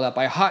also followed up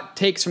by hot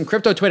takes from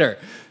crypto Twitter.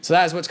 So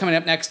that is what's coming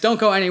up next. Don't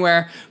go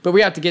anywhere, but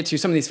we have to get to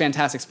some of these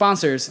fantastic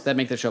sponsors that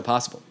make the show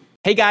possible.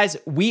 Hey guys,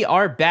 we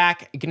are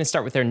back. Going to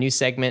start with our new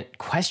segment,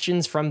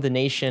 Questions from the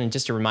Nation. And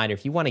just a reminder,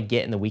 if you want to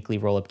get in the weekly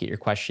roll-up, get your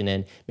question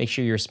in, make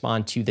sure you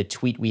respond to the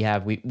tweet we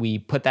have. We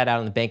put that out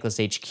on the Bankless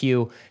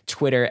HQ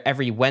Twitter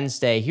every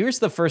Wednesday. Here's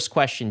the first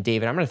question,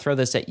 David. I'm going to throw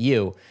this at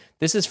you.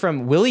 This is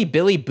from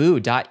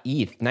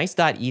willybillyboo.eth. Nice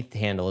 .eth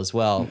handle as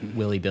well,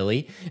 Willy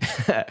Billy.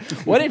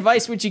 What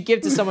advice would you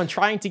give to someone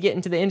trying to get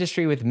into the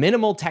industry with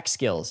minimal tech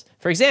skills?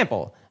 For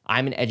example,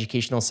 I'm an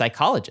educational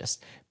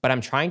psychologist, but I'm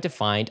trying to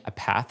find a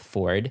path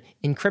forward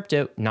in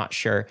crypto, not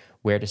sure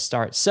where to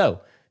start.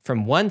 So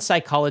from one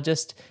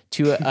psychologist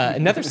to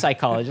another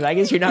psychologist, I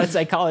guess you're not a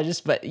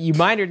psychologist, but you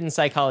minored in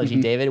psychology,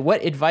 David.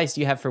 What advice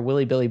do you have for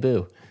Willy Billy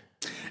Boo?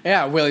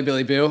 Yeah, Willy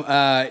Billy Boo.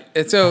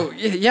 It's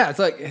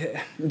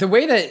the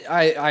way that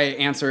I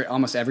answer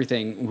almost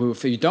everything.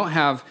 If you don't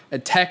have a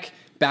tech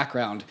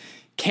background,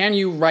 can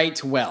you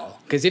write well?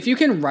 Because if you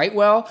can write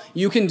well,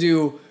 you can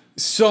do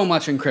so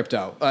much in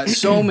crypto.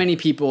 So many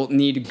people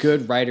need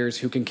good writers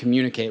who can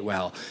communicate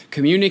well.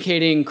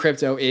 Communicating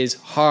crypto is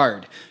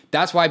hard.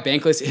 That's why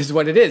Bankless is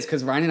what it is,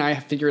 because Ryan and I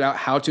have figured out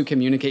how to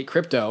communicate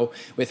crypto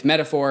with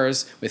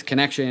metaphors, with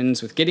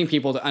connections, with getting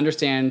people to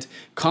understand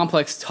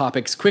complex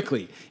topics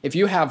quickly. If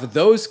you have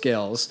those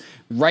skills,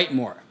 write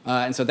more.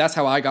 And so that's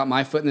how I got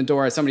my foot in the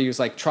door as somebody who's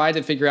tried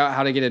to figure out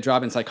how to get a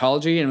job in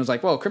psychology and was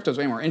like, well, crypto's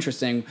way more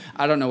interesting.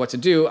 I don't know what to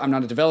do. I'm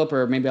not a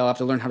developer. Maybe I'll have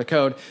to learn how to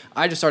code.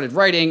 I just started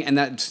writing and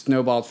that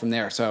snowballed from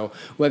there. So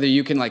whether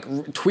you can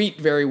tweet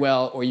very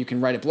well or you can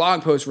write a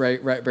blog post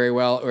write very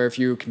well, or if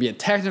you can be a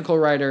technical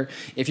writer,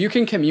 if you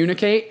can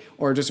communicate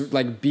or just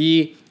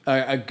be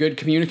a good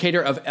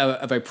communicator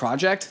of a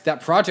project,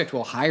 that project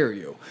will hire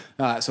you.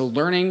 So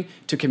learning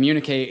to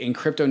communicate in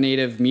crypto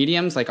native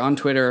mediums like on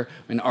Twitter,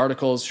 in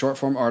articles, short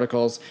form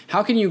articles,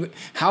 how can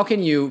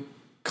you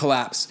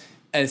collapse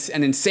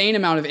an insane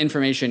amount of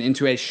information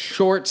into as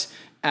short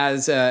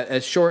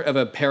of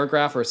a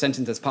paragraph or a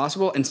sentence as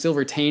possible and still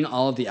retain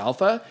all of the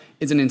alpha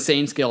is an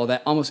insane skill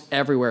that almost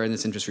everywhere in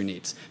this industry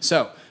needs.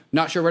 So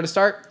not sure where to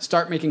start?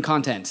 Start making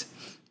content.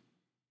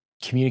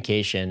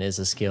 Communication is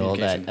a skill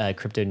that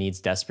crypto needs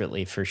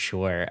desperately, for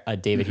sure.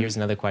 David, here's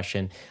another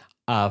question.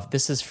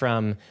 This is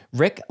from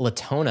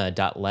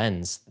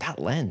ricklatona.lens. That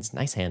lens,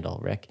 nice handle,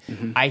 Rick.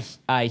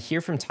 I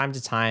hear from time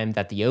to time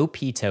that the OP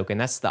token,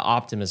 that's the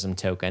optimism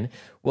token,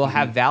 will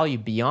have value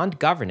beyond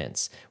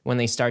governance when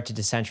they start to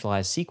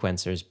decentralize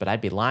sequencers, but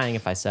I'd be lying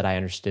if I said I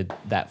understood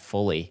that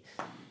fully.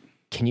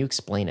 Can you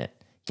explain it?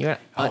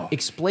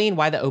 Explain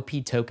why the OP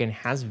token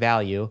has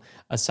value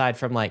aside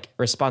from like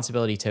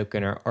responsibility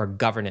token or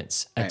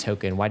governance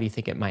token. Why do you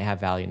think it might have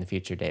value in the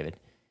future, David?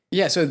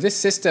 Yeah, so this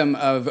system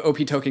of OP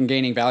token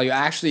gaining value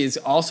actually is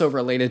also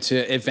related to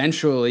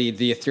eventually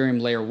the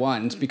Ethereum layer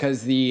 1s,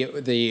 because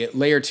the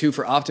layer 2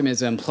 for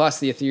optimism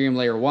plus the Ethereum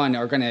layer 1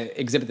 are going to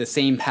exhibit the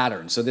same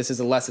pattern. So this is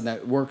a lesson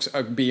that works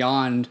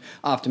beyond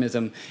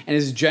optimism and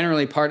is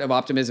generally part of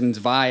optimism's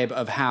vibe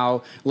of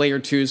how layer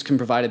 2s can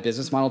provide a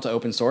business model to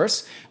open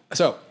source.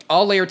 So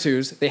all layer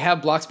 2s, they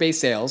have block-based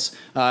sales.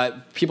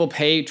 People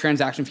pay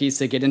transaction fees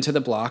to get into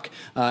the block,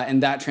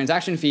 and that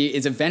transaction fee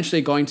is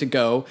eventually going to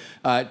go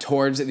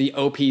towards the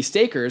OP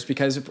stakers,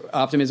 because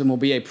Optimism will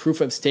be a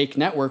proof-of-stake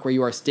network where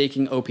you are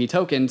staking OP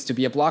tokens to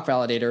be a block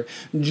validator,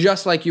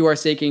 just like you are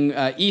staking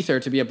Ether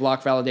to be a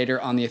block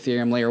validator on the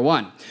Ethereum layer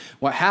 1.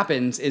 What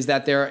happens is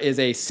that there is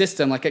a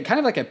system, kind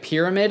of like a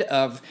pyramid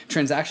of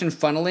transaction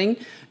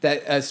funneling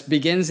that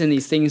begins in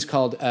these things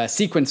called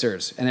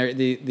sequencers. And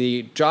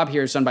the job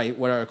here is done by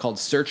what are called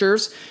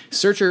searchers.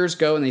 Searchers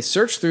go and they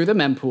search through the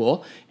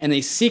mempool and they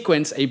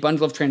sequence a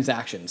bundle of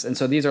transactions. And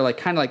so these are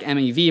kind of like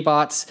MEV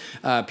bots.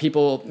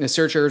 The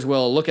searchers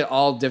will look at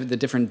all the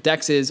different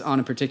dexes on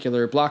a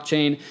particular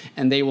blockchain,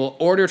 and they will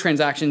order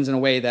transactions in a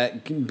way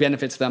that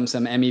benefits them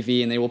some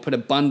MEV, and they will put a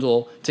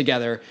bundle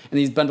together. And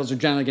these bundles are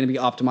generally going to be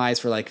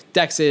optimized for like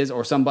dexes,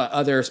 or some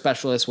other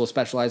specialists will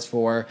specialize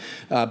for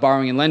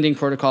borrowing and lending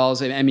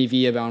protocols, and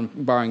MEV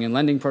about borrowing and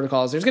lending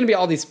protocols. There's going to be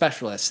all these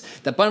specialists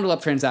that bundle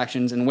up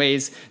transactions in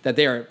ways that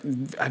they are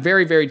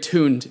very, very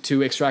tuned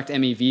to extract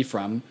MEV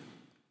from.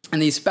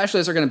 And these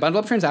specialists are going to bundle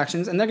up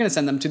transactions, and they're going to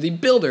send them to the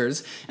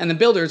builders, and the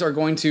builders are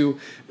going to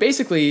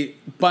basically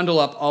bundle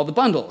up all the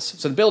bundles.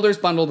 So the builders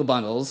bundle the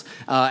bundles,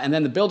 and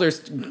then the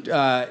builders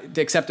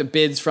accept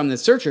bids from the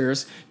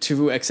searchers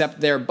to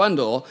accept their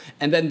bundle,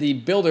 and then the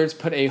builders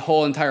put a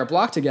whole entire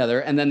block together,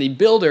 and then the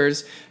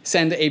builders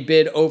send a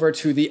bid over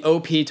to the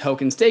OP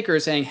token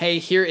stakers saying, hey,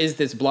 here is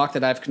this block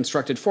that I've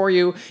constructed for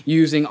you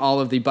using all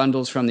of the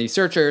bundles from the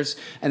searchers.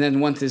 And then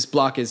once this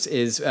block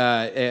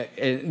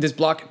this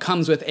block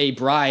comes with a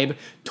bribe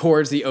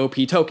towards the OP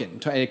token.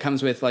 It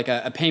comes with like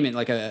a payment,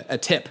 like a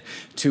tip,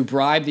 to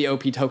bribe the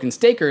OP token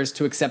stakers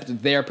to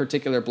accept their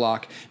particular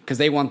block, because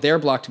they want their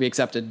block to be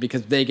accepted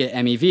because they get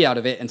MEV out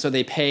of it. And so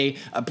they pay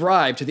a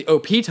bribe to the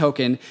OP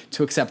token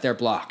to accept their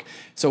block.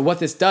 So what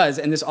this does,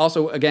 and this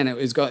also, again,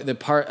 is the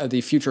part of the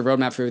future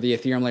roadmap for the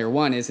Ethereum layer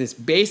 1, is this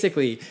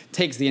basically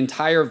takes the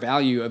entire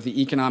value of the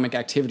economic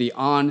activity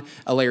on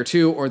a layer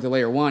 2 or the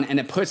layer 1, and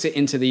it puts it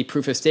into the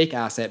proof of stake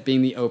asset,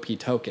 being the OP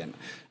token.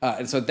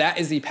 And so that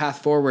is the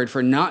path forward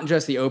for not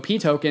just the OP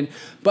token,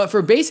 but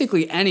for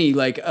basically any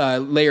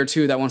layer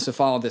 2 that wants to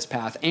follow this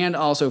path, and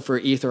also for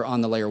Ether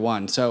on the layer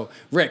 1. So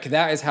Rick,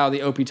 that is how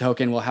the OP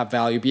token will have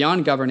value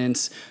beyond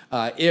governance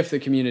if the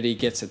community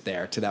gets it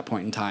there to that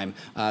point in time.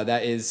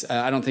 That is,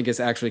 I don't think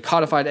it's actually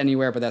codified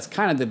anywhere, but that's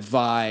kind of the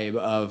vibe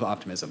of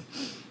Optimism.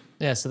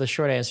 Yeah, so the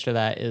short answer to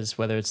that is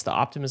whether it's the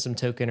Optimism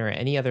token or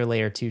any other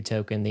layer 2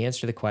 token, the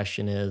answer to the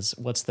question is,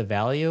 what's the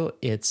value?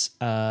 It's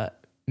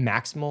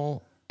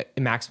maximally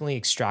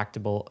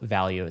extractable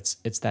value.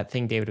 It's that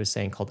thing David was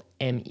saying called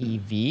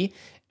MEV.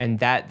 And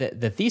that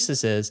the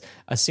thesis is,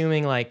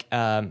 assuming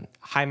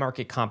high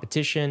market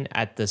competition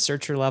at the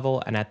searcher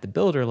level and at the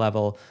builder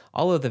level,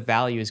 all of the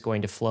value is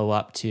going to flow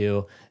up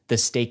to the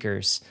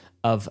stakers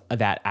of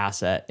that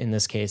asset, in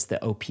this case,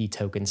 the OP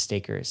token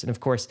stakers. And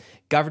of course,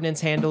 governance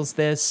handles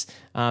this.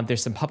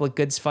 There's some public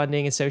goods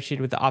funding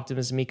associated with the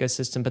Optimism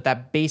ecosystem, but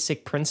that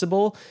basic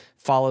principle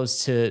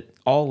follows to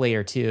all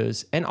layer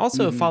 2s, and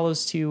also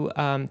follows to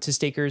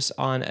stakers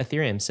on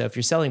Ethereum. So if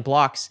you're selling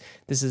blocks,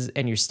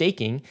 and you're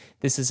staking,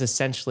 this is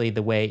essentially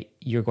the way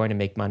you're going to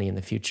make money in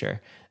the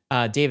future.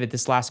 David,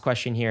 this last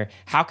question here: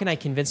 how can I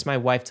convince my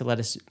wife to let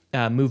us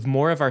move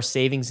more of our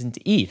savings into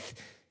ETH?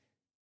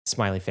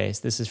 Smiley face.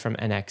 This is from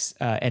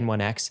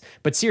N1X.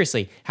 But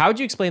seriously, how would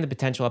you explain the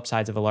potential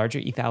upsides of a larger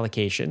ETH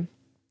allocation,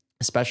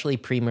 especially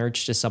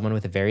pre-merged to someone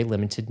with a very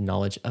limited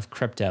knowledge of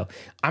crypto?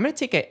 I'm going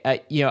to take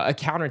a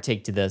counter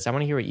take to this. I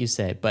want to hear what you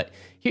say, but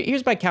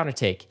here's my counter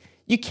take.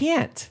 You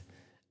can't.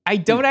 I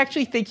don't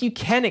actually think you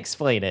can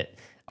explain it.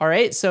 All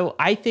right. So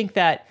I think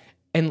that,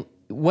 and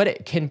what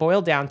it can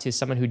boil down to,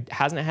 someone who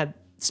hasn't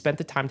spent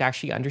the time to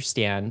actually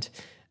understand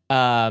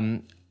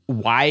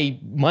why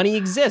money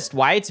exists,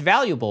 why it's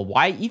valuable,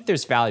 why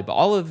Ether's valuable,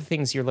 all of the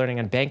things you're learning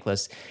on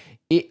Bankless,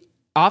 it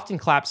often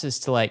collapses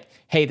to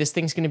hey, this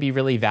thing's going to be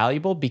really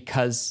valuable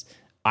because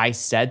I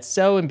said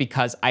so, and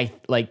because I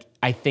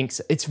think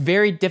so. It's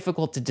very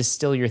difficult to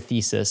distill your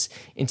thesis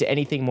into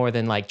anything more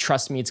than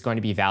trust me, it's going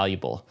to be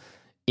valuable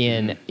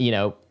in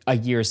a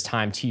year's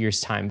time, 2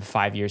 years' time,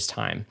 5 years'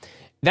 time.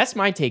 That's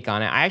my take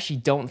on it. I actually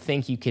don't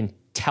think you can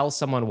tell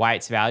someone why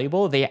it's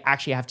valuable. They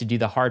actually have to do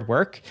the hard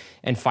work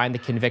and find the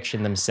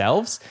conviction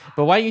themselves.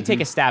 But why don't you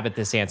take a stab at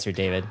this answer,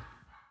 David?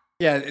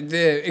 Yeah,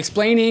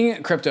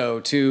 explaining crypto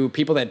to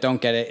people that don't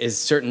get it is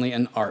certainly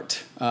an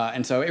art.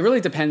 And so it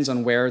really depends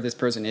on where this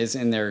person is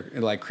in their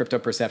like crypto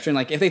perception.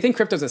 Like if they think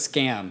crypto's a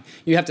scam,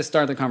 you have to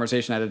start the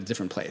conversation at a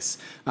different place.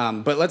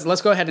 But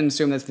let's go ahead and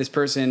assume that this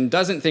person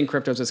doesn't think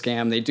crypto's a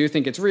scam. They do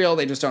think it's real.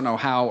 They just don't know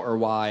how or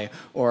why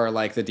or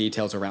like the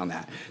details around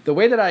that. The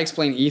way that I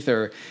explain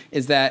Ether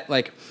is that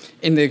like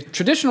in the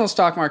traditional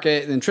stock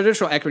market, in the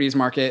traditional equities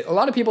market, a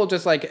lot of people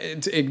just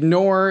like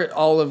ignore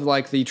all of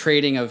like the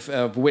trading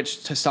of which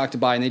stock to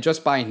buy, and they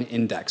just buy an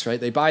index, right?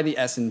 They buy the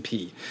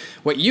S&P.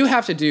 What you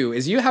have to do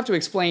is you have to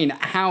explain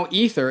how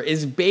Ether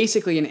is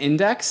basically an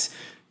index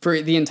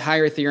for the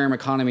entire Ethereum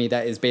economy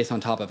that is based on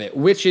top of it,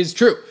 which is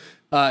true.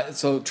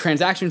 So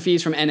transaction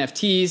fees from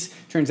NFTs,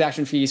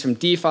 transaction fees from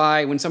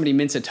DeFi. When somebody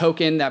mints a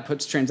token, that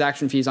puts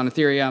transaction fees on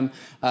Ethereum.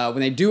 When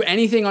they do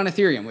anything on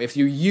Ethereum, if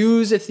you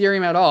use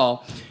Ethereum at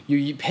all,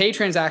 you pay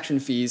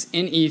transaction fees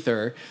in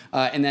Ether,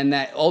 and then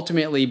that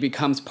ultimately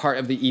becomes part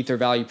of the Ether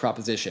value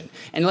proposition.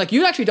 And like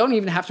you actually don't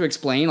even have to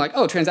explain like,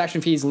 oh, transaction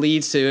fees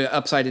leads to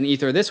upside in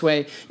Ether this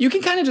way. You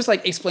can kind of just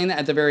like explain that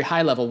at the very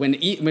high level. When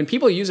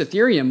people use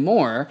Ethereum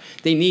more,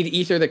 they need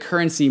Ether the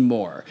currency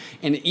more.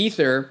 And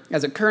Ether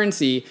as a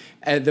currency,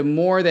 the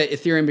more that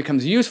Ethereum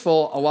becomes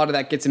useful, a lot of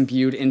that gets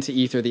imbued into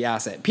Ether, the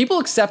asset. People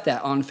accept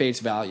that on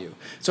face value.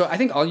 So I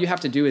think all you have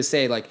to do is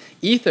say, like,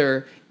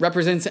 Ether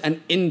represents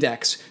an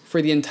index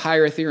for the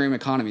entire Ethereum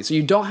economy. So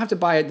you don't have to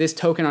buy this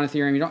token on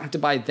Ethereum. You don't have to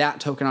buy that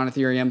token on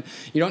Ethereum.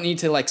 You don't need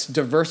to, like,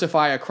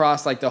 diversify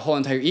across, like, the whole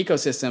entire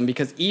ecosystem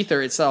because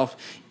Ether itself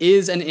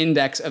is an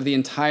index of the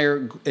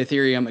entire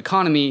Ethereum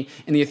economy.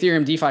 And the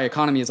Ethereum DeFi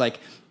economy is, like,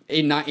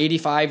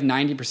 85,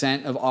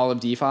 90% of all of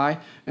DeFi.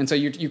 And so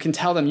you can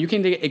tell them you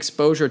can get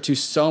exposure to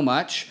so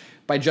much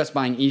by just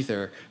buying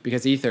Ether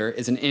because Ether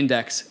is an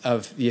index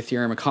of the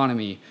Ethereum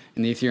economy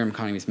and the Ethereum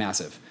economy is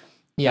massive.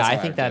 Yeah, I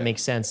think that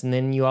makes sense. And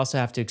then you also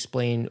have to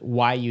explain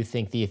why you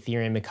think the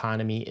Ethereum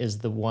economy is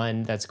the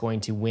one that's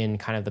going to win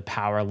kind of the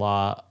power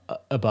law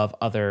above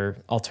other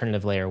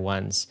alternative layer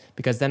ones.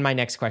 Because then my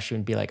next question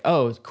would be like,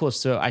 oh, cool,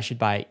 so I should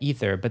buy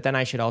Ether, but then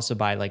I should also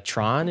buy like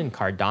Tron and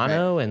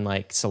Cardano and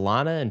like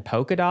Solana and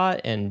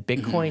Polkadot and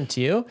Bitcoin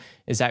too.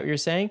 Is that what you're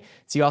saying?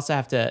 So you also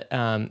have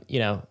to,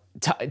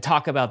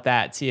 talk about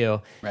that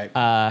too. Right.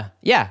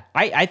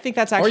 I think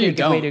that's actually a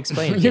good way to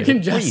explain it. You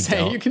can just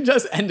say, you can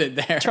just end it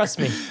there. Trust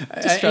me.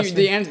 Just trust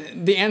me.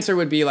 The answer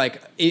would be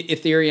like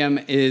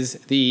Ethereum is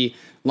the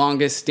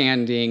longest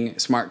standing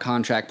smart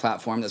contract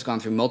platform that's gone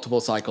through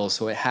multiple cycles.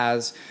 So it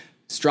has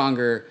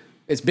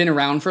it's been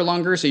around for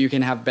longer, so you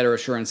can have better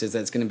assurances that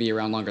it's going to be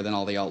around longer than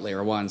all the alt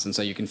layer ones. And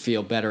so you can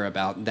feel better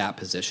about that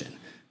position.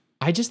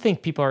 I just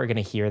think people are going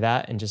to hear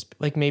that and just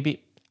like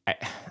maybe, I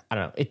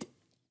don't know,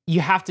 you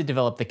have to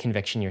develop the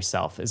conviction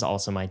yourself is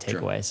also my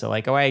takeaway. Sure. So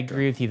like, I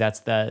agree with you.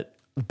 That's the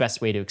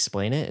best way to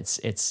explain it.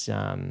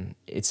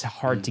 It's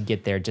hard to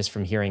get there just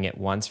from hearing it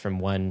once from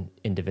one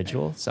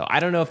individial. So I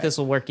don't know if this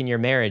will work in your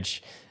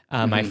marriage,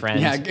 my friend.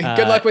 Yeah,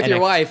 good luck with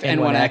your wife,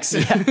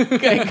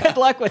 N1X. Yeah, good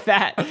luck with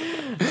that.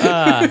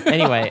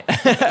 Anyway,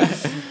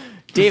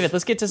 David,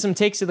 let's get to some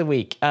takes of the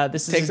week.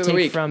 This is a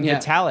take from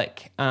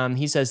Vitalik.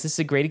 He says, this is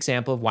a great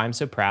example of why I'm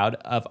so proud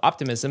of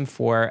Optimism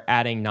for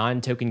adding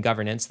non-token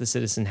governance to the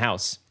Citizen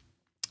House.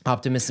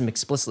 Optimism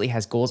explicitly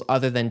has goals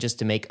other than just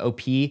to make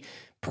OP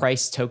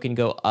price token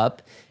go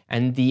up.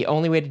 And the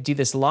only way to do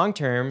this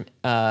long-term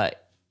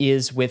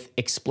is with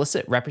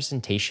explicit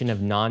representation of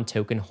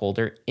non-token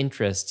holder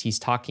interests. He's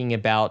talking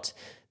about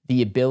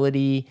the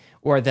ability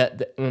or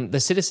the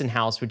Citizen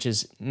House, which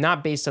is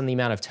not based on the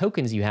amount of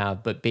tokens you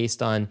have, but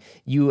based on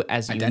you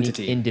as a unique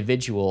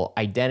individual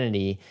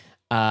identity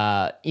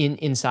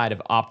inside of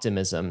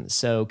Optimism.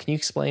 So can you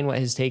explain what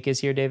his take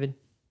is here, David?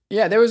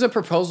 Yeah, there was a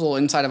proposal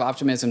inside of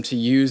Optimism to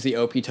use the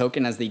OP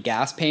token as the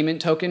gas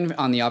payment token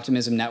on the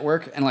Optimism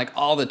network. And like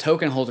all the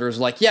token holders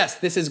were like, yes,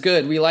 this is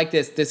good. We like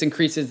this. This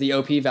increases the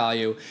OP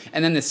value.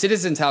 And then the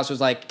Citizens House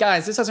was like,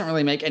 guys, this doesn't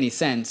really make any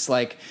sense.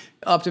 Like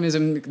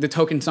Optimism, the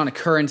token's not a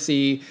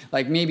currency.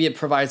 Like maybe it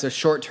provides a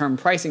short-term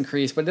price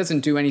increase, but it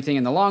doesn't do anything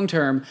in the long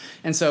term.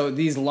 And so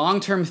these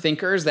long-term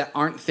thinkers that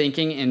aren't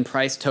thinking in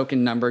price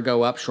token number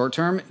go up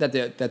short-term that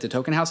the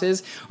token house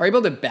is, are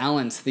able to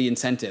balance the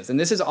incentives. And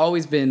this has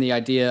always been the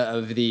idea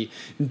of the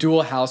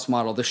dual house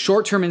model, the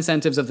short-term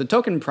incentives of the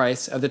token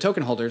price of the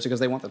token holders because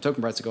they want the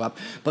token price to go up,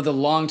 but the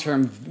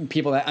long-term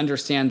people that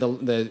understand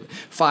the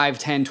 5,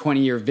 10,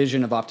 20-year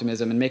vision of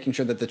Optimism and making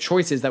sure that the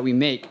choices that we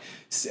make,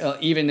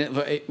 even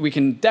if we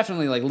can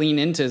definitely like lean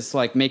into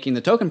like making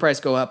the token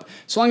price go up,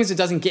 so long as it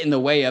doesn't get in the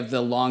way of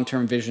the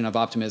long-term vision of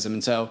Optimism.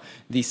 And so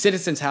the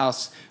Citizens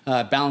House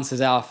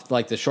balances out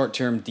like the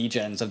short-term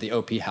degens of the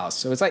OP house.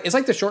 So it's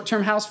like the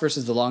short-term house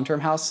versus the long-term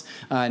house.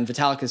 And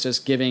Vitalik is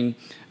just giving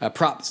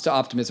props to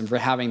Optimism for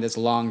having this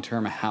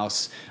long-term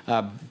house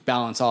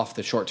balance off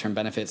the short-term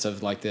benefits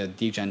of like the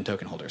degen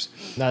token holders.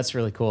 That's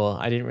really cool.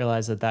 I didn't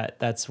realize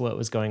that's what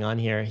was going on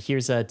here.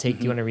 Here's a take.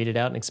 Do you want to read it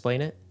out and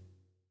explain it?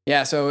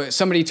 Yeah, so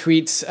somebody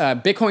tweets,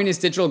 Bitcoin is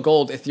digital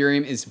gold,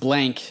 Ethereum is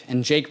blank.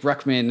 And Jake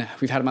Bruckman,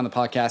 we've had him on the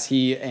podcast,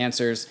 he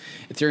answers,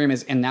 Ethereum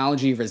is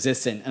analogy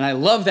resistant. And I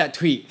love that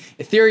tweet.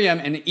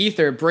 Ethereum and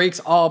Ether breaks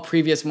all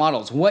previous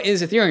models. What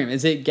is Ethereum?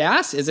 Is it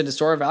gas? Is it a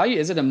store of value?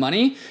 Is it a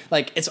money?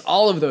 Like, it's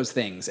all of those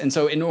things. And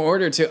so in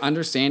order to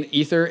understand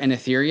Ether and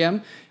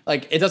Ethereum,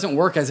 like, it doesn't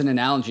work as an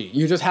analogy.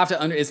 You just have to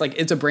it's like,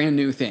 it's a brand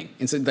new thing.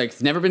 It's like,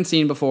 it's never been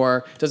seen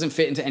before, doesn't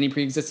fit into any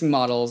pre-existing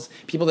models.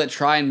 People that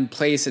try and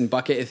place and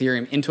bucket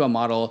Ethereum into a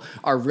model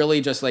are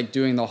really just like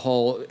doing the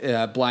whole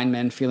blind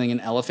men feeling an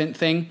elephant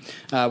thing,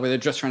 where they're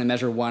just trying to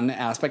measure one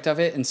aspect of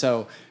it. And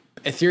so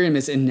Ethereum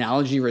is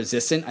analogy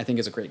resistant, I think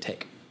is a great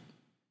take.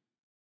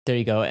 There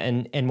you go.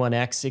 And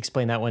N1X,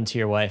 explain that one to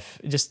your wife.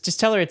 Just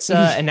tell her it's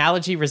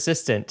analogy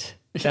resistant.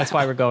 That's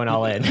why we're going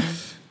all in.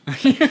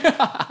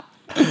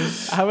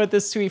 How about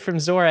this tweet from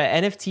Zora?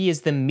 NFT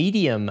is the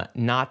medium,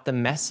 not the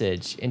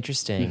message.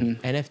 Interesting.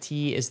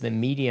 NFT is the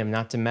medium,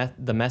 not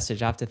the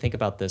message. I have to think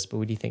about this, but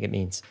what do you think it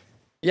means?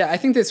 Yeah, I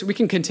think we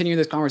can continue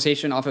this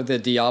conversation off of the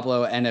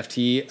Diablo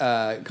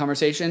NFT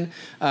conversation.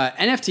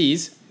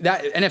 NFTs,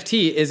 that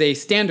NFT is a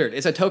standard.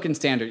 It's a token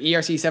standard.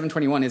 ERC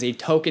 721 is a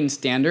token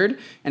standard.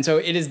 And so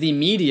it is the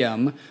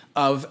medium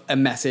of a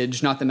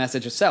message, not the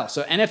message itself.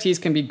 So NFTs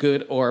can be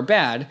good or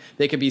bad.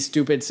 They could be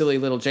stupid, silly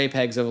little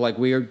JPEGs of like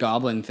weird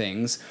goblin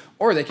things,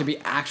 or they could be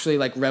actually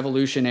like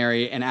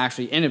revolutionary and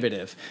actually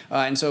innovative.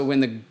 And so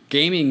when the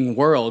gaming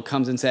world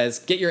comes and says,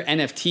 get your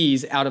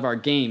NFTs out of our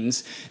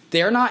games,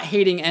 they're not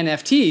hating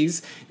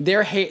NFTs.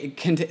 They're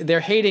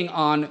hating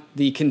on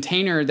the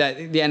container that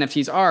the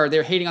NFTs are.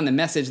 They're hating on the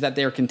message that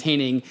they're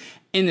containing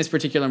in this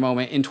particular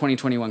moment in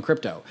 2021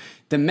 crypto.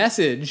 The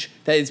message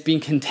that is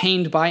being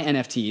contained by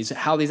NFTs,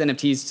 how these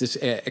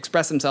NFTs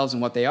express themselves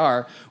and what they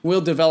are,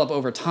 will develop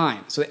over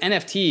time. So the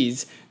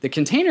NFTs, the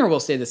container will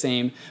stay the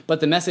same, but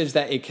the message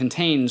that it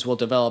contains will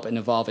develop and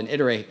evolve and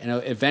iterate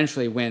and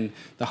eventually win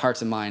the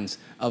hearts and minds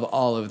of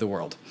all of the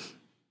world.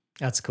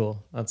 That's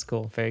cool. That's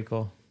cool. Very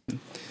cool.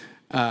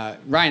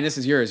 Ryan, this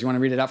is yours. You want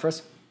to read it out for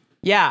us?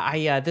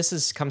 Yeah,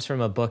 this comes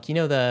from a book. You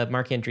know the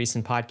Mark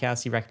Andreessen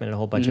podcast? He recommended a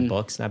whole bunch of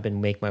books, and I've been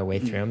making my way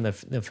through them.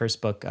 The first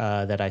book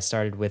that I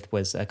started with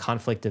was A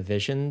Conflict of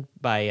Vision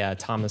by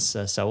Thomas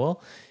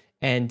Sowell.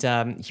 And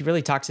he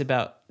really talks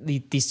about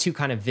these two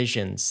kind of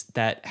visions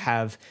that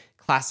have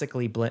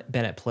classically been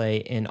at play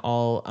in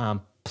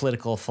all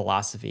political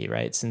philosophy,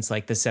 right? Since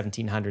like the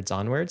 1700s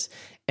onwards.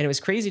 And it was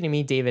crazy to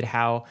me, David,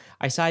 how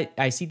I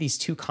see these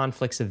two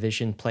conflicts of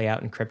vision play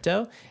out in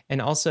crypto,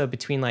 and also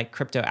between like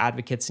crypto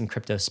advocates and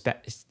crypto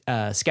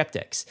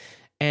skeptics.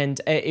 And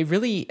it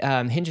really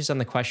hinges on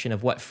the question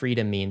of what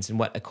freedom means and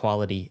what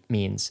equality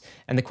means.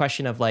 And the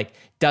question of like,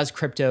 does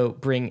crypto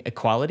bring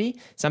equality?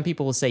 Some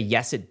people will say,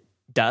 yes, it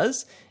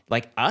does,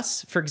 like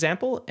us, for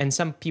example, and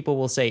some people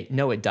will say,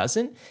 no, it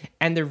doesn't.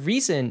 And the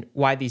reason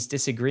why these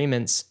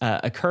disagreements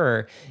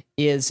occur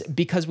is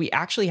because we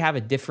actually have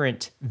a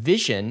different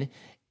vision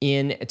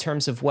in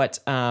terms of what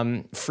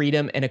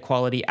freedom and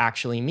equality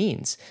actually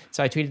means.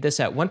 So I tweeted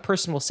this out. One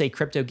person will say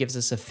crypto gives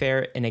us a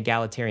fair and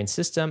egalitarian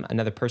system.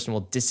 Another person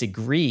will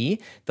disagree.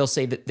 They'll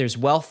say that there's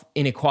wealth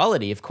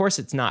inequality. Of course,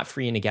 it's not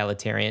free and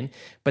egalitarian,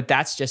 but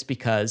that's just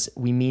because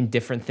we mean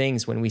different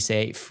things when we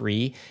say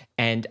free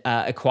and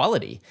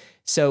equality.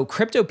 So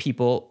crypto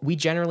people, we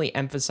generally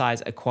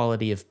emphasize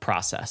equality of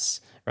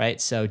process, right?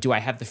 So do I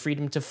have the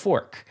freedom to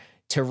fork,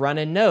 to run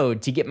a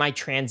node, to get my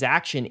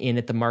transaction in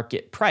at the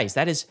market price?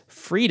 That is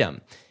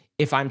freedom.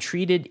 If I'm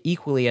treated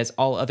equally as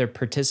all other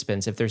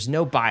participants, if there's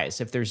no bias,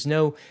 if there's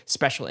no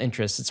special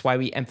interest, it's why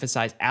we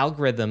emphasize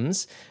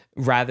algorithms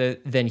rather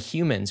than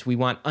humans. We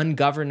want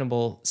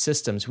ungovernable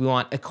systems. We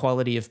want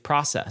equality of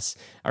process.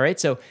 All right.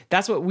 So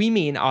that's what we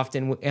mean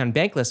often on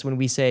Bankless when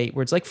we say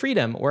words like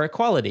freedom or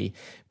equality.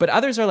 But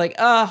others are like,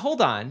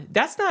 hold on,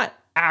 that's not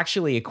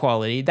actually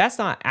equality. That's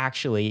not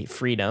actually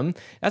freedom.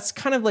 That's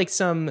kind of like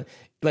some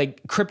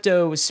like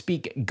crypto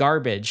speak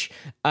garbage,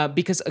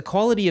 because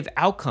equality of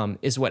outcome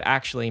is what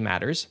actually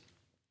matters.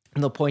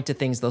 And they'll point to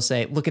things, they'll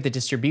say, look at the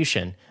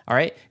distribution, all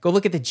right? Go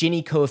look at the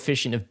Gini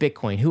coefficient of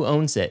Bitcoin. Who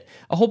owns it?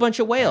 A whole bunch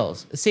of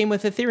whales. Same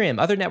with Ethereum.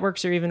 Other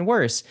networks are even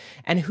worse.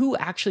 And who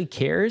actually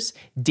cares,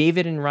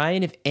 David and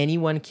Ryan, if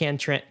anyone can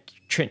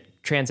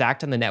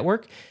transact on the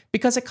network?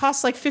 Because it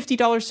costs like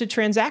 $50 to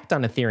transact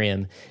on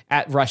Ethereum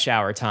at rush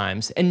hour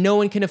times, and no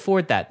one can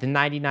afford that. The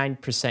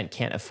 99%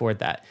 can't afford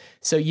that.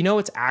 So you know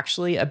what's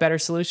actually a better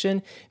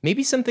solution?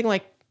 Maybe something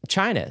like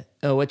China,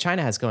 what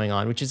China has going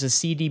on, which is a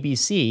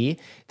CDBC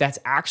that's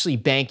actually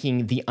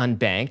banking the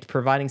unbanked,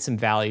 providing some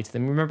value to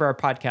them. Remember our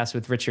podcast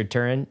with Richard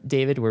Turin,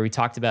 David, where we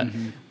talked about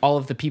all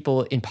of the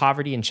people in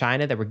poverty in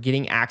China that were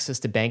getting access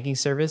to banking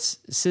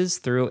services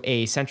through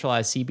a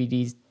centralized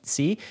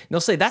CBDC. And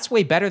they'll say that's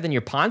way better than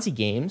your Ponzi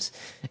games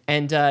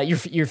and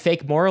your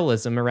fake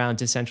moralism around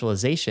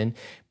decentralization.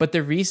 But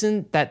the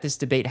reason that this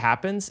debate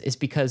happens is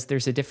because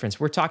there's a difference.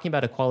 We're talking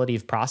about equality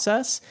of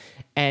process,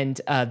 and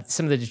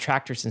some of the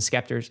detractors and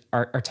skeptics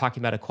are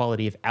talking about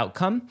equality of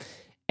outcome.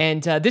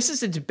 And this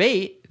is a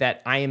debate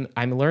that I'm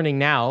learning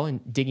now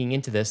and digging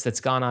into this that's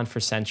gone on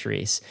for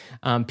centuries.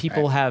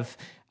 People have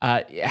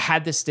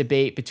had this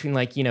debate between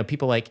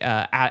people like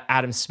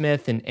Adam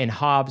Smith and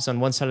Hobbes on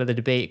one side of the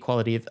debate,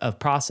 equality of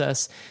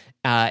process,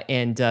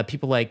 and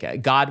people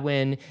like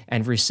Godwin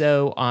and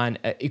Rousseau on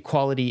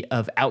equality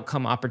of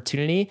outcome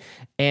opportunity.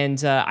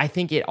 And I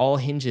think it all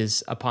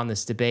hinges upon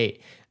this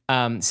debate.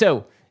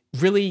 So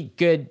really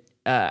good,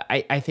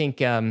 I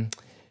think,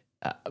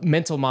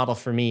 mental model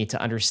for me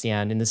to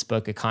understand in this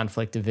book, A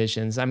Conflict of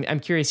Visions. I'm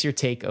curious your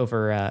take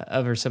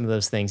over some of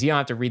those things. You don't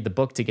have to read the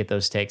book to get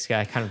those takes.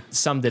 I kind of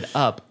summed it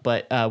up,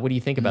 but what do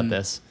you think about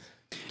this?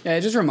 Yeah,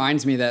 it just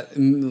reminds me that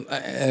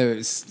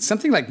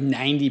something like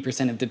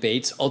 90% of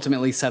debates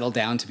ultimately settle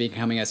down to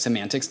becoming a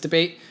semantics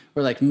debate,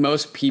 where like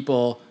most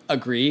people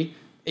agree,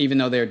 even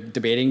though they're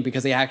debating,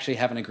 because they actually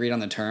haven't agreed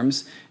on the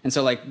terms. And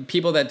so like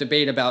people that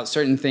debate about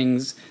certain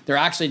things, they're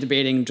actually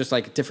debating just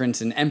like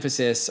difference in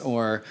emphasis,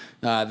 or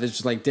there's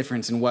just like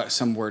difference in what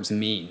some words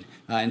mean.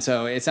 And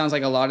so it sounds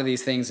like a lot of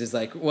these things is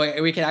like, well,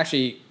 we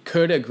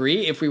could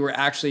agree if we were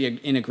actually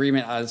in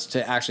agreement as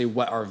to actually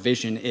what our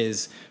vision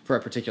is for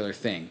a particular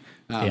thing.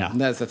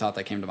 That's the thought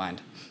that came to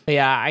mind.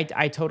 Yeah,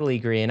 I totally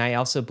agree. And I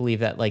also believe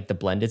that like the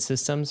blended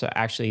systems are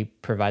actually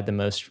provide the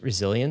most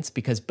resilience,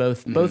 because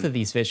both of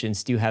these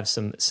visions do have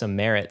some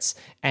merits.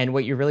 And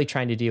what you're really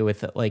trying to do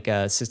with like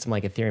a system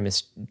like Ethereum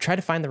is try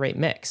to find the right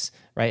mix,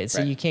 right?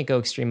 So you can't go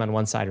extreme on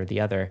one side or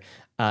the other.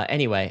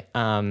 Anyway,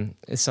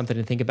 it's something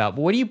to think about.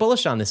 But what are you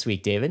bullish on this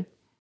week, David?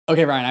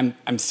 Okay, Ryan,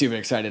 I'm super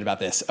excited about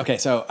this. Okay,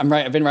 so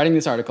I've been writing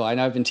this article. I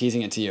know I've been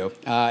teasing it to you.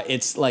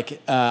 It's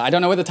like, I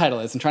don't know what the title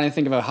is. I'm trying to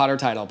think of a hotter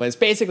title, but it's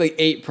basically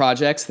 8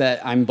 projects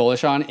that I'm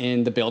bullish on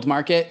in the build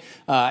market.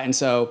 And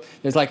so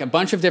there's like a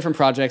bunch of different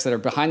projects that are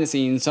behind the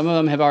scenes. Some of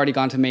them have already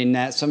gone to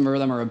mainnet. Some of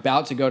them are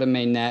about to go to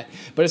mainnet.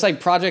 But it's like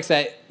projects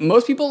that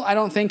most people I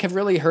don't think have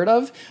really heard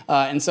of.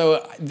 And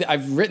so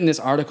I've written this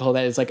article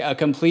that is like a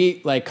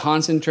complete like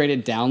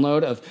concentrated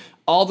download of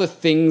all the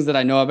things that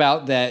I know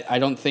about that I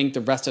don't think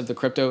the rest of the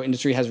crypto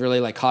industry has really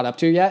like caught up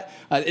to yet.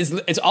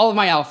 It's all of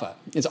my alpha.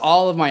 It's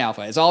all of my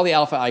alpha. It's all the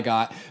alpha I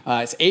got.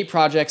 It's 8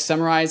 projects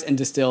summarized and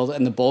distilled,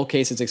 and the bull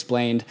case is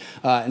explained.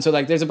 And so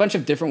like there's a bunch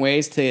of different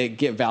ways to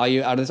get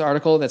value out of this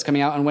article that's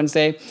coming out on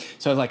Wednesday.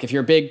 So like if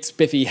you're a big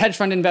spiffy hedge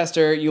fund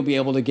investor, you'll be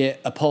able to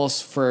get a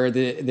pulse for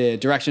the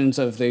directions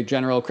of the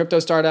general crypto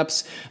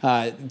startups.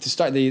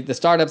 The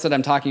startups that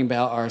I'm talking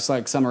about are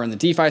like some are in the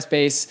DeFi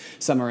space,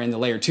 some are in the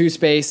layer 2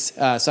 space,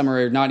 some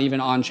are not even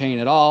on chain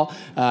at all.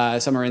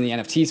 Some are in the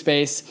NFT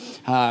space.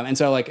 And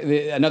so like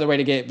another way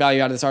to get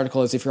value out of this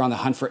article is if you're on the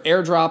hunt for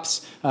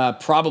airdrops,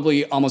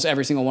 probably almost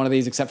every single one of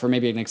these, except for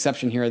maybe an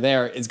exception here or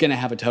there, is going to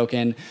have a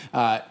token.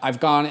 I've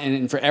gone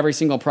and for every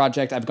single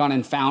project, I've gone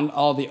and found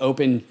all the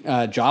open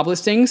job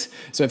listings.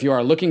 So if you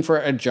are looking for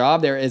a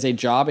job, there is a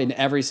job in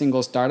every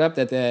single startup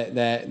that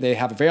they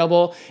have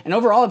available. And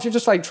overall, if you're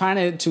just like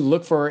trying to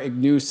look for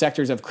new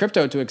sectors of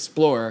crypto to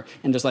explore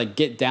and just like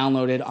get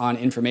downloaded on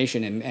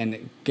information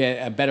and get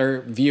a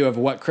better view of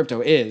what crypto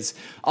is,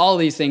 all of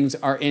these things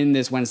are in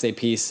this Wednesday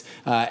piece.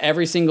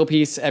 Every single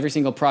piece, every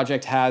single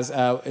project has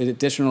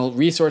additional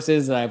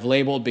resources that I've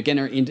labeled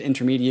beginner,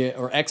 intermediate,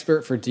 or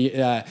expert for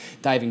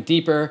diving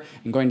deeper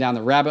and going down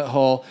the rabbit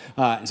hole.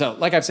 So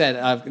like I've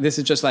said, this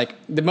is just like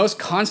the most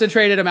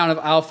concentrated amount of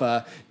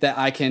alpha that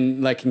I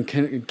can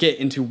get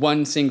into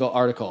one single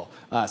article.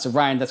 So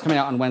Ryan, that's coming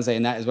out on Wednesday,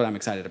 and that is what I'm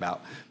excited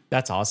about.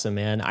 That's awesome,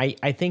 man.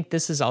 I think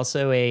this is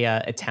also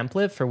a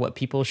template for what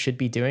people should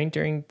be doing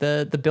during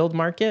the build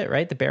market,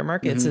 right? The bear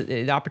market. Mm-hmm.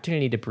 It's an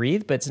opportunity to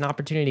breathe, but it's an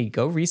opportunity to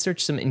go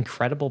research some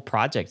incredible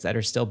projects that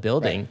are still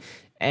building. Right.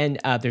 And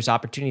there's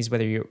opportunities,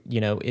 whether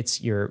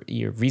it's your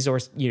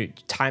resource, your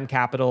time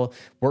capital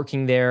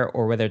working there,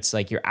 or whether it's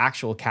like your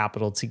actual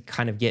capital to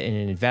kind of get in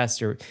and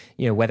invest, or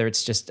whether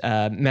it's just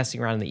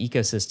messing around in the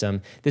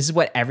ecosystem. This is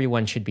what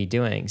everyone should be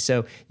doing.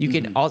 So you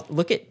can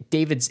look at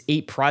David's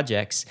 8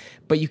 projects,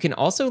 but you can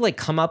also like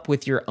come up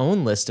with your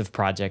own list of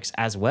projects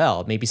as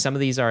well. Maybe some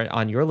of these are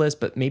on your list,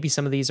 but maybe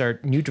some of these are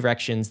new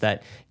directions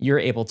that you're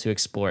able to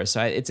explore.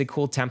 So it's a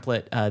cool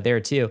template there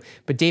too.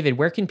 But David,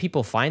 where can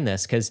people find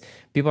this? Because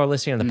people are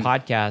listening on the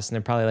podcast and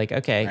they're probably like,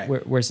 okay,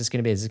 right. Where's this going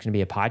to be? Is this going to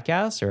be a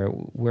podcast, or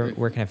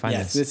where can I find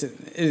this? Yes,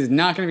 it is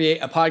not going to be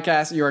a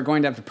podcast. You are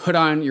going to have to put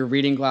on your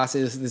reading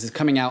glasses. This is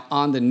coming out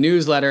on the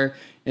newsletter.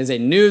 It is a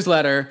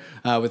newsletter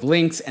with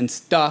links and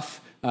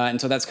stuff.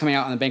 And so that's coming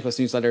out on the Bankless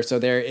newsletter. So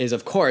there is,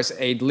 of course,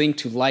 a link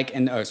to like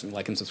and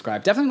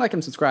subscribe. Definitely like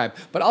and subscribe,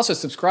 but also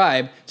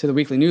subscribe to the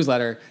weekly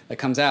newsletter that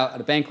comes out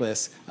at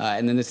Bankless.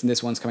 And then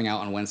this one's coming out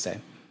on Wednesday.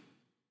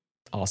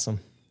 Awesome.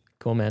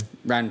 Cool, man.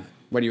 Ryan,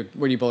 what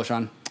are you bullish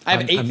on? I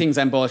have 8 things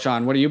I'm bullish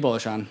on. What are you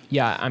bullish on?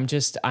 Yeah,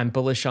 I'm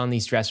bullish on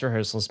these dress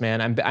rehearsals,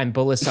 man. I'm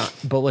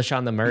bullish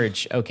on the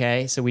merge.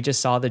 Okay, so we just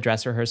saw the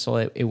dress rehearsal.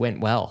 It went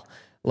well.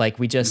 Like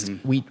we just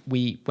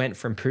we went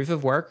from proof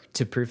of work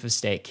to proof of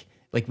stake.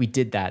 Like we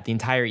did that. The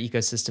entire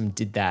ecosystem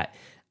did that,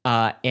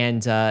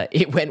 and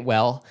it went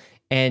well.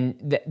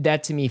 And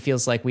that to me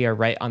feels like we are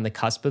right on the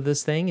cusp of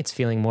this thing. It's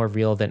feeling more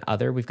real than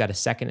other. We've got a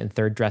second and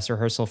third dress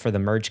rehearsal for the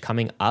merge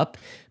coming up.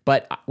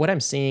 But what I'm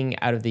seeing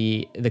out of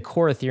the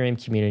core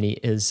Ethereum community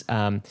is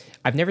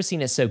I've never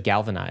seen it so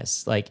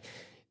galvanized. Like,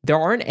 there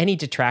aren't any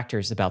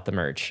detractors about the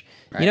merge.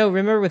 Right.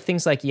 Remember with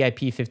things like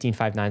EIP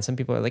 1559, some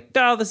people are like,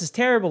 "Oh, this is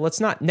terrible. Let's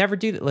not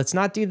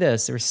do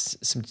this." There's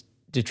some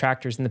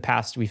detractors in the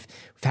past. We've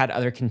had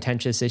other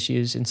contentious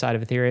issues inside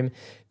of Ethereum.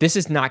 This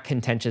is not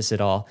contentious at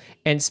all.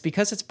 And it's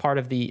because it's part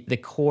of the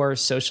core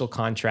social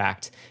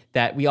contract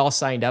that we all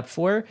signed up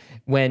for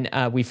when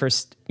we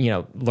first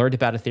learned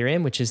about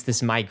Ethereum, which is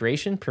this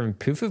migration from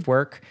proof of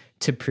work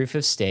to proof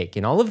of stake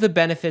and all of the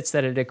benefits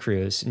that it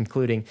accrues,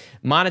 including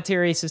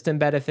monetary system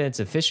benefits,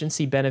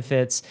 efficiency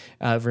benefits,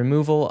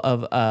 removal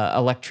of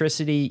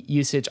electricity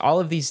usage, all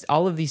of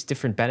these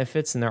different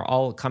benefits, and they're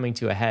all coming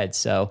to a head.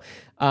 So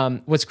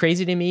what's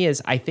crazy to me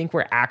is I think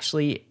we're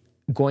actually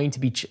going to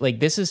be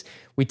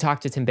we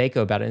talked to Tim Bako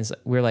about it, and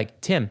we're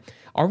like, Tim,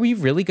 are we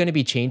really going to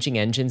be changing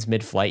engines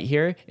mid-flight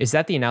here? Is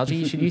that the analogy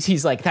you should use?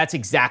 He's like, that's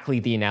exactly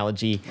the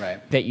analogy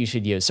that you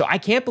should use. So I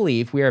can't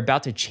believe we are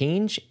about to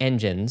change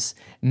engines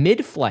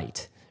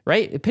mid-flight,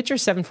 right? Picture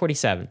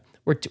 747.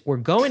 We're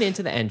going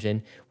into the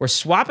engine, we're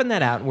swapping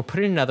that out, and we're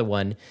putting another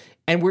one,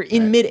 and we're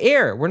in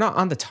mid-air. We're not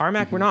on the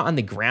tarmac, we're not on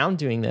the ground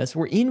doing this.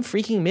 We're in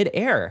freaking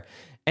mid-air.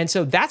 And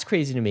so that's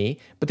crazy to me.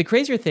 But the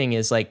crazier thing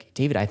is, like,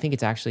 David, I think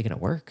it's actually going to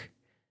work.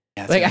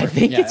 Yeah, I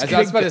think it's. I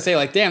was about to say,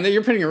 like, damn,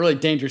 you're putting a really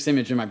dangerous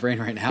image in my brain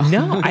right now.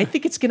 No, I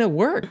think it's gonna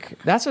work.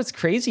 That's what's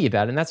crazy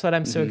about it, and that's what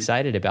I'm so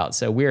excited about.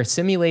 So we are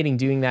simulating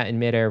doing that in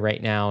midair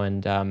right now,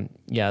 and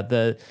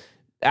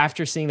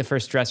after seeing the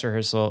first dress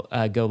rehearsal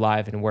go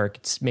live and work,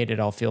 it's made it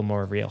all feel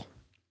more real.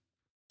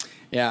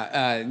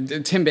 Yeah,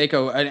 Tim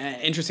Bako, an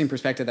interesting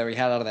perspective that we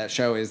had out of that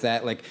show is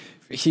that, like,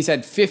 he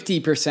said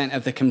 50%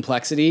 of the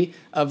complexity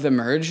of the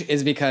merge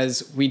is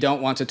because we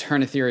don't want to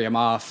turn Ethereum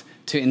off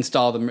to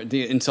install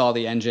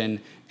the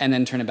engine and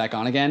then turn it back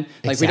on again.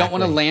 Like, we don't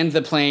want to land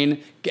the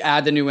plane,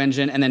 add the new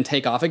engine, and then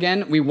take off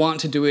again. We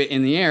want to do it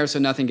in the air so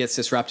nothing gets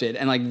disrupted.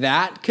 And like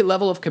that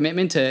level of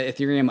commitment to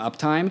Ethereum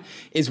uptime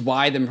is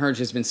why the merge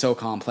has been so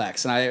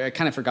complex. And I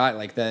kind of forgot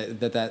like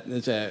that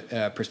is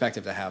a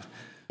perspective to have.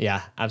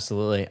 Yeah,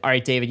 absolutely. All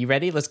right, David, you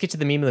ready? Let's get to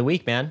the meme of the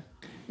week, man.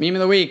 Meme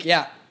of the week,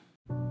 yeah.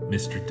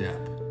 Mr.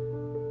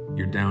 Depp,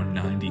 you're down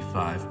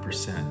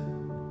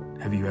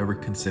 95%. Have you ever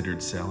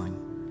considered selling?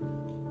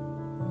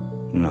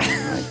 No,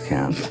 I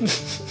can't.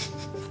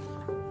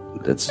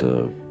 That's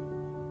no.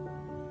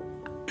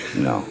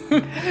 Oh,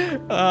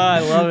 I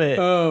love it.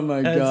 Oh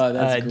my God,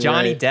 that's great.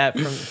 Johnny Depp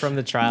from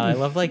the trial. I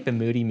love like the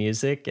moody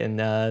music, and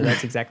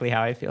that's exactly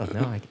how I feel.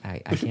 No, I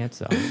can't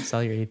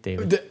sell your ETH,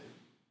 David.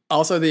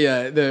 Also,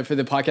 the for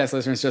the podcast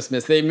listeners just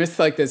missed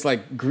like this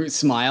like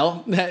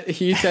smile that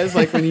he says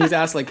like when he's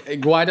asked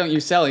like, why don't you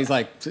sell? He's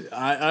like,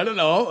 I don't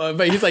know,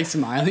 but he's like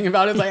smiling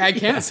about it, like, I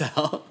can't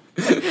sell.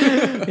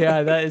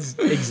 Yeah, that is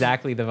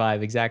exactly the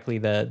vibe, exactly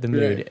the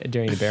mood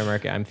during the bear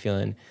market I'm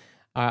feeling.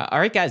 All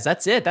right, guys,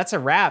 that's it. That's a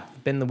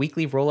wrap. Been the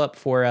weekly roll up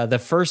for the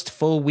first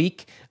full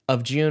week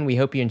of June. We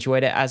hope you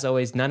enjoyed it. As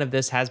always, none of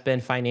this has been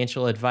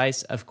financial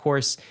advice. Of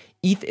course,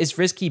 ETH is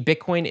risky.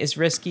 Bitcoin is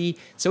risky.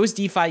 So is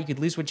DeFi. You could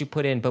lose what you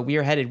put in, but we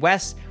are headed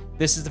west.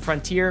 This is the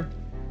frontier.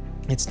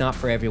 It's not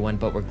for everyone,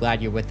 but we're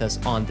glad you're with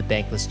us on the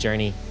bankless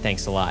journey.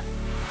 Thanks a lot.